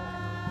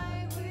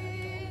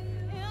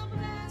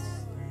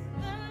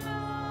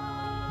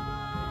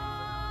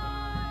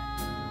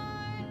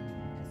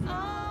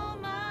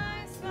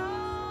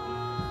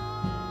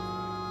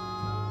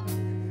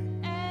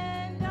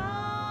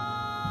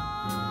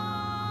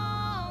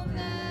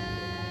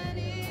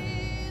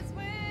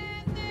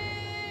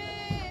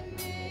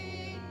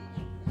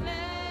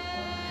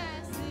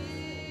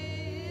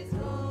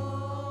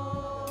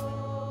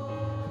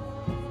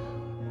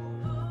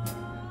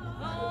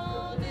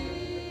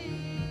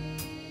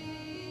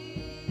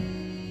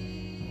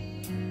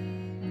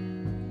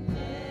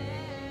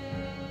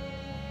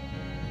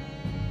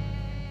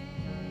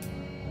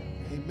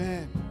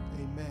 Amen.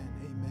 Amen.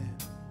 Amen.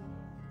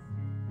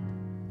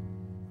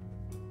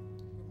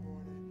 Good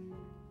morning.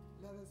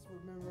 Let us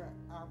remember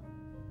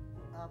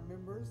our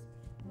members.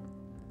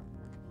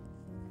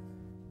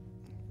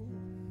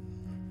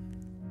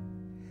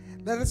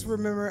 Let us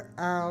remember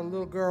our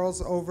little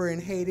girls over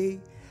in Haiti,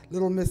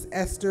 little Miss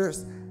Esther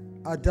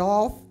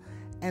Adolphe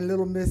and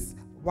little Miss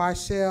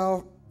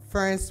Wachelle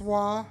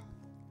Francois.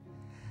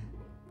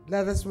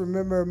 Let us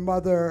remember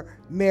Mother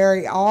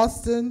Mary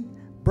Austin,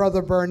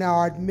 Brother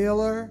Bernard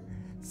Miller,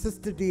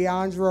 Sister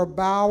Deandra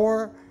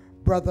Bauer,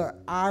 Brother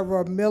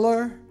Ira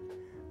Miller,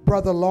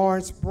 Brother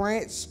Lawrence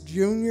Branch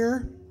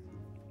Jr.,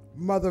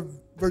 Mother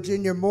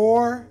Virginia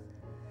Moore,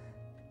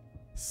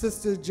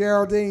 Sister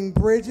Geraldine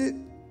Bridget,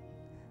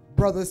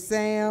 Brother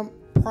Sam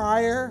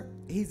Pryor,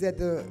 he's at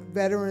the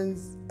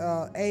Veterans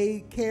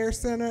Aid Care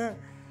Center,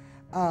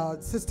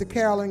 Sister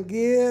Carolyn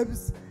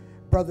Gibbs,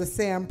 Brother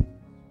Sam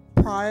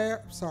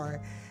Pryor,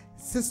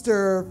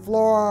 Sister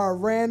Flora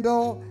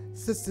Randall,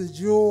 Sister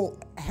Jewel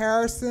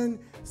Harrison,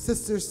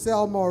 Sister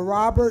Selma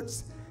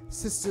Roberts,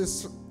 Sister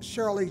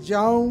Shirley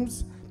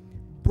Jones,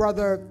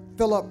 Brother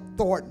Philip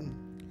Thornton.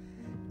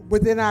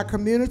 Within our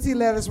community,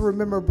 let us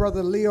remember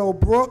Brother Leo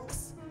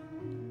Brooks,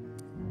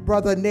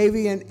 Brother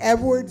Navian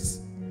Edwards,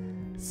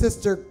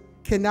 Sister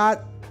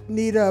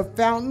Kenat-Nita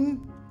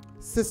Fountain,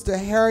 Sister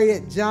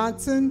Harriet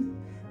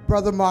Johnson,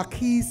 Brother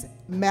Marquise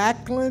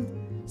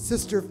Macklin,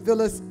 Sister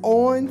Phyllis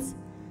Owens,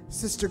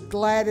 Sister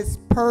Gladys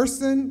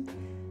Person,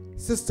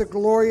 Sister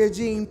Gloria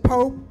Jean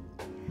Pope,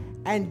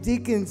 and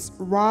Deacons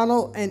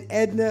Ronald and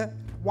Edna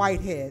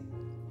Whitehead.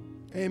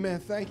 Amen.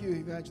 Thank you,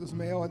 Evangelist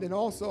Mayo. And then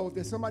also, if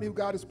there's somebody who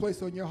God has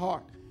placed on your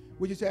heart,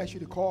 we just ask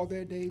you to call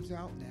their names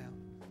out now.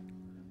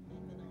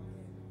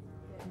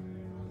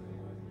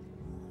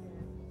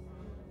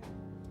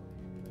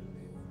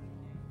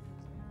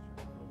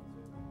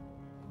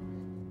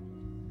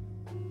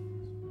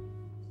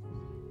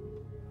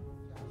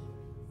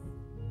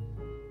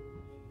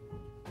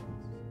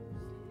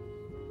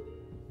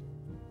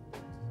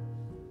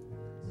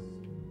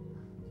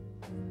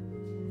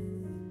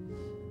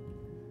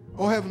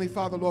 Oh, Heavenly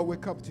Father, Lord, we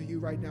come to you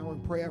right now in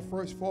prayer,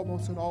 first,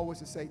 foremost, and always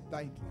to say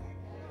thank you.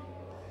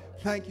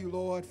 Thank you,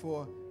 Lord,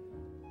 for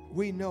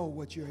we know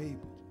what you're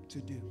able to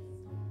do.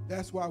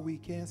 That's why we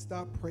can't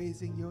stop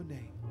praising your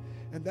name.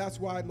 And that's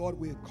why, Lord,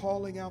 we're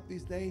calling out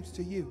these names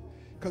to you.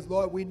 Because,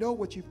 Lord, we know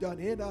what you've done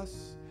in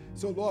us.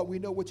 So, Lord, we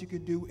know what you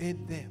can do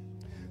in them.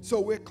 So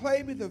we're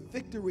claiming the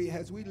victory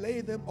as we lay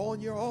them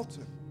on your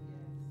altar.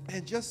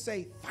 And just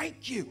say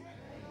thank you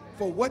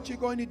for what you're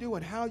going to do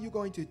and how you're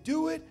going to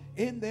do it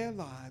in their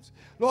lives.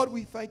 Lord,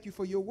 we thank you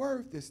for your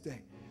word this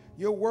day.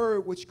 Your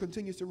word which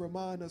continues to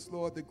remind us,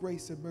 Lord, the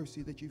grace and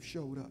mercy that you've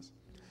showed us.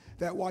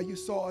 That while you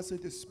saw us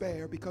in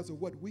despair because of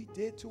what we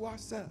did to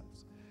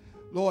ourselves,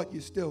 Lord,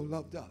 you still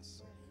loved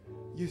us.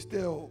 You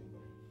still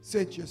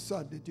sent your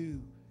son to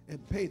do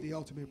and pay the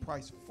ultimate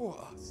price for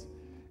us.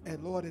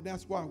 And Lord, and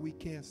that's why we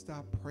can't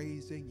stop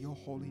praising your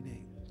holy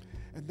name.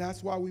 And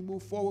that's why we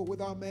move forward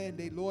with our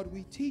mandate. Lord,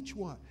 we teach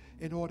one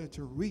in order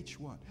to reach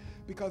one.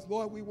 Because,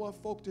 Lord, we want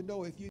folk to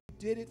know if you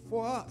did it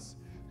for us,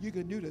 you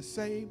can do the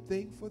same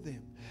thing for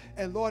them.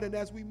 And, Lord, and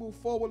as we move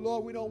forward,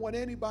 Lord, we don't want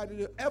anybody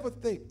to ever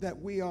think that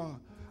we are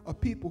a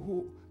people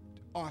who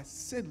are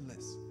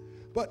sinless.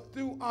 But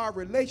through our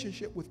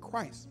relationship with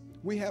Christ,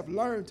 we have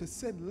learned to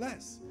sin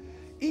less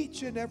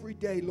each and every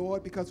day,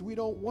 Lord, because we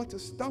don't want to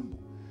stumble.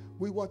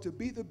 We want to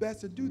be the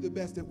best and do the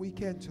best that we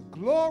can to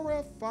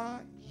glorify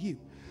you.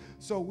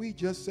 So we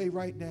just say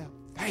right now,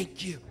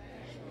 thank you.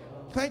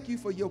 Thank you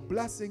for your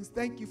blessings.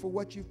 Thank you for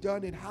what you've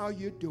done and how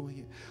you're doing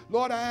it.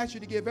 Lord, I ask you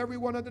to give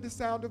everyone under the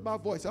sound of my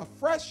voice a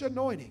fresh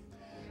anointing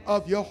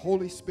of your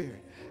Holy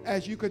Spirit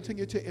as you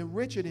continue to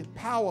enrich and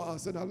empower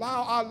us and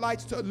allow our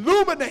lights to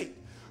illuminate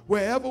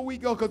wherever we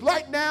go. Because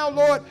right now,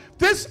 Lord,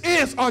 this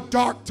is a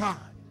dark time.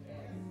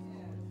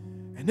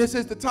 And this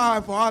is the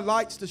time for our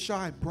lights to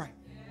shine bright,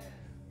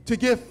 to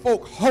give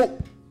folk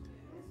hope,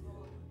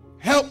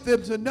 help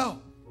them to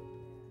know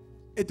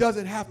it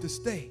doesn't have to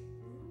stay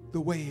the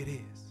way it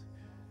is.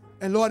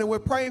 And Lord, and we're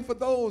praying for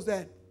those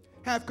that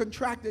have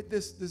contracted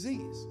this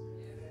disease.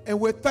 And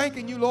we're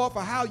thanking you, Lord,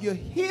 for how you're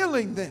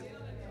healing them.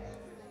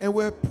 And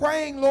we're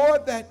praying,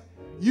 Lord, that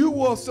you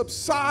will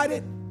subside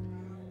it,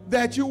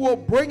 that you will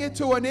bring it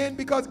to an end,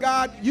 because,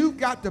 God, you've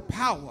got the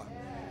power.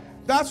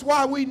 That's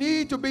why we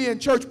need to be in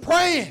church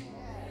praying.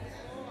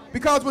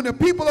 Because when the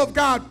people of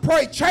God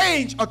pray,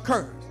 change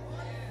occurs.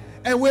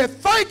 And we're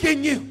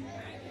thanking you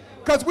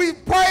because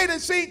we've prayed and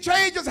seen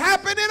changes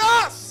happen in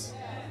us.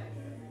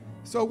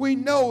 So we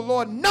know,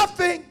 Lord,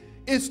 nothing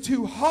is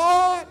too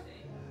hard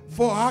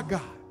for our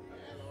God.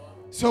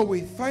 So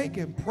we thank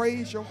and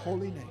praise your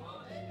holy name.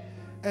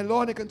 And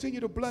Lord, and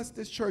continue to bless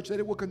this church, that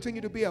it will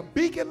continue to be a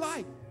beacon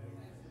light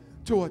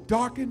to a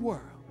darkened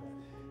world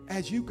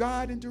as you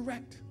guide and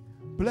direct,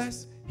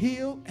 bless,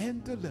 heal,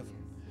 and deliver.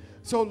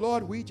 So,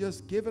 Lord, we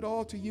just give it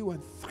all to you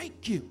and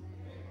thank you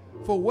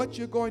for what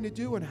you're going to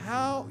do and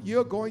how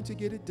you're going to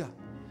get it done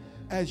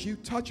as you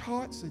touch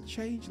hearts and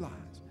change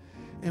lives.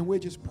 And we're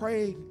just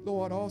praying,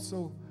 Lord,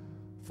 also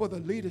for the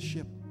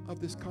leadership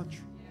of this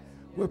country.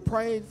 We're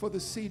praying for the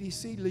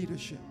CDC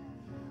leadership.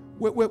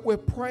 We're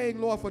praying,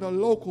 Lord, for the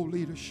local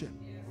leadership.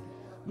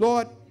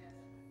 Lord,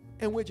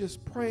 and we're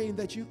just praying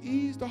that you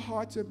ease the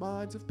hearts and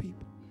minds of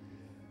people.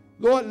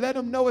 Lord, let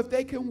them know if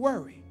they can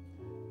worry,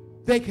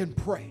 they can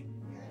pray.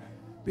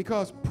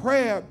 Because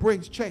prayer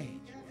brings change.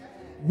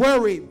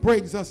 Worry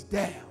brings us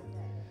down.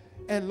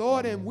 And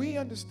Lord, and we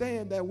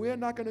understand that we're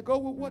not going to go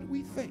with what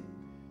we think.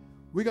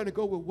 We're going to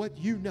go with what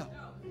you know.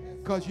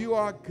 Because you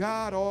are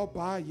God all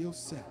by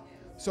yourself.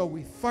 So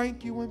we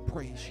thank you and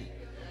praise you.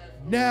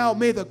 Now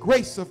may the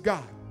grace of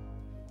God,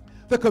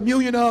 the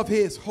communion of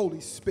his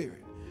Holy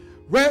Spirit,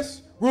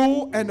 rest,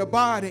 rule, and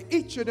abide in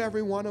each and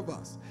every one of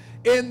us.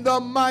 In the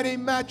mighty,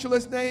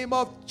 matchless name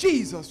of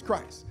Jesus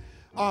Christ,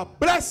 our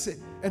blessed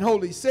and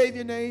holy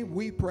Savior name,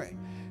 we pray.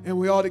 And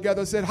we all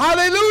together said,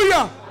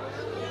 hallelujah.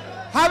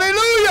 Hallelujah.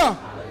 Hallelujah.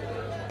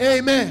 Hallelujah.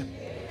 Amen.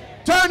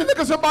 Turn and look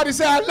at somebody and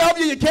say, I love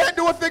you. You can't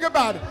do a thing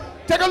about it.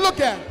 Take a look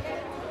at it.